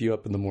know, pep you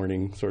up in the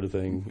morning sort of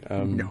thing.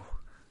 No.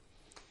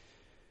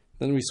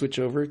 Then we switch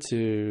over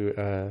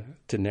to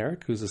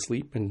Narek, who's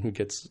asleep and who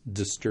gets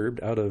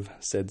disturbed out of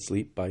said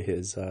sleep by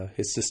his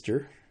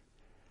sister.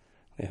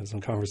 They have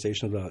some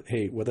conversation about,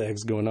 hey, what the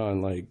heck's going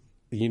on? Like,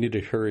 you need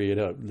to hurry it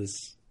up.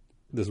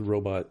 This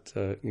robot,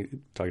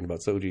 talking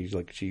about Soji,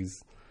 like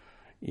she's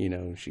the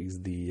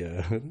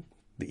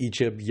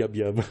Ichib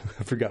Yub.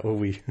 I forgot what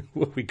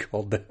we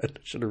called that. I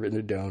should have written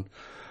it down.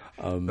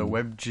 The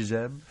Web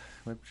Jizeb.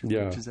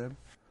 Yeah.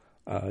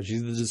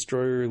 She's the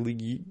destroyer.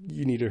 You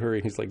need to hurry.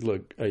 And he's like,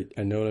 look,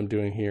 I know what I'm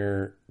doing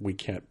here. We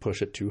can't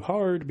push it too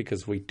hard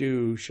because if we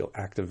do, she'll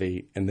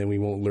activate, and then we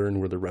won't learn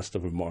where the rest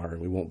of them are,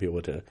 and we won't be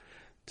able to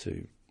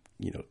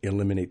you know,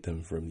 eliminate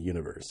them from the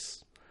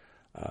universe.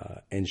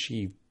 And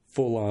she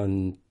full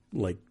on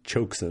like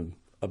chokes him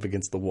up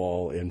against the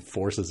wall and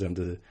forces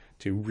him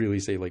to really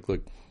say like,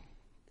 look,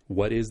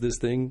 what is this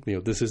thing? You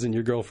know, this isn't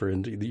your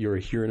girlfriend. You're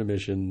here on a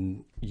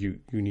mission. You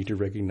need to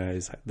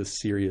recognize the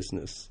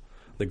seriousness,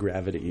 the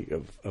gravity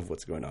of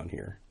what's going on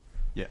here.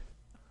 Yeah.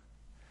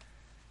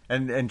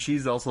 And she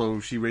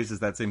raises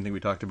that same thing we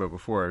talked about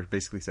before. It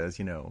basically says,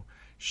 you know,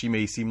 she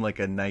may seem like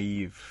a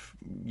naive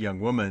young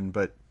woman,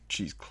 but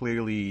she's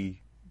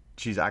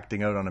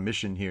acting out on a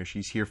mission here.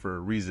 She's here for a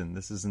reason.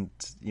 This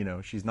isn't, you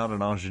know, she's not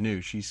an ingenue.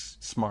 She's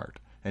smart,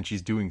 and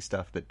she's doing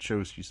stuff that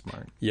shows she's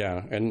smart.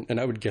 Yeah, and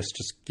I would guess,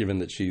 just given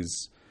that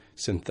she's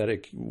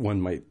synthetic,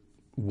 one might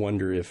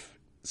wonder if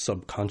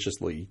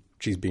subconsciously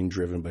she's being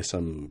driven by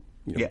some,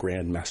 you know,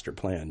 grand master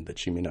plan that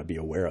she may not be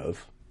aware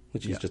of,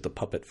 that she's just a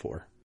puppet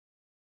for.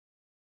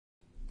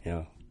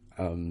 Yeah.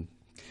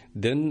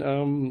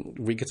 Then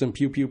we get some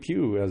pew pew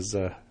pew as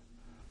the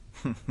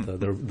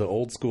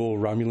old school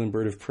Romulan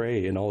bird of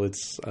prey in all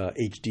its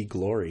HD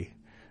glory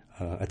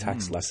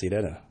attacks La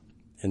Sirena.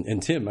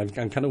 And Tim, I'm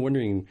kind of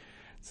wondering,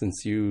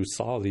 since you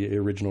saw the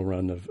original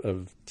run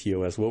of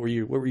TOS, what were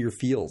your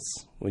feels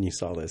when you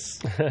saw this?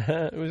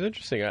 It was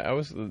interesting.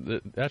 I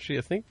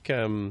think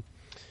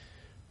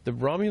the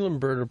Romulan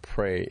bird of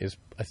prey is,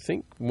 I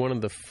think, one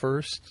of the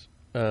first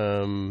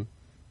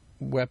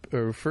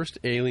first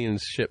alien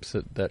ships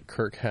that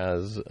Kirk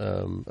has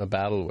a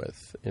battle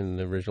with in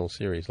the original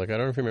series. Like, I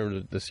don't know if you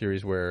remember the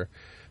series where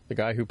the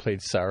guy who played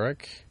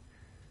Sarek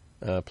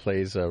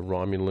plays a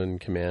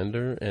Romulan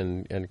commander,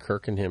 and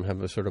Kirk and him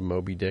have a sort of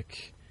Moby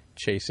Dick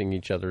chasing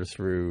each other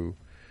through.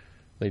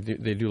 They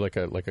do like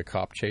a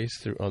cop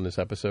chase on this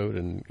episode,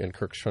 and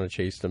Kirk's trying to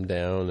chase them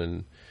down,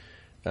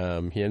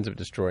 and he ends up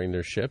destroying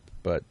their ship,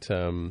 but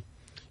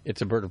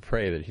it's a bird of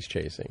prey that he's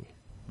chasing,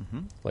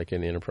 like in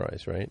the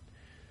Enterprise, right?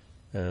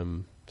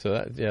 So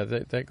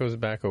that goes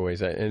back a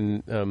ways.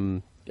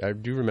 And I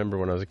do remember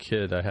when I was a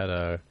kid, I had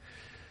a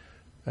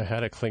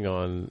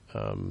Klingon,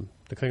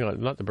 the Klingon,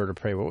 not the bird of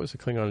prey. What was the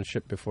Klingon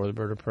ship before the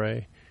bird of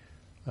prey?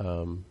 I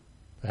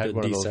had the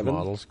one D7? of those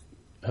models.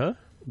 Huh?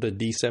 The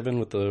D7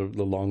 with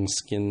the long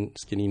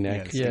skinny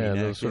neck. Yeah,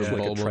 those sort of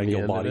like a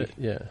triangle body.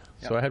 Yeah.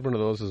 So I had one of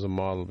those as a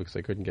model because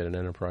I couldn't get an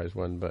Enterprise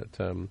one, but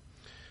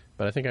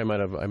I think I might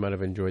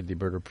have enjoyed the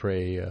bird of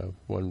prey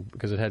one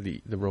because it had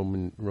the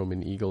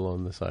Roman eagle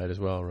on the side as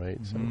well, right?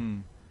 So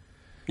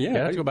I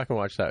have to go back and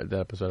watch that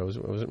episode. I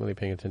wasn't really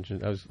paying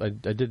attention. I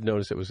did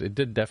notice it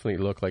did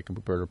definitely look like a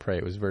bird of prey.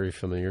 It was very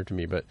familiar to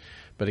me, but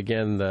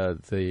again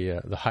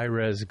the high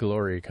res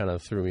glory kind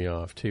of threw me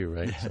off too,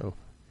 right? So.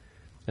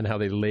 And how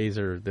they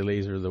laser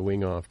the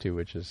wing off too,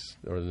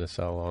 or the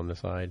nacelle on the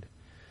side.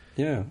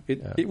 Yeah,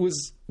 it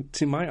was,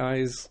 to my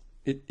eyes,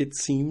 it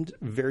seemed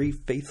very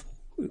faithful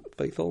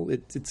faithful.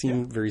 It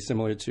seemed very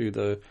similar to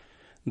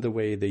the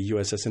way the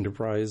USS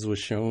Enterprise was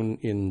shown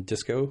in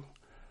Disco,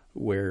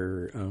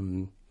 where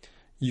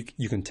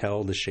you can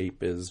tell the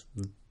shape is,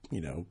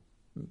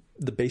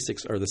 the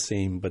basics are the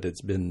same, but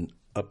it's been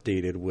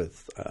updated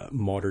with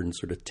modern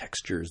sort of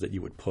textures that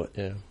you would put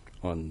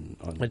on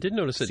I did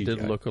notice CGI. it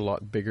did look a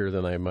lot bigger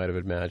than I might have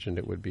imagined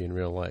it would be in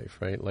real life,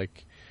 right?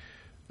 Like,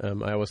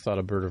 I always thought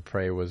a Bird of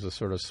Prey was a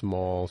sort of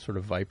small, sort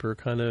of Viper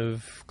kind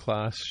of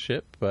class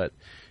ship, but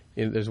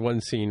there's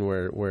one scene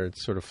where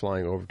it's sort of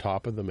flying over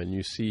top of them, and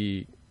you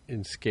see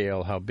in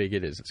scale how big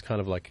it is. It's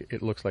kind of like,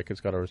 it looks like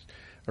it's got a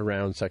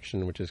round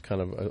section, which is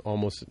kind of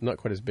almost not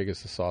quite as big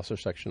as the saucer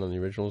section on the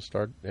original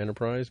Star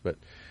Enterprise, but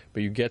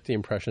you get the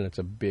impression it's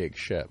a big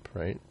ship,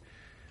 right?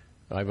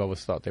 I've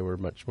always thought they were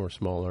much more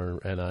smaller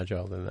and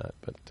agile than that,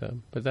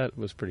 but that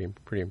was pretty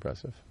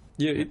impressive.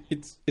 Yeah,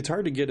 it's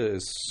hard to get a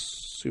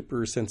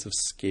super sense of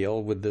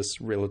scale with this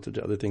relative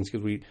to other things,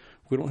 because we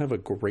don't have a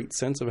great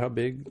sense of how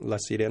big La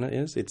Sirena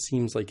is. It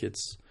seems like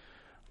it's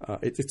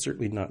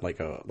certainly not like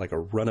a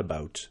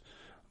runabout,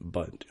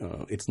 but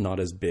it's not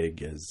as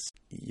big as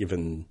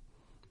even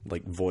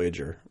like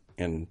Voyager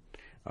and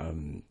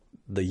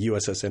the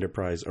USS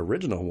Enterprise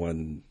original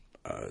one.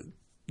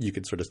 You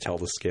could sort of tell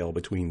the scale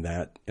between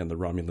that and the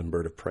Romulan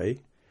Bird of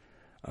Prey,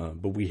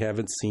 but we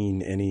haven't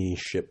seen any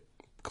ship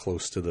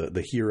close to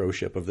the hero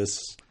ship of this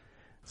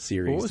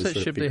series. What was that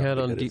ship they had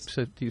on Deep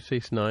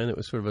Space Nine that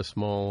was sort of a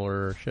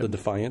smaller ship? The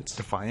Defiant.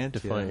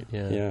 Defiant,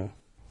 Yeah.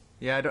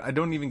 Yeah, I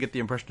don't even get the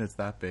impression it's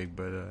that big,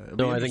 but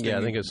I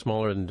think it's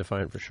smaller than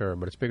Defiant for sure,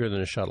 but it's bigger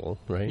than a shuttle,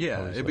 right? Yeah,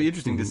 Obviously. it'd be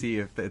interesting to see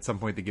if at some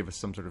point they give us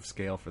some sort of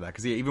scale for that,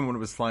 because even when it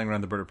was flying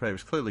around the Bird of Prey, it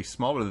was clearly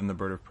smaller than the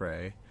Bird of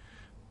Prey,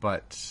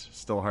 but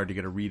still hard to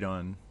get a read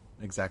on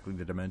exactly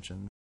the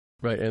dimensions.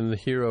 Right, and the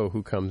hero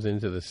who comes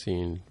into the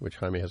scene, which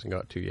Jaime hasn't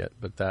got to yet,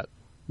 but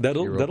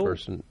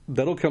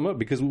that'll come up,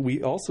 because what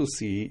we also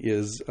see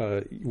is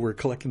we're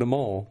collecting them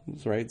all,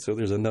 right? So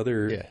there's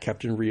another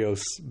Captain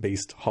Rios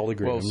based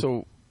hologram. Well,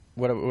 so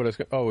what I was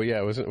I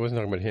wasn't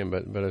talking about him,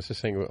 but I was just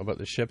saying about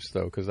the ships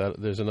though, because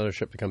there's another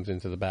ship that comes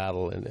into the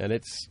battle, and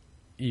it's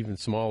even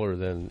smaller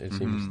than it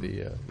seems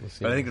the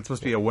But I think it's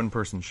supposed to be a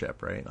one-person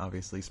ship, right?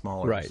 Obviously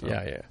smaller. Right. So.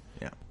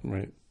 Yeah.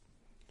 Right.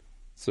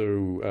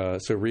 So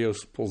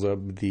Rios pulls up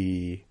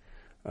the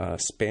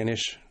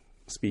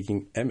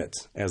Spanish-speaking Emmet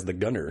as the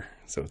gunner,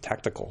 so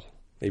tactical,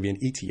 maybe an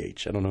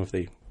ETH. I don't know if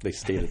they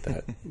stated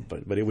that,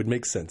 but it would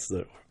make sense,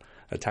 though.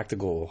 A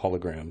tactical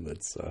hologram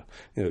that's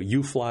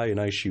you fly and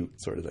I shoot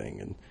sort of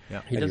thing. And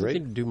he doesn't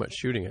seem to do much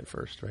shooting at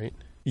first, right?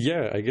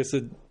 Yeah, I guess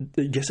it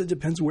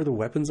depends where the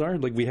weapons are.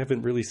 Like, we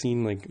haven't really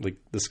seen like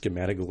the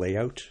schematic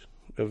layout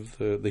of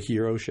the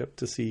hero ship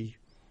to see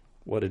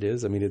what it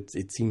is. I mean,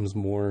 it seems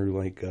more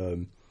like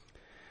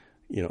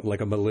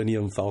like a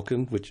Millennium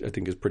Falcon, which I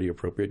think is pretty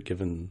appropriate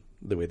given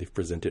the way they've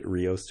presented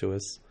Rios to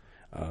us.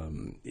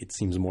 It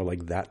seems more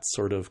like that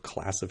sort of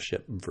class of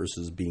ship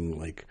versus being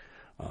like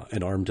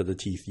an arm to the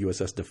teeth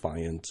USS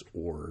Defiant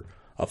or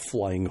a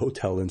flying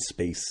hotel in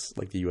space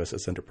like the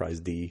USS Enterprise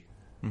D.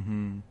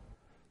 Mm-hmm.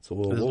 So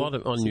there's a lot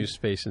of unused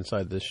space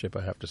inside this ship,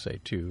 I have to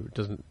say, too. It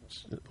doesn't,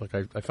 like,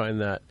 I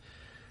find that,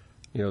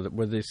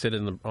 where they sit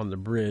on the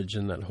bridge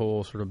and that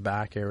whole sort of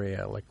back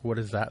area, like, what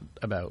is that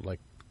about?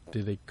 Like,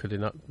 could they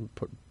not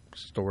put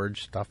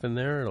storage stuff in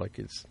there? Like,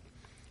 it's,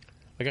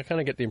 like, I kind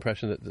of get the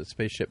impression that the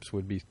spaceships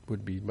would be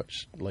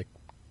much, like,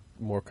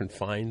 more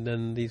confined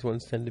than these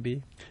ones tend to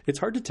be. It's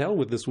hard to tell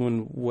with this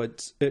one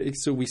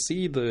so we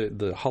see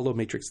the hollow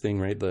matrix thing,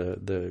 right?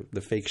 The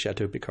fake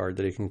Chateau Picard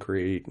that it can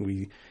create.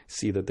 We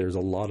see that there's a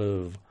lot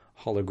of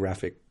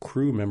holographic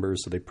crew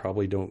members, so they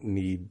probably don't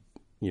need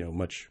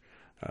much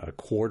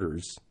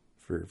quarters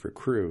for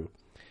crew,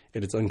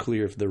 and it's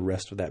unclear if the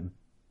rest of that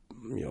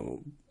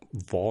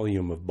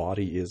volume of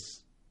body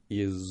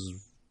is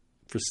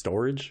for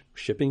storage,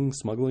 shipping,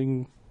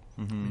 smuggling.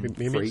 Mm-hmm.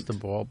 Maybe freight. It's the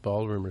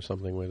ballroom or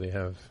something where they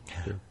have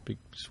their big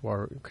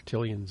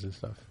cotillions and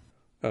stuff.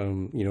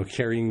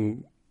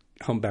 Carrying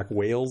humpback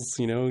whales,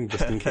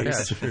 just in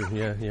case. Yeah, true.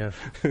 Yeah.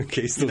 In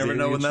case you never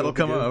know when that'll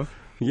come up.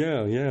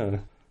 Yeah.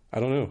 I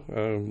don't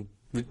know.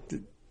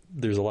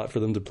 There's a lot for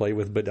them to play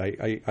with, but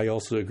I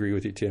also agree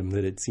with you, Tim,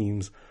 that it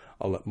seems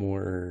a lot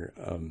more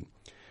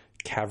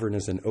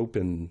cavernous and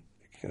open,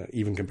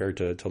 even compared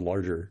to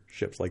larger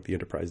ships like the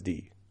Enterprise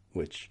D,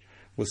 which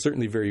was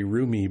certainly very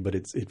roomy, but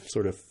it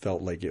sort of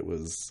felt like it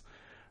was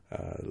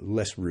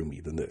less roomy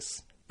than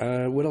this.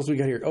 What else we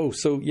got here? Oh,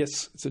 so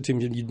yes. So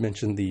Tim, you'd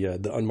mentioned the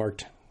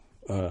unmarked,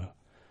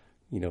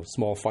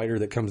 small fighter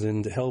that comes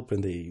in to help,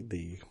 and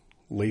they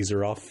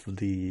laser off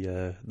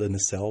the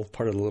nacelle,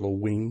 part of the little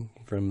wing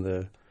from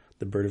the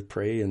Bird of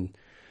Prey, and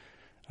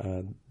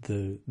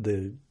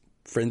the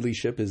friendly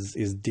ship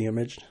is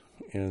damaged,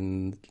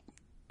 and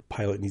the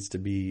pilot needs to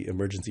be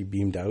emergency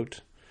beamed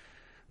out,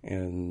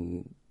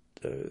 and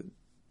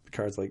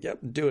Picard's like, "Yep,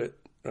 do it.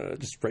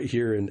 Just right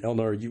here." And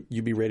Elnor,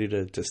 you be ready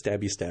to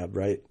stabby stab,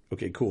 right?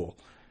 Okay, cool.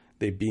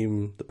 They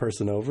beam the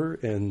person over,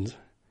 and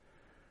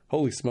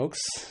holy smokes,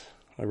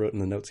 I wrote in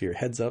the notes here,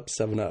 heads up,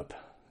 7 Up.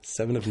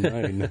 7 of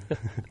 9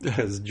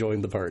 has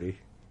joined the party.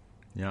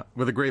 Yeah,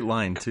 with a great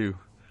line too.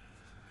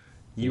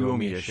 You owe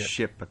me a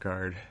ship,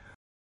 Picard.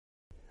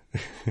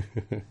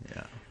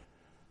 Yeah.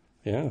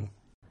 Yeah.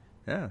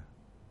 Yeah.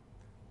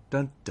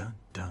 Dun dun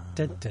dun.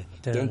 Dun, dun,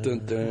 dun. Dun,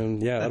 dun,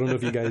 dun. Yeah, I don't know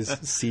if you guys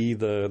see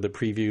the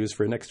previews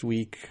for next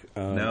week.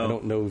 No. I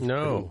don't know. I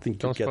No, don't think you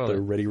don't get spoil the it.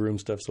 Ready Room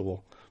stuff,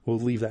 so we'll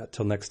leave that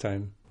till next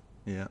time.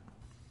 Yeah.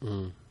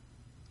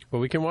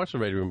 Well, we can watch the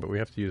Ready Room, but we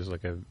have to use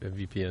like a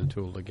VPN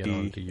tool to get The,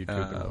 onto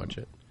YouTube and watch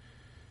it.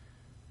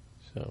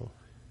 So,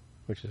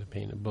 which is a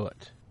pain in the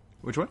butt.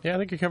 Which one? Yeah, I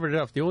think you covered it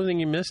up. The only thing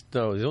you missed,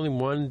 though, there's only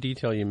one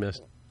detail you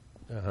missed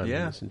in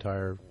Yeah. this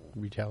entire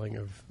retelling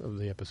of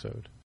the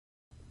episode.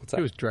 What's It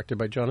that? was directed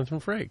by Jonathan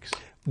Frakes.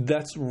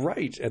 That's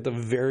right. At the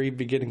very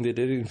beginning, they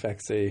did in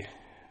fact say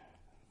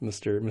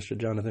Mr.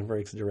 Jonathan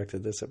Frakes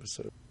directed this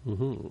episode.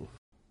 Mm-hmm.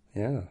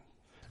 Yeah.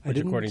 Which,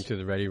 according to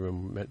the Ready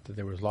Room, meant that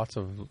there was lots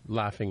of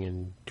laughing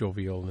and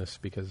jovialness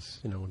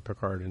because, you know, when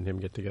Picard and him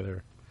get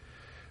together,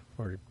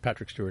 or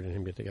Patrick Stewart and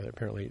him get together,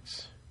 apparently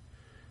it's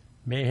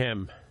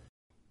mayhem.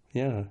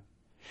 Yeah.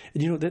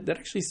 And, you know, that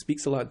actually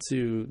speaks a lot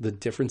to the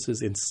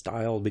differences in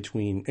style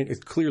between... And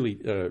it's clearly,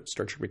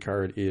 Star Trek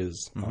Picard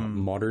is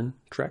modern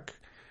Trek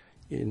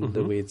in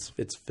the way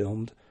it's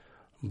filmed.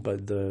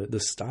 But the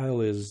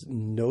style is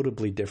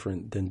notably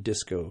different than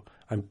Disco.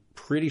 I'm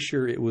pretty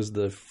sure it was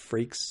the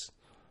Frakes...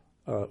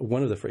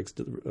 one of the Frakes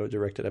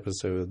directed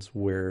episodes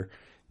where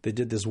they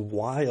did this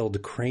wild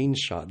crane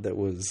shot that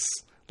was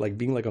like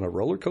being like on a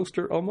roller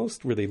coaster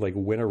almost, where they like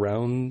went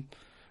around...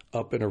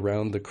 up and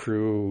around the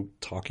crew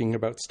talking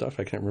about stuff.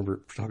 I can't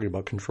remember, talking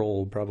about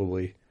Control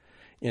probably.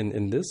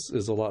 And this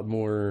is a lot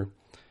more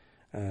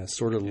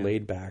sort of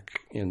laid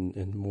back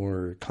and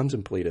more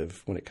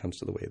contemplative when it comes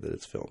to the way that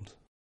it's filmed.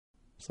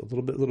 So a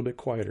little bit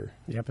quieter.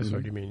 The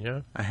episode, you mean,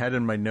 yeah? I had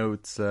in my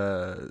notes,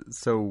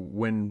 so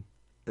when...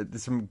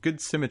 There's some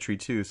good symmetry,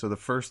 too. So the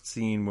first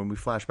scene, when we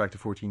flash back to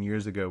 14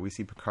 years ago, we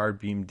see Picard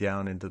beam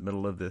down into the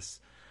middle of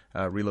this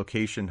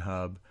relocation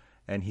hub,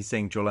 and he's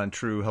saying Jolan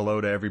True hello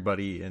to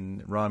everybody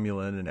in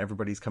Romulan, and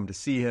everybody's come to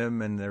see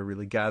him, and they're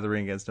really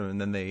gathering against him.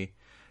 And then they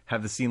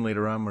have the scene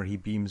later on where he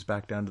beams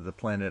back down to the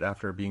planet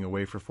after being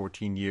away for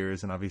 14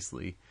 years, and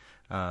obviously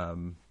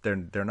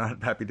they're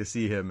not happy to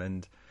see him.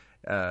 And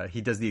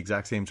he does the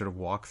exact same sort of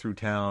walk through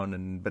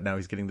town, but now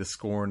he's getting the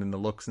scorn and the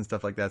looks and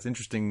stuff like that. It's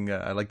interesting.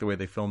 I like the way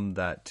they filmed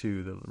that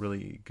too. The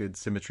really good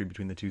symmetry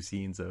between the two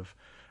scenes of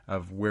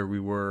where we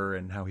were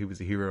and how he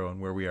was a hero, and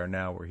where we are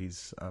now, where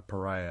he's a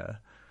pariah.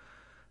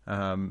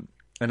 And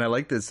I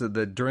like this,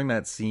 that during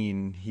that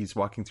scene, he's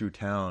walking through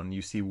town,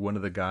 you see one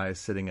of the guys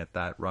sitting at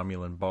that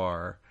Romulan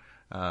bar,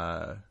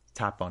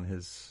 tap on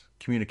his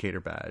communicator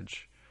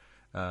badge,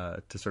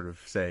 to sort of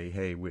say,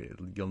 hey,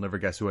 you'll never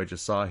guess who I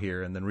just saw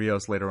here. And then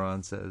Rios later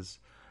on says,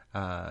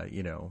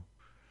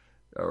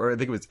 or I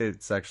think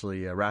it's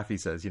actually Raffi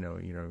says,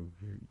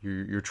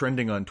 you're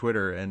trending on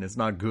Twitter and it's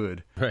not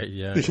good. Right,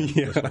 yeah.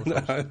 Yeah,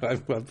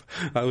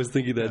 I was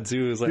thinking that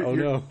too. It was like, oh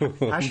no,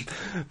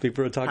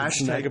 people are talking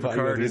smack about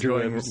you on Picard is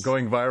interwebs.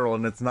 going viral,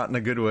 and it's not in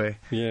a good way.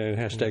 Yeah,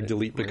 hashtag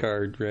delete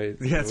Picard, right?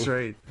 Yeah, that's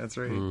right. That's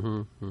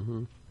right.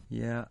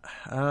 Yeah.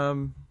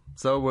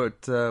 So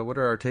what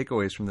are our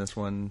takeaways from this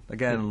one?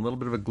 Again, a little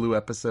bit of a glue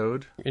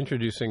episode.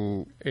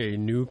 Introducing a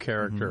new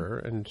character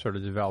and sort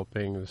of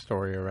developing the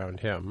story around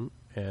him,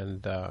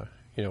 and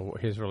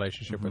his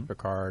relationship with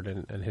Picard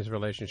and his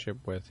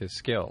relationship with his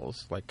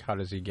skills. Like, how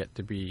does he get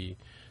to be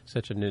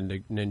such a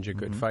ninja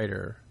good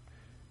fighter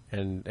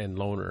and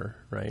loner,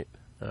 right?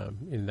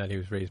 In that he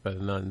was raised by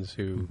the nuns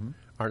who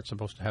aren't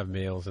supposed to have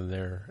males in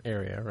their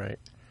area, right?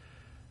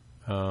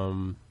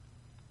 And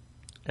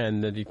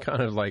that he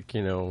kind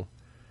of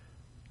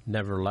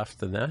never left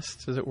the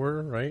nest, as it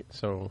were, right?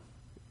 So,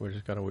 which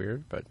is kind of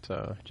weird, but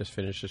just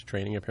finished his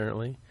training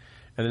apparently.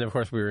 And then, of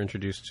course, we were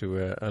introduced to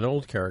an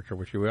old character,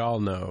 which we all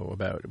know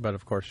about. But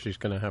of course, she's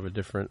going to have a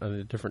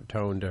different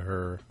tone to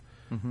her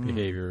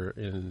behavior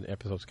in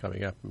episodes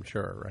coming up, I'm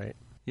sure, right?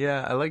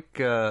 Yeah, I like.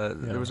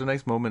 There was a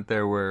nice moment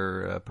there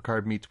where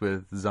Picard meets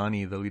with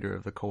Zani, the leader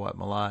of the Qowat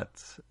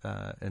Malat,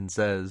 and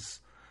says,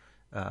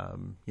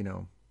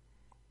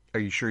 are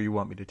you sure you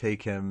want me to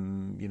take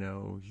him?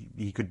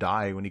 He could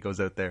die when he goes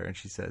out there. And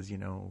she says,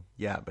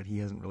 yeah, but he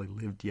hasn't really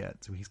lived yet,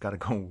 so he's got to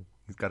go.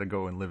 He's got to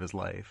go and live his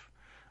life.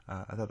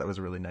 I thought that was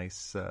a really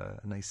nice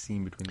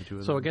scene between the two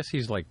of them. So I guess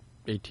he's like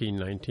 18,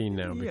 19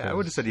 now. Yeah, I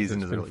would have said he's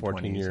in his early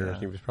 14 20s. years. Yeah.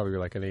 He was probably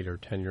like an 8 or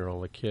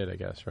 10-year-old kid, I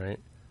guess, right?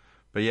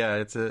 But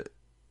yeah,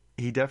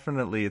 he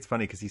definitely, it's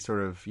funny because he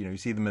sort of, you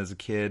see them as a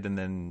kid, and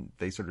then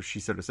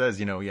she sort of says,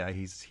 yeah,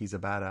 he's a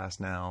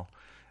badass now.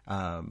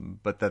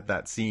 But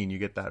that scene, you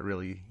get that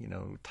really,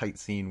 tight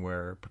scene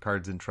where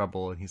Picard's in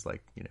trouble and he's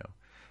like,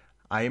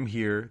 I am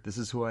here. This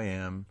is who I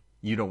am.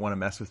 You don't want to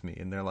mess with me.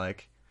 And they're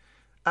like,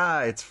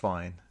 it's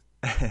fine.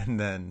 And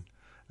then,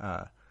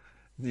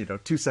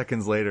 2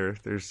 seconds later,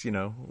 there's,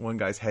 one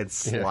guy's head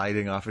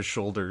sliding off his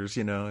shoulders.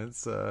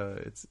 It's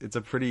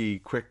a pretty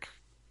quick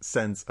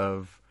sense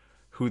of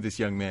who this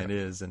young man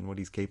is and what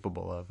he's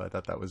capable of. I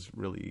thought that was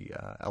really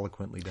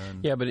eloquently done.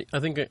 Yeah, but I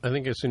think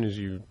as soon as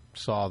you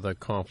saw the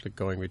conflict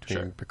going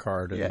between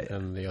Picard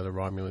and the other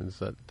Romulans,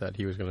 that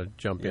he was going to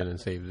jump in and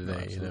save the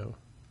day.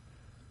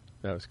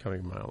 That was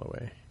coming a mile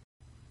away.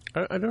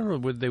 I don't know.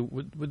 Would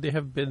they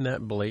have been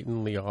that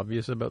blatantly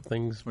obvious about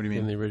things What do you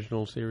mean? in the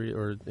original series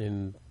or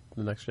in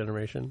the Next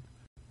Generation?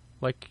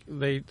 Like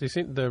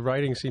the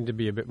writing seemed to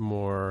be a bit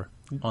more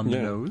On the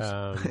nose.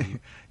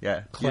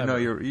 Yeah, clever.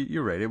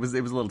 You're right. It was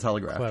a little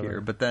telegraphed Clever.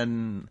 here, but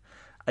then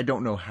I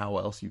don't know how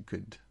else you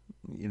could,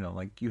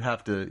 like you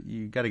got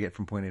to get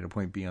from point A to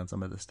point B on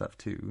some of this stuff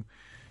too.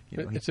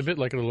 It's a bit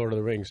like in the Lord of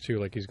the Rings too.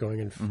 Like he's going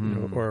in,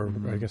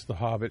 I guess the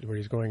Hobbit, where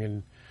he's going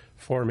and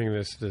forming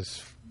this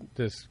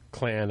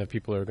clan of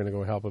people who are going to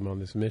go help him on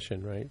this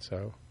mission, right?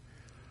 So,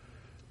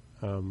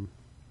 I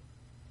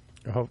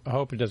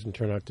hope it doesn't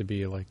turn out to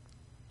be like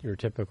your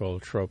typical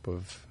trope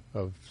of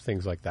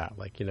things like that,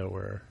 like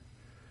where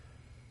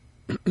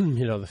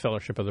the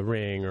Fellowship of the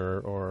Ring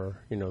or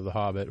the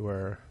Hobbit,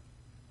 where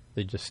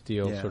they just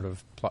steal sort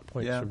of plot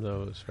points from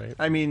those, right?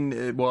 I mean,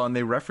 and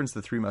they referenced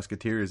the Three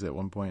Musketeers at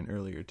one point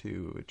earlier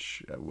too,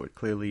 which what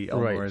clearly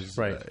Elnor is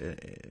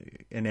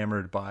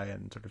enamored by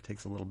and sort of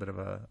takes a little bit of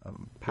a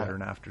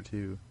pattern after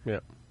too.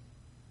 Yeah.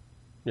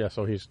 Yeah,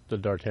 so he's the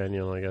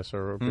D'Artagnan, I guess,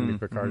 or maybe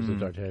Picard's the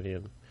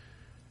D'Artagnan.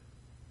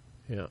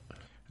 Yeah.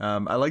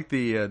 I like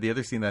the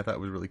other scene that I thought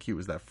was really cute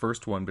was that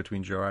first one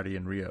between Jurati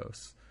and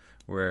Rios,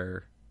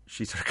 where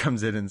she sort of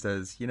comes in and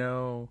says,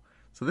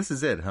 so this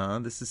is it, huh?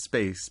 This is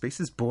space.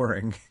 Space is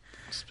boring.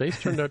 Space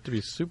turned out to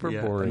be super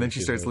boring. And then she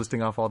starts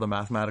listing off all the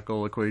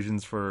mathematical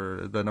equations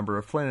for the number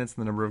of planets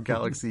and the number of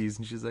galaxies,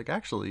 and she's like,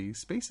 actually,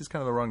 space is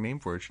kind of the wrong name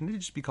for it. Shouldn't it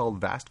just be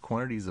called vast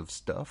quantities of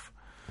stuff?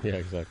 Yeah,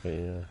 exactly,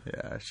 yeah.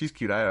 Yeah, she's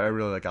cute. I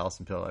really like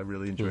Alison Pill. I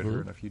really enjoyed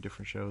her in a few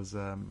different shows.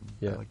 I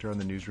liked her on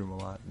The Newsroom a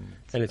lot.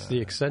 And it's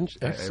the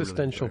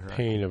existential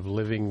pain of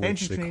living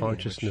with the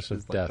consciousness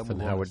of death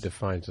and how it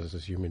defines us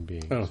as human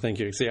beings. Oh, thank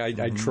you. See, I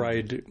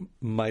tried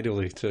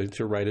mightily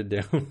to write it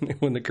down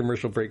when the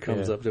commercial break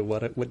comes up. To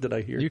what did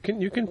I hear? You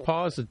can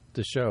pause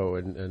the show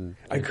and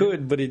I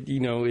could, but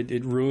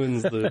it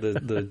ruins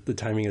the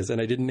timing of this,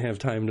 and I didn't have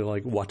time to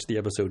watch the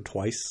episode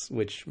twice,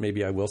 which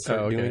maybe I will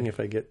start doing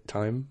if I get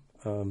time.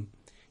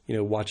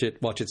 Watch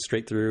it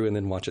straight through and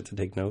then watch it to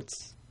take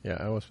notes. Yeah,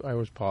 I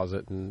always pause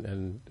it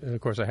and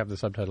of course I have the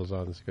subtitles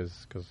on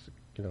because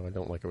I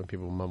don't like it when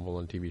people mumble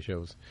on TV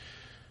shows.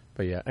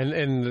 But yeah,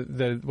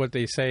 and what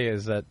they say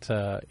is that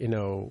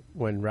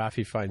when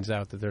Raffi finds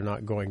out that they're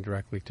not going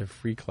directly to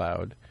Free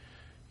Cloud,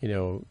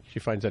 she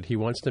finds out he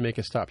wants to make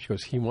a stop. She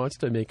goes, he wants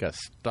to make a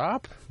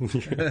stop?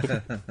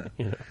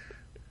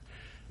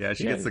 Yeah,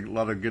 she gets a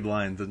lot of good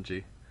lines, doesn't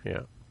she?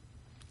 Yeah.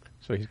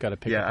 So he's got to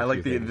pick up I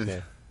like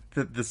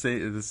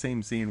the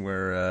same scene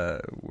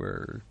where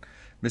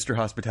Mr.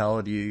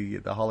 Hospitality,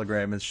 the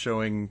hologram, is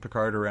showing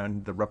Picard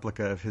around the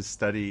replica of his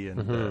study,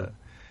 and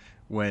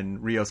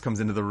when Rios comes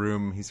into the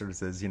room, he sort of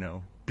says,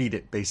 beat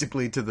it,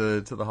 basically, to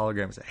the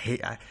hologram. Says, hey,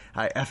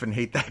 I effing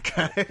hate that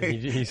guy.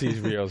 He sees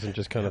Rios and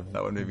just kind of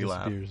that one made me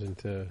laugh. Disappears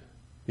into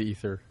the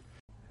ether.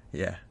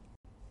 Yeah.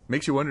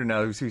 Makes you wonder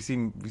now. We've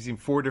seen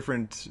 4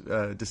 different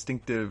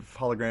distinctive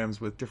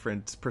holograms with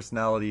different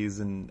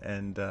personalities and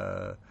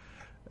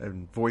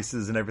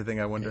voices and everything.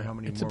 I wonder how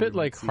many it's more. It's a bit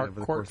like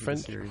Harcourt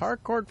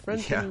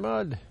Fenton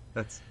Mudd.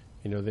 That's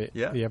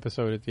the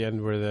episode at the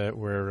end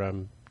where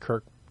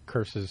Kirk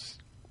curses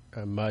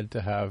Mudd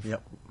to have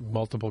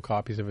multiple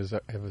copies of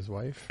his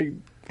wife. I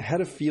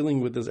had a feeling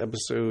with this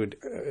episode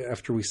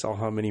after we saw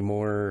how many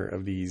more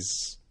of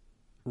these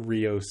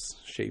Rios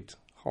shaped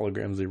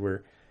holograms there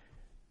were.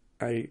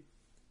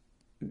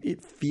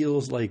 It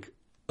feels like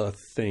a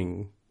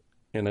thing,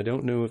 and I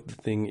don't know if the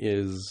thing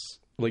is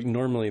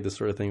normally the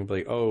sort of thing of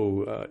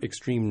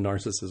extreme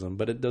narcissism,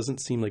 but it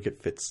doesn't seem like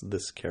it fits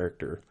this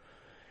character.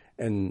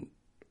 And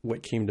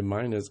what came to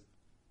mind is,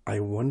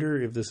 I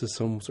wonder if this is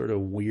some sort of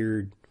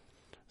weird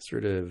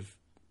sort of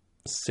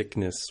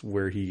sickness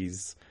where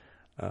he's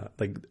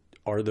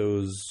are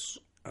those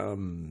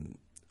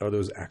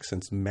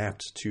accents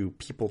mapped to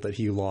people that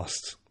he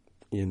lost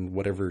in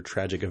whatever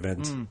tragic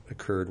event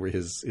occurred where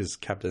his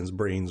captain's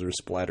brains were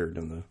splattered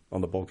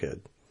on the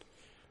bulkhead.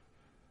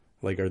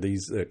 Are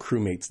these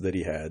crewmates that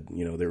he had?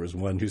 There was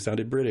one who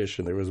sounded British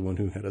and there was one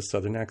who had a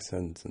southern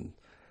accent, and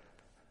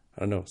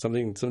I don't know,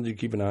 something to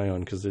keep an eye on,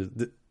 because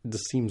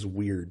this seems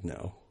weird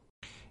now.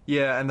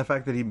 Yeah, and the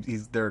fact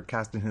that they're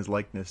casting his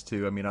likeness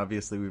too. I mean,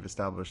 obviously we've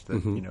established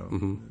that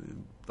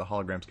the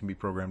holograms can be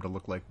programmed to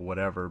look like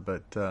whatever,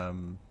 but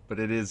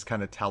it is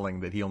kind of telling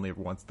that he only ever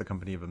wants the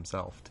company of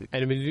himself too.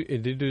 And I mean,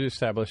 it did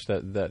establish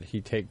that he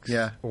takes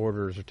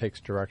orders or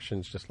takes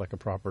directions just like a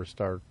proper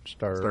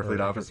Starfleet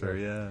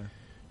officer,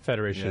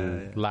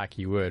 Federation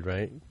lackey would,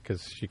 right?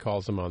 Because she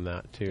calls him on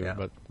that too,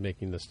 about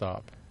making the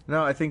stop.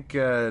 No, I think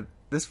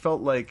this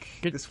felt like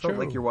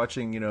you're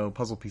watching,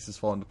 puzzle pieces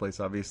fall into place.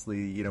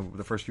 Obviously,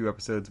 the first few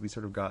episodes we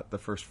sort of got the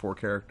first 4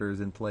 characters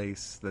in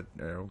place that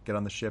get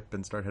on the ship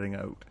and start heading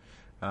out.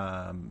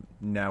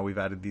 Now we've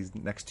added these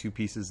next 2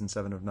 pieces in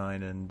 7 of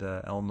 9 and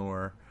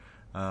Elnor.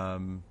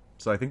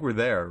 So I think we're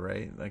there,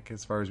 right? Like,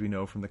 as far as we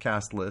know from the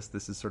cast list,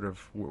 this is sort of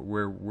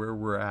where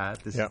we're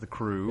at. This is the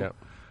crew. Yep.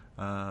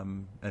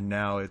 And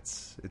now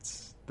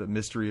it's the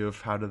mystery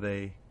of how do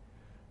they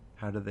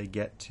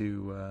get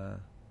to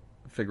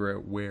figure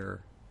out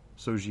where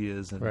Soji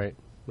is and Right.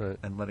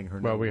 and letting her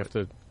know Well, we have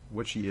to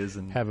what she is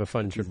and have a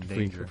fun she's trip in to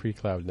danger.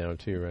 Pre-Cloud now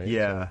too, right?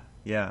 Yeah,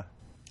 yeah,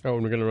 Oh,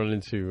 and we're going to run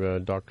into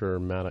Dr.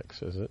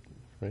 Maddox, is it?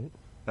 Right?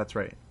 that's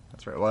right.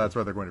 Well, that's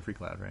why they're going to Free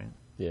Cloud, right?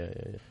 Yeah.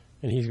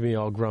 And he's going to be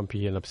all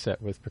grumpy and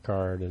upset with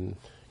Picard, and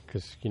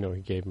because he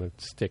gave him a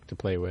stick to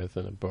play with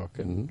and a book,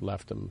 and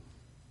left him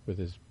with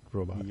his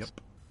robots. Yep.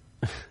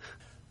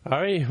 All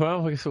right.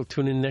 Well, I guess we'll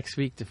tune in next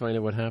week to find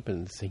out what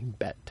happens. Same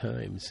bat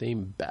time,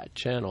 same bat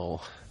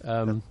channel.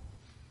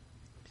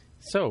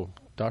 So,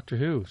 Doctor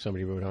Who.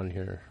 Somebody wrote on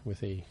here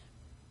with a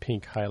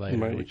pink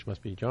highlighter, which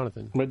must be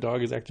Jonathan. My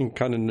dog is acting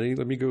kind of nutty.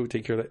 Let me go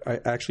take care of that.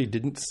 I actually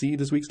didn't see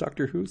this week's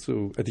Doctor Who,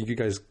 so I think you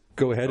guys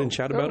go ahead and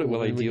chat about it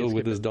while I deal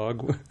with this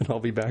dog, and I'll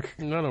be back.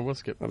 No, we'll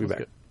skip. I'll be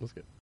back. We'll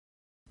skip.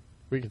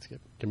 We can skip.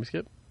 Can we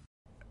skip?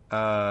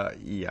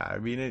 Yeah. I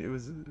mean, it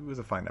was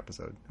a fine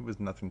episode. It was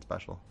nothing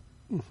special.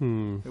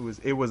 Mm-hmm.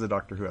 It was a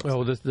Doctor Who episode.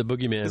 Oh, this is the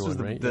Boogeyman This was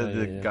one, right?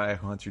 the guy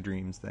who haunts your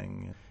dreams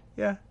thing.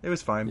 Yeah, it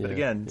was fine, but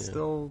again,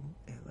 still,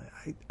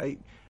 I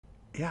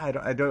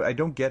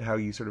don't get how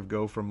you sort of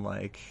go from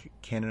like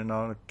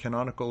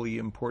canonically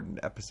important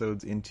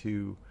episodes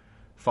into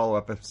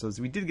follow-up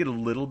episodes. We did get a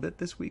little bit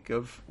this week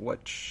of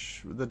what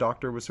the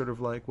Doctor was sort of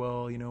like,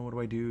 well, what do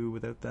I do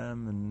without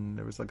them? And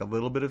there was like a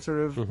little bit of sort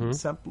of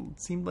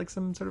seemed like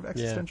some sort of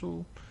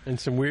existential and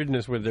some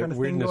weirdness with their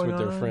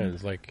on.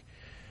 friends. Like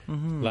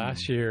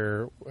last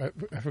year,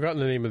 I've forgotten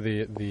the name of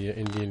the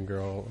Indian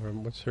girl.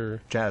 What's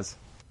her? Jazz.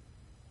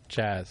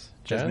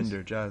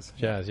 Jasminder, Jazz.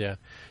 Yeah.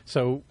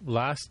 So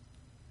last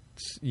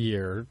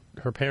year,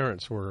 her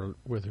parents were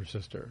with her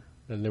sister,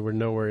 and they were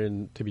nowhere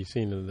to be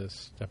seen in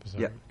this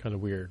episode. Yeah. Kind of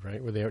weird, right?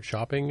 Were they out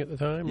shopping at the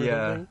time? Or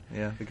something?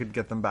 Yeah. They could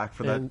get them back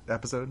for that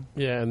episode.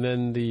 Yeah, and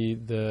then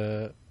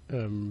the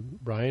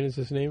Ryan is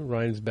his name.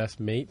 Ryan's best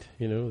mate,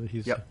 that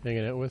he's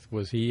hanging out with.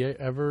 Was he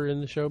ever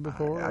in the show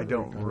before? I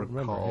don't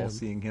recall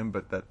seeing him,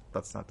 but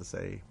that's not to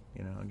say,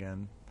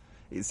 again,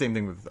 same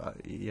thing with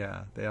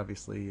they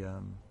obviously.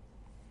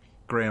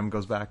 Graham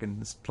goes back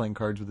and is playing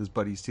cards with his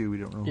buddies too. We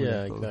don't know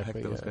who the heck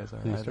those guys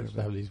are. He starts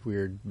to have these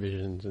weird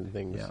visions and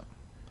things. Yeah.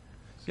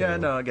 So,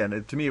 no,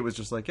 again, to me it was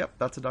just like, yep,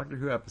 that's a Doctor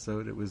Who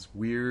episode. It was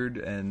weird,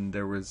 and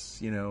there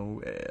was,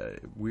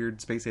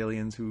 weird space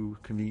aliens who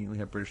conveniently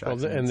have British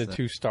accents. And the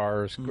two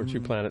stars or two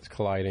planets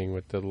colliding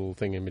with the little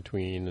thing in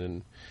between,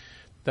 and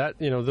that,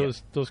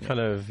 those kind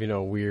of,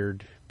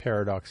 weird,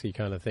 paradoxy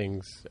kind of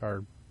things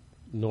are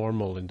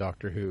normal in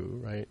Doctor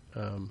Who, right?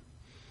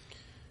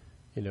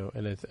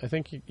 And I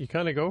think you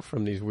kind of go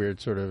from these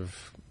weird sort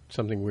of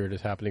something weird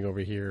is happening over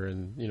here,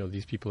 and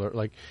these people are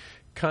like,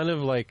 kind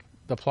of like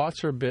the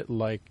plots are a bit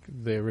like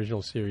the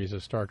original series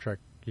of Star Trek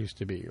used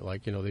to be.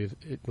 Like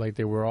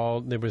they were all,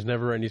 there was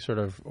never any sort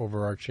of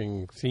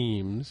overarching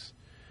themes.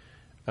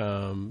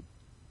 The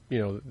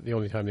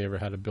only time they ever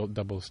had a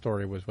double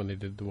story was when they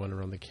did the one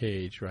around the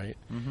cage, right?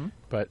 Mm-hmm.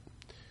 But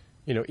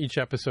each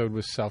episode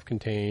was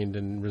self-contained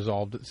and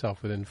resolved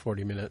itself within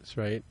 40 minutes,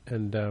 right?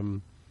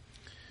 And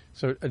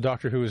so a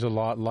Doctor Who is a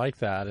lot like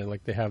that, and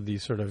like they have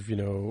these sort of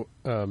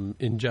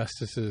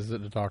injustices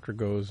that the Doctor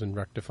goes and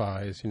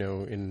rectifies,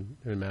 in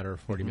a matter of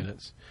 40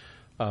 minutes,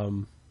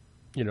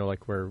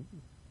 like where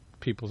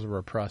peoples are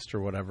oppressed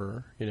or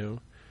whatever,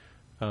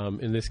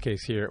 In this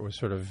case here, it was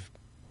sort of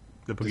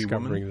the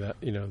discovering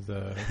that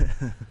the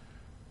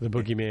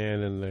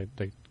boogeyman and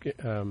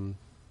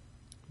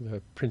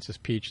the Princess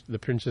Peach. The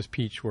Princess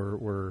Peach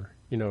were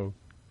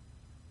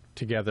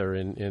together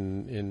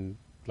in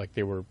like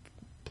they were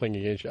playing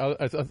against.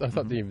 I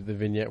thought the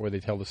vignette where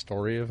they tell the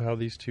story of how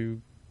these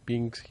two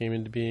beings came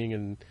into being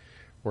and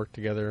worked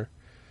together,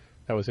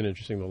 that was an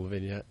interesting little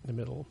vignette in the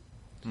middle.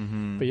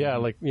 Mm-hmm. But yeah,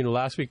 like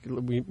last week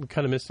we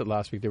kind of missed it.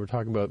 Last week they were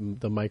talking about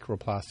the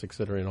microplastics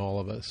that are in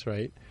all of us,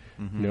 right?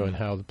 Mm-hmm. And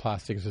how the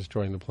plastic is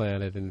destroying the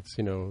planet, and it's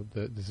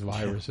this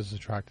virus is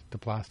attracted to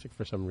plastic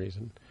for some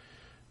reason.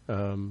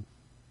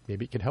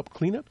 Maybe it could help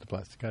clean up the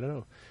plastic. I don't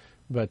know,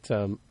 but.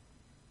 So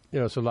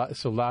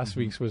last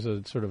week's was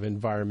a sort of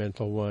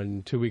environmental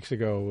one. 2 weeks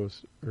ago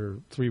or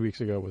 3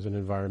 weeks ago was an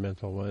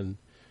environmental one.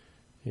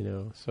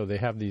 So they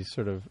have these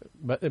sort of,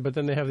 but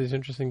then they have these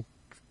interesting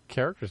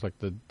characters, like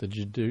the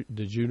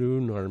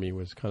Junoon army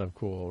was kind of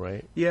cool,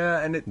 right?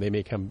 Yeah, and they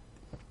may come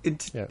in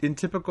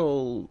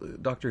typical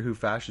Doctor Who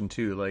fashion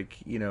too. Like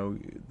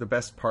the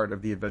best part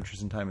of the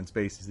Adventures in Time and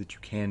Space is that you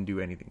can do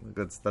anything.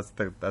 That's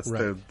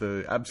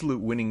the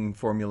absolute winning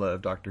formula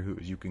of Doctor Who.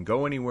 Is you can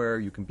go anywhere,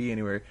 you can be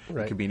anywhere.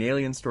 Right. It could be an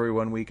alien story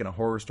one week and a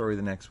horror story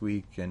the next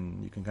week,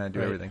 and you can kind of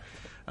do everything.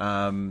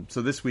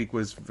 So this week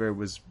was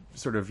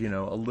sort of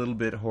a little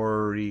bit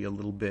horror-y, a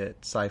little bit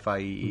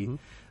sci-fi-y.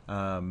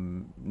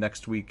 Mm-hmm.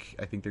 Next week,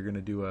 I think they're going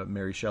to do a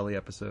Mary Shelley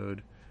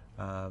episode.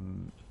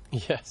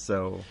 Yeah.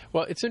 So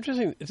it's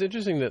interesting. It's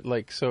interesting that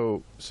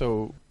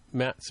so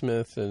Matt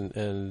Smith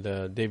and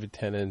David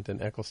Tennant and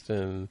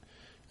Eccleston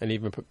and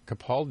even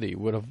Capaldi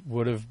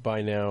would have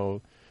by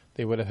now,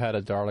 they would have had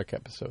a Dalek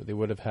episode. They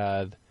would have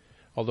had,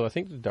 although I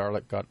think the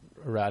Dalek got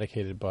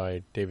eradicated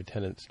by David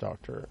Tennant's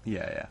Doctor.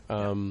 Yeah.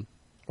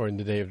 Or in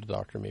the Day of the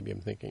Doctor, maybe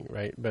I'm thinking,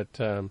 right? But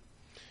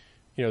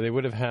they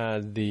would have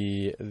had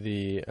the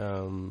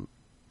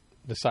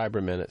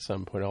Cybermen at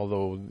some point.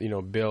 Although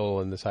Bill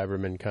and the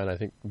Cybermen I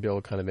think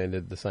Bill kind of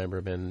ended the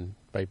Cybermen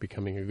by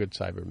becoming a good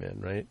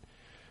Cyberman, right?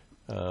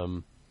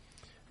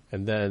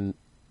 And then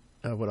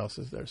what else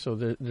is there? So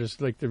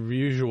there's like the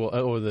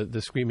usual,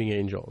 the Screaming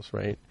Angels,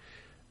 right?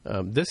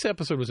 This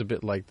episode was a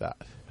bit like that.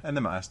 And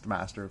the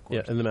Master, of course.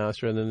 Yeah, and the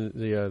Master, and then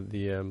the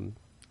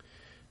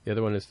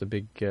other one is the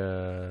big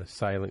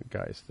silent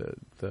guys.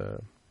 The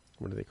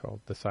what are they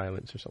called? The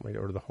Silence or something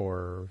like that, or the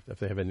Horror, if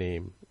they have a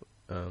name.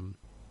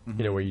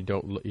 Where you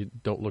don't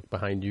look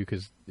behind you,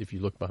 because if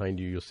you look behind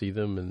you, you'll see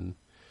them, and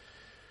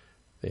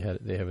they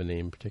have a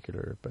name in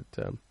particular. But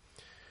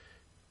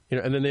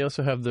and then they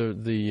also have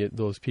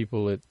those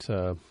people at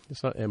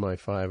it's not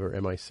MI5 or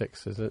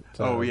MI6, is it?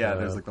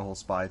 There's like the whole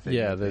spy thing.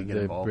 Yeah, that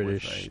the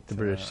British the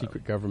British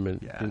secret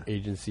government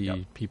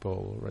agency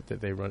people, right,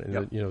 that they run.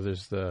 And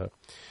there's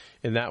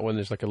in that one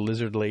there's like a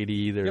lizard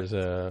lady. There's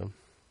I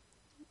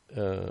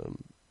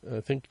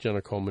think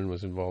Jenna Coleman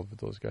was involved with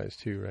those guys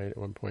too, right, at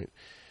one point.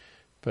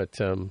 But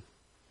so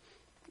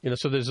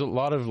there's a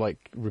lot of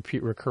like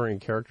recurring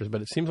characters,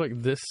 but it seems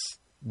like this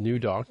new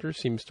Doctor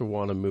seems to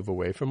want to move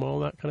away from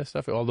all that kind of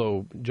stuff.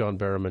 Although John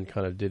Barrowman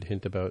kind of did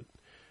hint about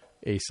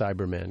a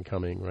Cyberman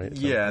coming, right?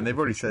 Yeah, and they've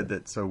already said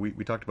that. So we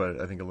talked about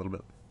it, I think, a little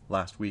bit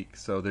last week.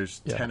 So there's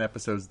 10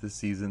 episodes this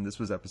season. This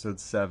was episode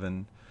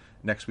 7.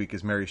 Next week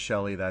is Mary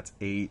Shelley. That's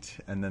 8,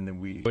 and then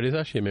we. But it's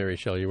actually a Mary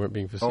Shelley. You weren't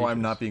being facetious. Oh,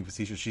 I'm not being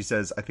facetious. She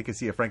says, "I think I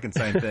see a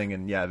Frankenstein thing,"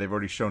 and they've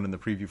already shown in the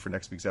preview for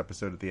next week's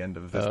episode at the end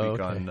of this week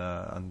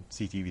on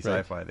CTV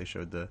Sci-Fi. Right. They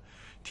showed the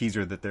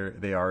teaser that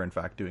they are in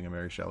fact doing a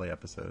Mary Shelley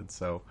episode.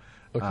 So,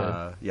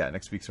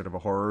 next week's sort of a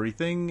horror-y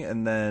thing,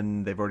 and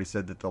then they've already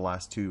said that the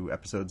last 2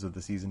 episodes of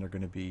the season are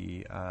going to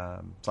be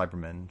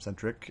Cybermen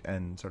centric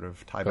and sort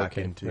of tie back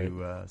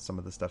into some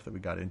of the stuff that we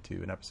got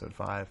into in episode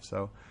 5.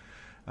 So.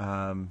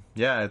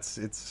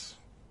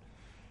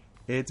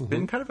 It's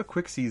been kind of a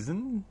quick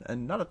season,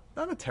 and not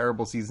a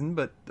terrible season,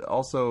 but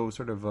also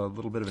sort of a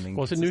little bit of an.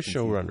 Well, it's a new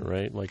showrunner,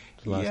 right? Like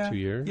the last 2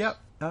 years.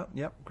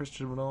 Yep,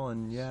 Christian Woodall,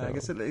 and so I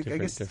guess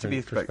it's to be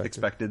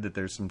expected that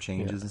there's some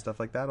changes and stuff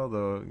like that.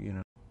 Although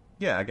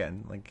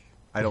again, like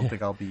I don't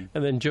think I'll be.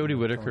 And then Jodie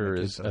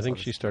Whittaker I think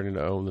she's starting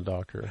to own the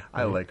Doctor. Right?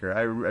 I like her.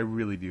 I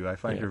really do. I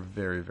find her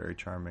very, very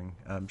charming.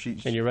 And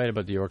you're right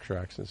about the Yorkshire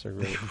accents. They're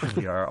great. They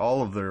really are.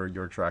 All of their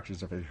Yorkshire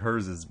accents.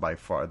 Hers is by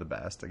far the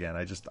best. Again,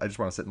 I just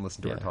want to sit and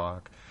listen to her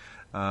talk.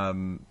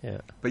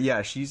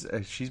 But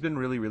she's been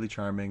really, really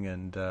charming,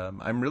 and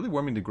I'm really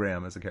warming to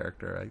Graham as a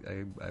character.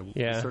 I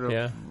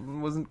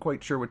wasn't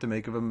quite sure what to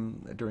make of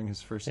him during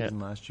his first season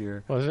last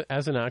year. Well,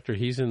 as an actor,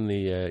 he's in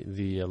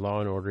the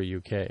Law and Order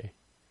UK.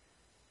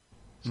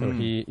 So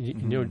he's a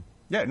fine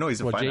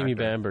actor. Jamie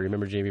Bamber.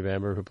 Remember Jamie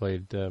Bamber, who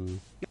played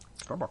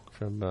Starbuck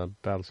from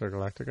Battlestar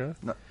Galactica?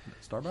 No,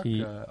 Starbuck.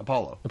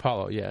 Apollo.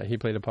 Apollo, yeah, he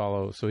played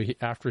Apollo. So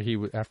after he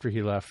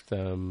left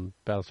Battlestar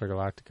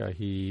Galactica,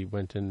 he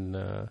went in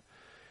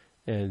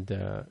and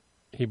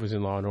he was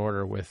in Law and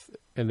Order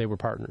and they were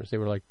partners. They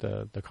were like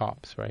the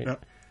cops, right?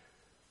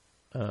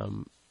 Yeah.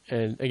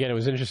 And again, it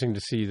was interesting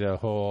to see the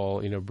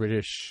whole,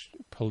 British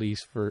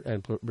police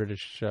and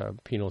British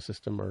penal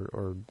system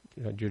or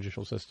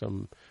judicial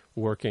system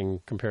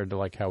working compared to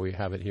like how we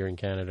have it here in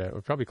Canada,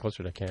 or probably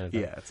closer to Canada.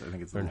 Yeah, I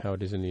think it's and how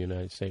it is in the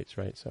United States,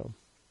 right? So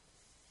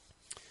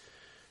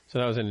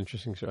that was an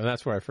interesting show, and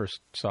that's where I first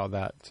saw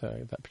that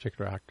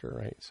particular actor,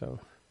 right? So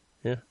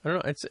yeah, I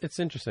don't know. It's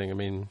interesting. I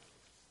mean,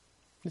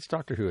 it's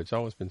Doctor Who. It's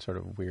always been sort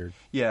of weird.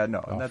 Yeah, no,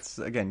 and that's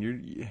again,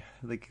 you're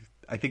like.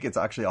 I think it's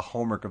actually a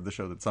hallmark of the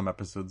show that some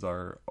episodes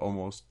are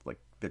almost like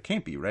they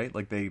can't be, right?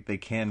 Like they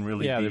can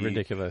really be they're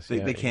ridiculous.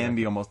 They can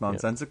be almost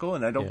nonsensical,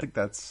 and I don't think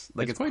that's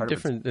like it's quite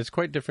different. It's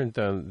quite different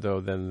though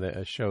than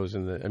the shows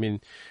I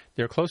mean,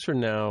 they're closer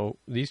now.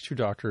 These 2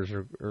 doctors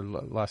or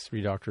last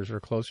 3 doctors are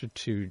closer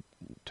to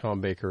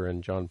Tom Baker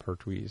and John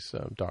Pertwee's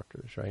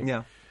doctors, right?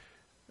 Yeah.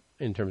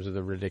 In terms of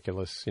the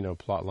ridiculous,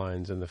 plot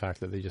lines and the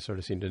fact that they just sort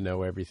of seem to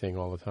know everything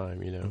all the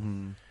time,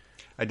 Mm-hmm.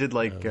 I did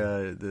like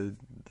the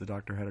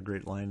Doctor had a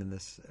great line in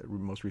this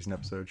most recent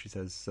episode. She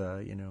says,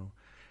 I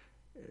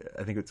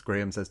think it's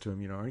Graham says to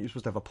him, aren't you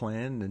supposed to have a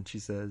plan? And she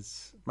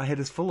says, my head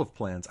is full of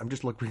plans. I'm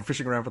just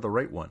fishing around for the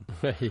right one.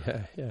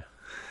 yeah.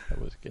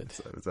 That was good.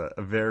 So it was a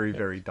very,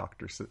 very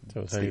Doctor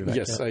statement.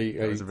 Yes, I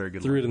was a very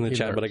good threw line. it in the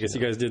chat, but I guess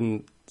you guys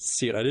didn't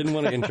see it. I didn't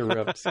want to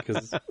interrupt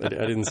because I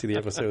didn't see the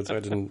episode, so I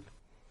didn't.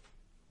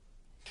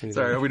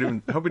 Sorry, I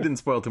hope we didn't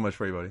spoil too much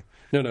for you, buddy.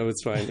 No,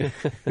 it's fine.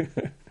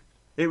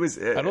 It was.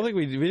 I don't think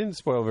we didn't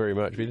spoil very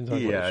much. We didn't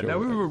talk about the show.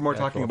 We were more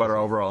talking about our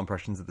overall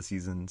impressions of the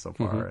season so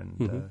far,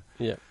 and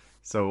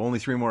so only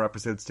 3 more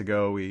episodes to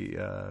go. We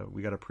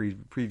got a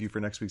preview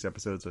for next week's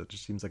episode, so it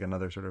just seems like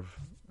another sort of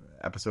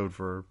episode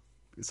for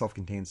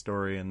self-contained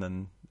story, and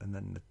then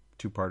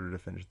two-parter to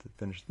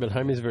finish. But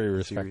Jaime's very the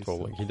respectful.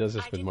 series, so. Like he does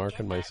this with Mark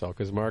and myself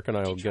because Mark and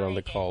I will get on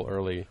the call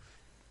early.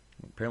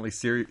 Apparently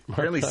Siri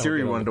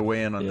wanted to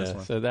weigh in on this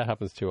one. So that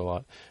happens too a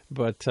lot.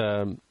 But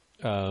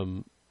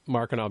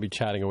Mark and I'll be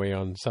chatting away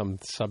on some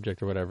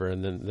subject or whatever,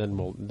 and then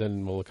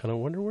we'll kind of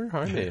wonder where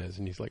Jaime is,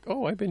 and he's like,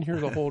 "Oh, I've been here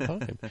the whole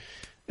time."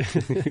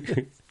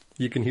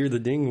 You can hear the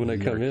ding when I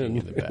come in,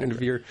 and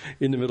if you're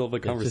in the middle of a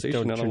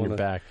conversation, I don't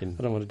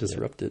want to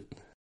disrupt it.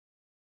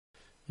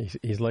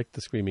 He's like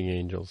the Screaming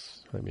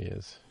Angels. Jaime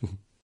is.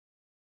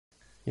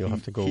 You'll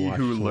have to go. He watch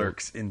who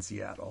lurks in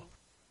Seattle.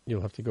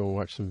 You'll have to go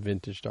watch some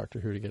vintage Doctor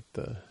Who to get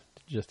the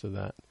gist of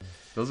that.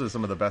 Those are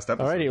some of the best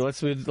episodes. Alrighty,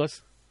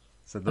 let's.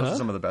 So those are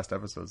some of the best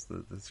episodes.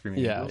 The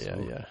Screaming Angels.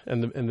 Yeah.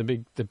 And the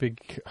big.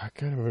 I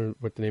can't remember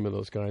what the name of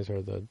those guys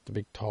are. The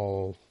big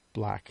tall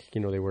black.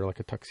 They wear like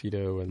a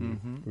tuxedo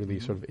and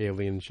really sort of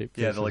alien shaped.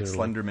 Yeah, they're like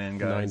Slender Man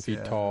guys. 9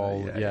 feet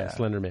tall. Yeah,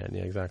 Slender Man.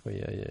 Yeah, exactly.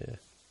 Yeah.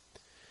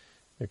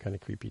 They're kind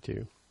of creepy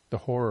too. The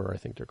Horror, I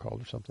think they're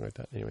called, or something like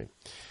that. Anyway,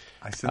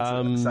 I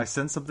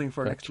sense something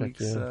for next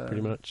week's.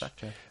 Pretty much.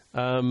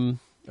 All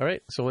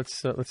right, so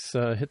let's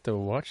hit the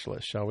watch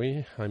list, shall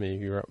we? Jaime,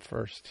 you're up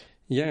first.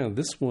 Yeah,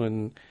 this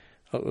one.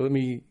 Let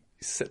me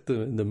set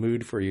the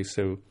mood for you.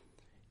 So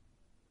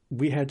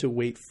we had to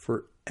wait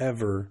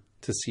forever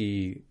to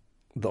see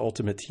the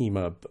ultimate team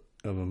up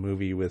of a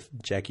movie with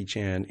Jackie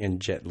Chan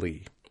and Jet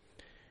Li,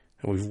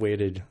 and we've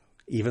waited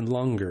even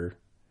longer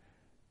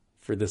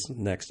for this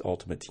next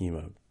ultimate team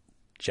up.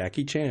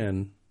 Jackie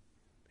Chan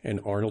and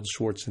Arnold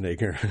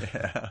Schwarzenegger.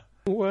 Yeah.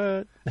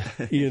 What?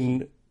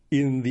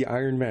 in the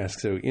Iron Mask.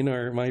 So in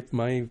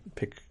my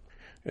pick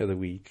of the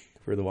week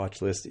for the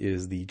watch list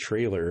is the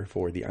trailer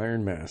for the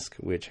Iron Mask,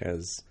 which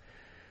has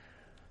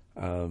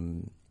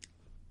Arnold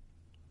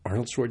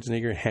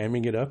Schwarzenegger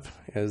hamming it up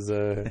as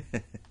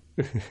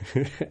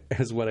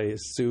as what I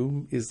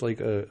assume is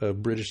like a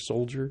British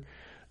soldier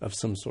of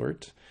some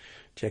sort.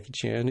 Jackie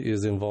Chan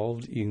is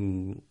involved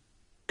in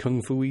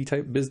kung fu-y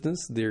type business.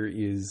 There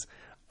is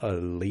a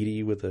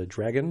lady with a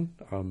dragon.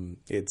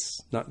 It's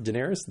not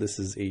Daenerys. This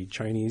is a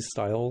Chinese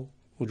style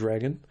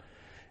dragon.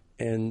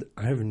 And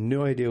I have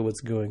no idea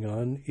what's going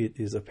on. It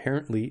is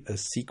apparently a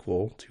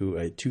sequel to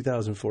a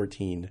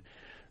 2014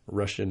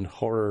 Russian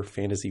horror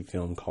fantasy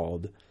film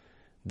called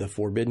The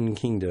Forbidden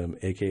Kingdom,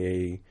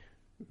 aka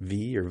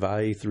V or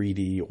Vi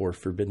 3D or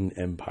Forbidden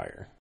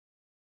Empire.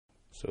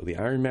 So the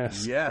Iron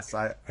Mask. Yes,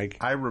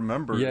 I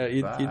remember. Yeah,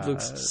 it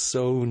looks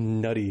so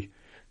nutty.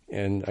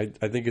 And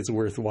I think it's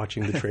worth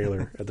watching the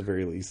trailer at the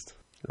very least.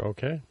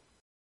 Okay.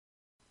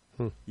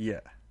 Yeah,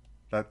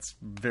 that's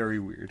very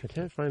weird. I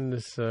can't find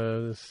this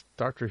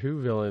Doctor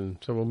Who villain,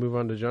 so we'll move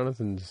on to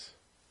Jonathan's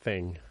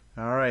thing.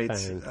 All right.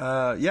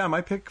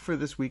 My pick for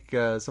this week,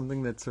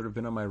 something that's sort of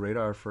been on my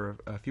radar for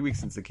a few weeks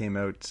since it came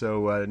out.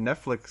 So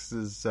Netflix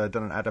has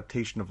done an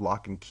adaptation of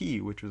Lock and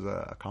Key, which was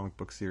a comic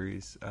book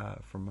series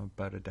from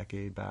about a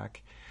decade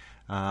back.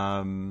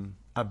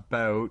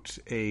 About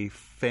a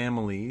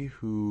family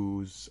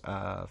whose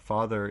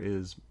father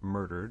is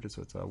murdered.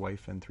 So it's a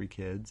wife and 3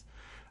 kids.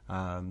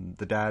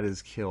 The dad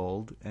is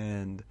killed,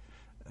 and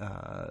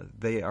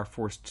they are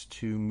forced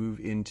to move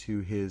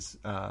into his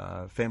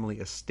family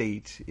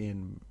estate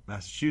in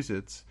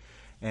Massachusetts.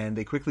 And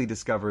they quickly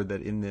discover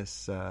that in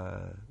this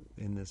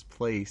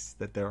place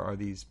that there are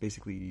these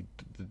basically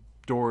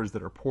doors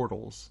that are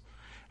portals.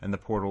 And the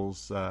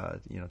portals,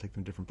 take them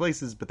to different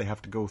places, but they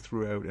have to go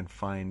throughout and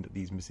find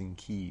these missing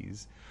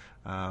keys.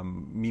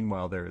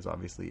 Meanwhile, there is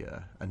obviously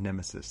a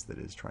nemesis that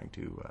is trying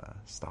to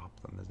stop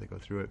them as they go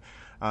through it.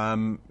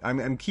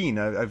 I'm keen.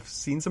 I've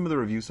seen some of the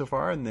reviews so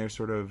far, and they're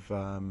sort of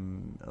a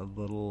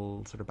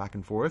little sort of back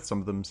and forth. Some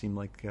of them seem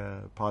like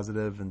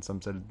positive, and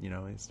some said,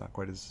 it's not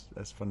quite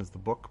as fun as the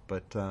book,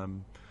 but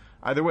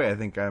either way, I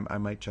think I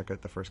might check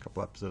out the first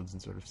couple episodes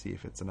and sort of see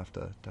if it's enough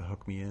to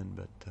hook me in.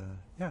 But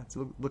it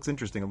looks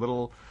interesting. A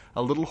little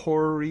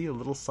horror-y, a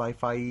little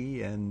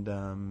sci-fi-y, and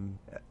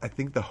I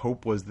think the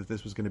hope was that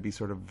this was going to be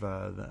sort of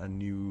a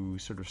new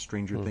sort of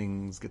Stranger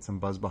Things, get some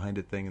buzz behind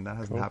it thing, and that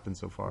hasn't happened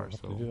so far.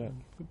 So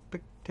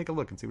take a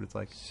look and see what it's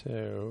like.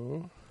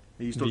 So,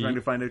 are you still trying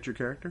to find out your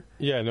character?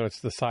 Yeah, no, it's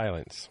the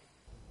silence.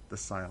 The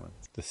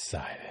silence. The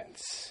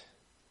silence.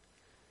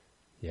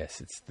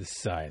 Yes, it's the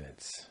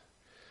silence.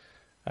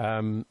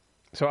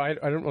 So I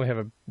don't really have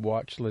a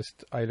watch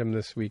list item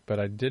this week, but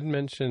I did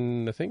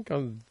mention, I think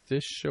on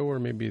this show or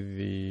maybe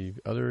the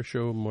other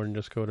show, More Than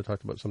Just Code, I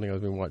talked about something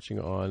I've been watching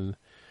on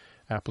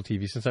Apple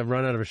TV. Since I've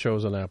run out of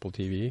shows on Apple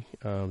TV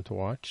to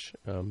watch,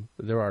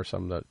 there are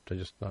some that I'm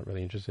just not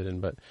really interested in,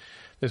 but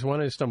this one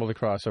I stumbled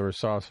across or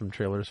saw some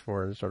trailers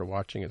for and started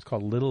watching. It's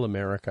called Little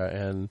America,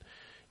 and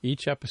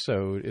each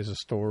episode is a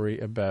story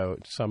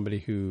about somebody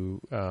who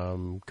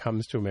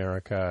comes to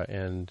America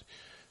and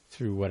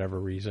through whatever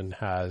reason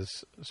has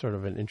sort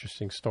of an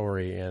interesting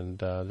story, and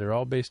they're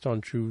all based on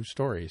true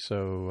stories.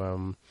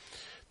 So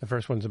the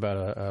first one's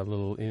about a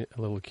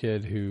little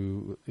kid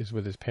who is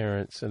with his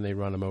parents, and they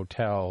run a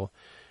motel,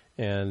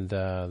 and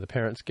the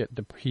parents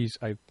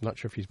I'm not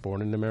sure if he's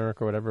born in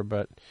America or whatever,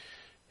 but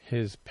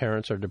his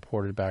parents are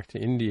deported back to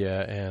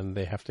India, and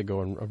they have to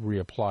go and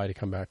reapply to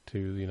come back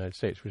to the United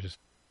States, which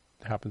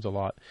happens a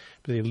lot.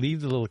 But they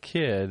leave the little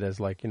kid as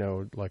like a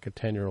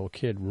 10-year-old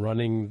kid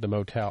running the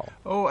motel.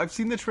 Oh, I've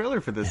seen the trailer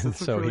for this.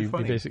 This looks really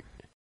funny.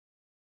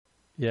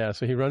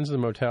 So he runs the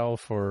motel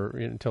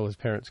until his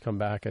parents come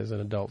back as an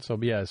adult. So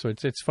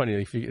it's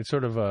funny. It's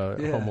sort of a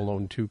Home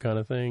Alone 2 kind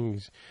of thing.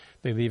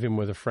 They leave him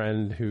with a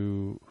friend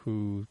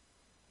who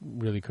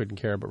really couldn't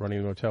care about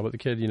running the motel, but the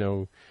kid,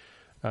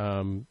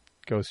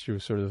 goes through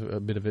sort of a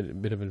bit of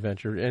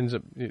adventure. Ends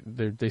up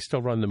they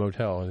still run the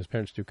motel, and his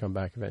parents do come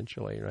back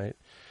eventually, right?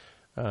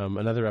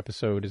 Another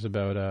episode is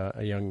about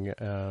a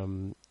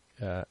young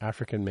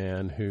African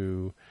man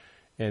who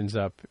ends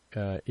up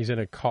he's in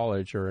a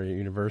college or a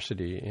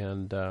university,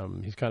 and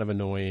he's kind of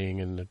annoying,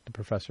 and the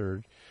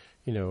professor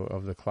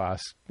of the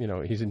class,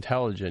 he's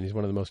intelligent. He's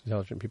one of the most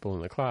intelligent people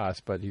in the class,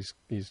 but he's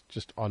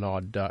just an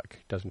odd duck.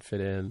 Doesn't fit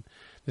in.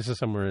 This is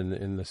somewhere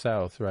in the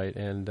South, right?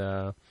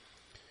 And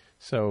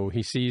so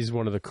he sees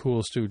one of the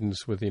cool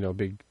students with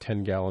big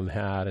 10-gallon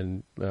hat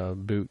and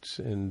boots,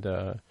 and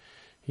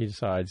he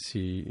decides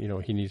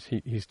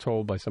he's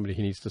told by somebody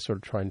he needs to sort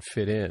of try and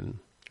fit in,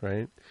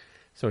 right?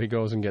 So he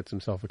goes and gets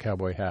himself a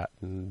cowboy hat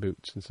and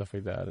boots and stuff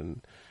like that,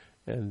 and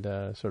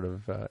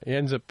he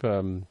ends up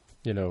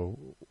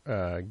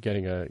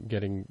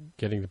getting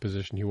the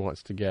position he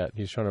wants to get.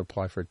 He's trying to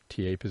apply for a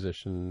TA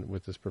position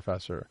with this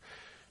professor.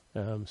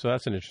 So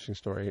that's an interesting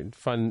story.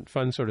 Fun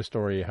sort of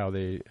story how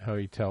he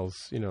tells,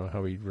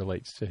 how he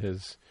relates to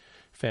his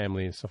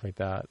family and stuff like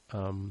that.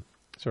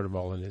 Sort of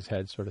all in his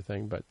head sort of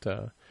thing. But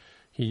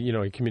he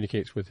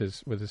communicates with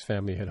his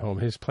family at home.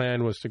 His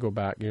plan was to go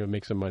back,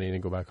 make some money and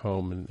then go back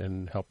home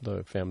and help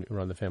the family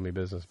run the family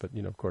business. But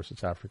of course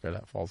it's Africa,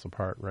 that falls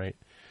apart, right?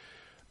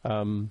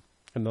 And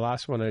the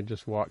last one I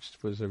just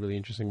watched was a really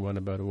interesting one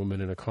about a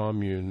woman in a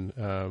commune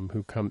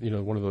who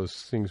one of those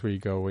things where you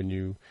go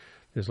and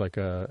there's like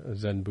a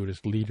Zen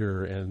Buddhist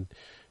leader, and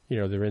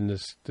they're in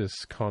this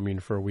commune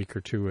for a week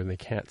or two and they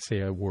can't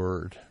say a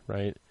word,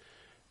 right?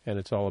 And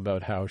it's all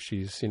about how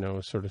she's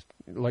sort of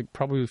like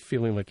probably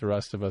feeling like the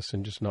rest of us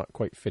and just not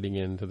quite fitting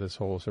into this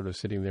whole sort of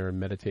sitting there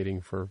and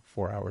meditating for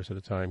 4 hours at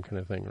a time kind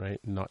of thing, right?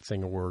 And not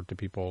saying a word to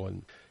people,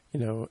 and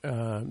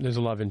there's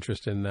a lot of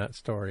interest in that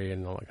story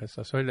and all that kind of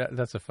stuff. So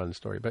that's a fun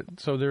story. But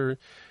so they're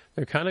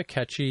kind of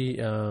catchy,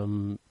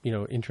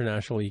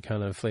 internationally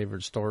kind of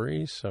flavored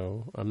stories.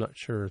 So I'm not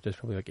sure. There's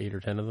probably like 8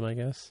 or 10 of them, I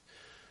guess.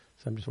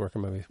 So I'm just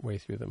working my way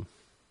through them.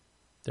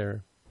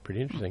 They're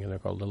pretty interesting, and they're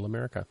called Little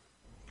America.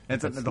 And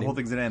the whole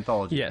thing's an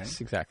anthology. Yes,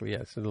 right? Exactly.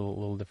 Yes,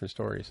 little different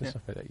stories and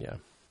stuff like that. Yeah.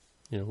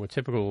 With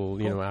typical,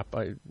 cool. Apple.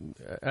 I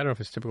don't know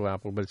if it's typical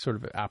Apple, but it's sort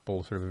of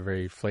Apple, sort of a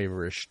very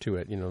flavorish to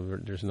it.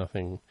 There's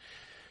nothing.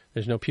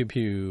 There's no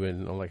pew-pew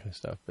and all that kind of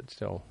stuff, but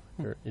still,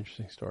 they're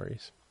interesting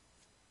stories.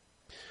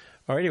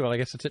 Alrighty, well, I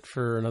guess that's it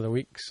for another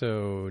week.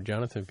 So,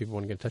 Jonathan, if people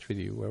want to get in touch with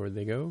you, where would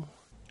they go?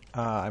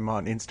 I'm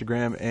on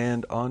Instagram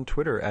and on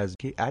Twitter at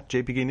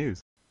JPK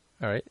News.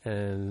 All right,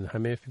 and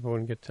Jaime, if people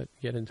want to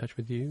get in touch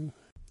with you?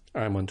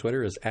 I'm on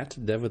Twitter as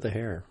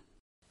 @DevWithAHair.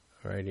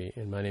 Alrighty,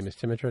 and my name is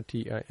Timitra,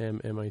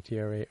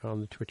 Timmitra. On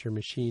the Twitter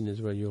machine is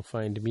where you'll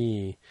find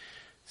me.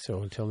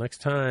 So until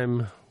next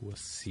time, we'll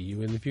see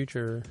you in the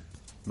future.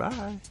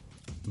 Bye.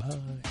 Bye.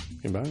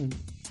 Bye.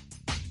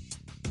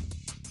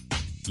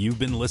 You've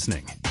been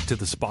listening to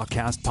the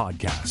Spockcast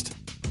podcast.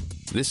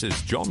 This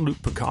is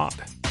Jean-Luc Picard.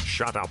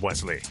 Shut up,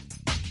 Wesley.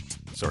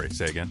 Sorry,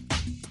 say again.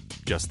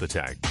 Just the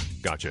tag.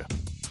 Gotcha.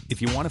 If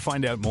you want to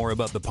find out more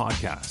about the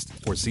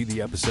podcast or see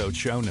the episode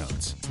show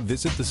notes,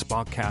 visit the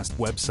Spockcast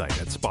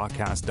website at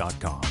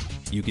spockcast.com.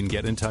 You can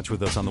get in touch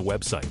with us on the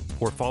website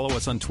or follow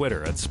us on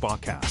Twitter at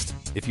Spockcast.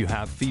 If you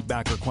have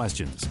feedback or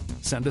questions,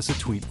 send us a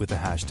tweet with the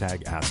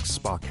hashtag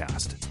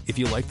AskSpockcast. If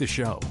you like the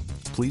show,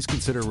 please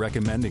consider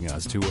recommending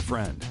us to a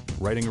friend,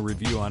 writing a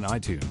review on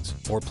iTunes,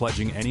 or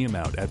pledging any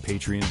amount at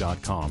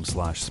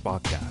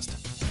patreon.com/Spockcast.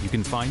 You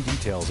can find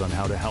details on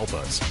how to help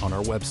us on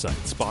our website,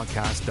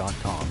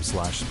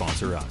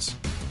 spockcast.com/sponsor us.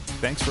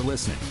 Thanks for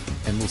listening,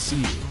 and we'll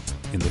see you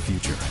in the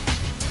future.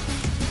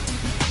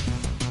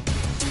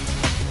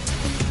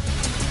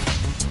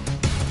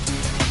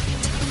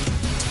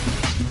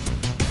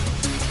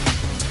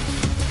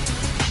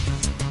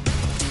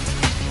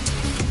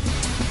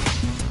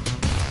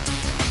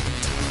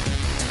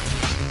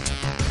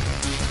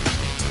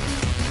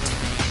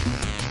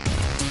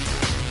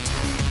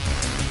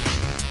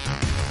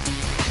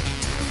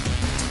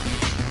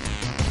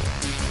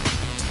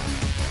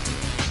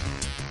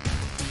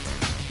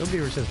 Nobody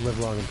ever says live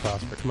long and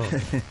prosper. Come on.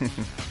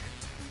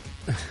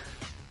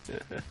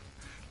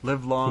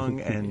 Live long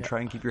and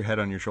try and keep your head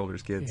on your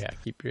shoulders, kids. Yeah,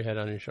 keep your head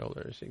on your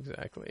shoulders.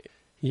 Exactly.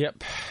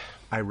 Yep.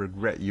 I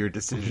regret your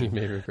decision. You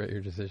may regret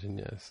your decision,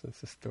 yes.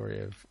 It's a story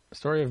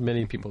of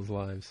many people's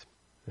lives.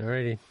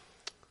 Alrighty.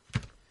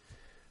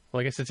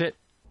 Well, I guess that's it.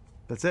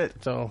 That's it.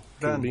 That's all.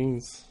 Done.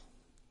 Beans.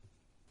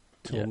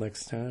 Till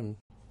next time.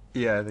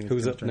 Yeah, I think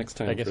Who's up next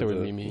time? I guess it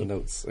would be me. The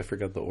notes. I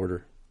forgot the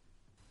order.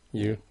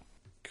 You.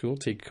 Cool.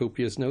 Take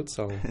copious notes.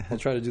 I'll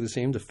try to do the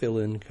same to fill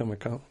in color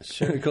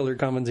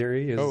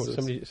commentary.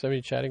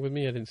 Somebody chatting with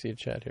me? I didn't see a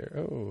chat here.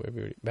 Oh,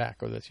 everybody back.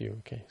 Oh, that's you.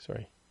 Okay,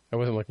 sorry. I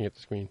wasn't looking at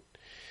the screen.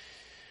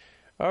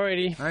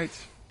 Alrighty. All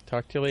right.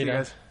 Talk to you later. See you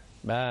guys.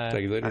 Bye. Talk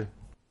to you later.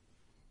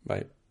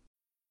 Bye.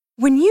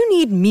 When you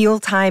need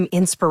mealtime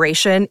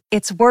inspiration,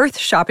 it's worth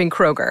shopping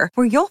Kroger,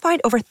 where you'll find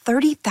over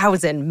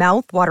 30,000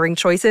 mouth-watering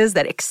choices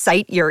that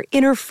excite your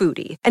inner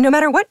foodie. And no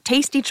matter what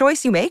tasty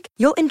choice you make,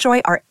 you'll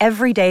enjoy our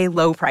everyday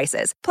low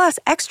prices, plus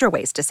extra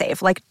ways to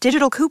save, like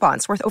digital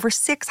coupons worth over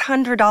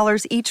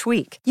 $600 each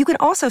week. You can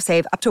also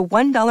save up to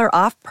 $1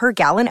 off per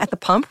gallon at the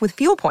pump with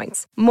fuel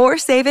points. More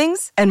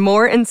savings and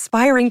more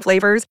inspiring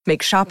flavors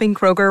make shopping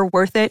Kroger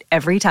worth it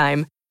every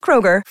time.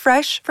 Kroger,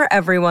 fresh for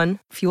everyone.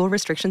 Fuel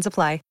restrictions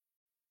apply.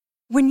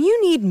 When you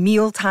need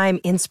mealtime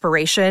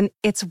inspiration,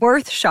 it's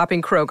worth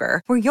shopping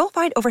Kroger, where you'll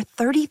find over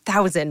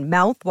 30,000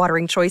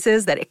 mouth-watering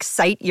choices that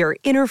excite your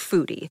inner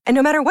foodie. And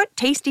no matter what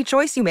tasty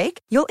choice you make,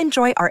 you'll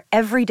enjoy our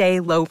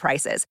everyday low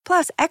prices,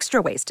 plus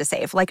extra ways to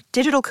save, like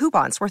digital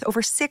coupons worth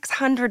over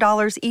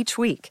 $600 each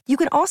week. You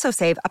can also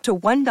save up to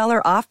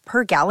 $1 off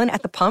per gallon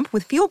at the pump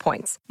with fuel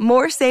points.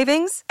 More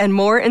savings and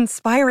more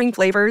inspiring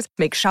flavors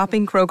make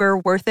shopping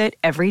Kroger worth it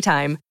every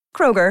time.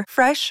 Kroger,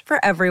 fresh for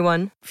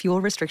everyone.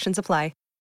 Fuel restrictions apply.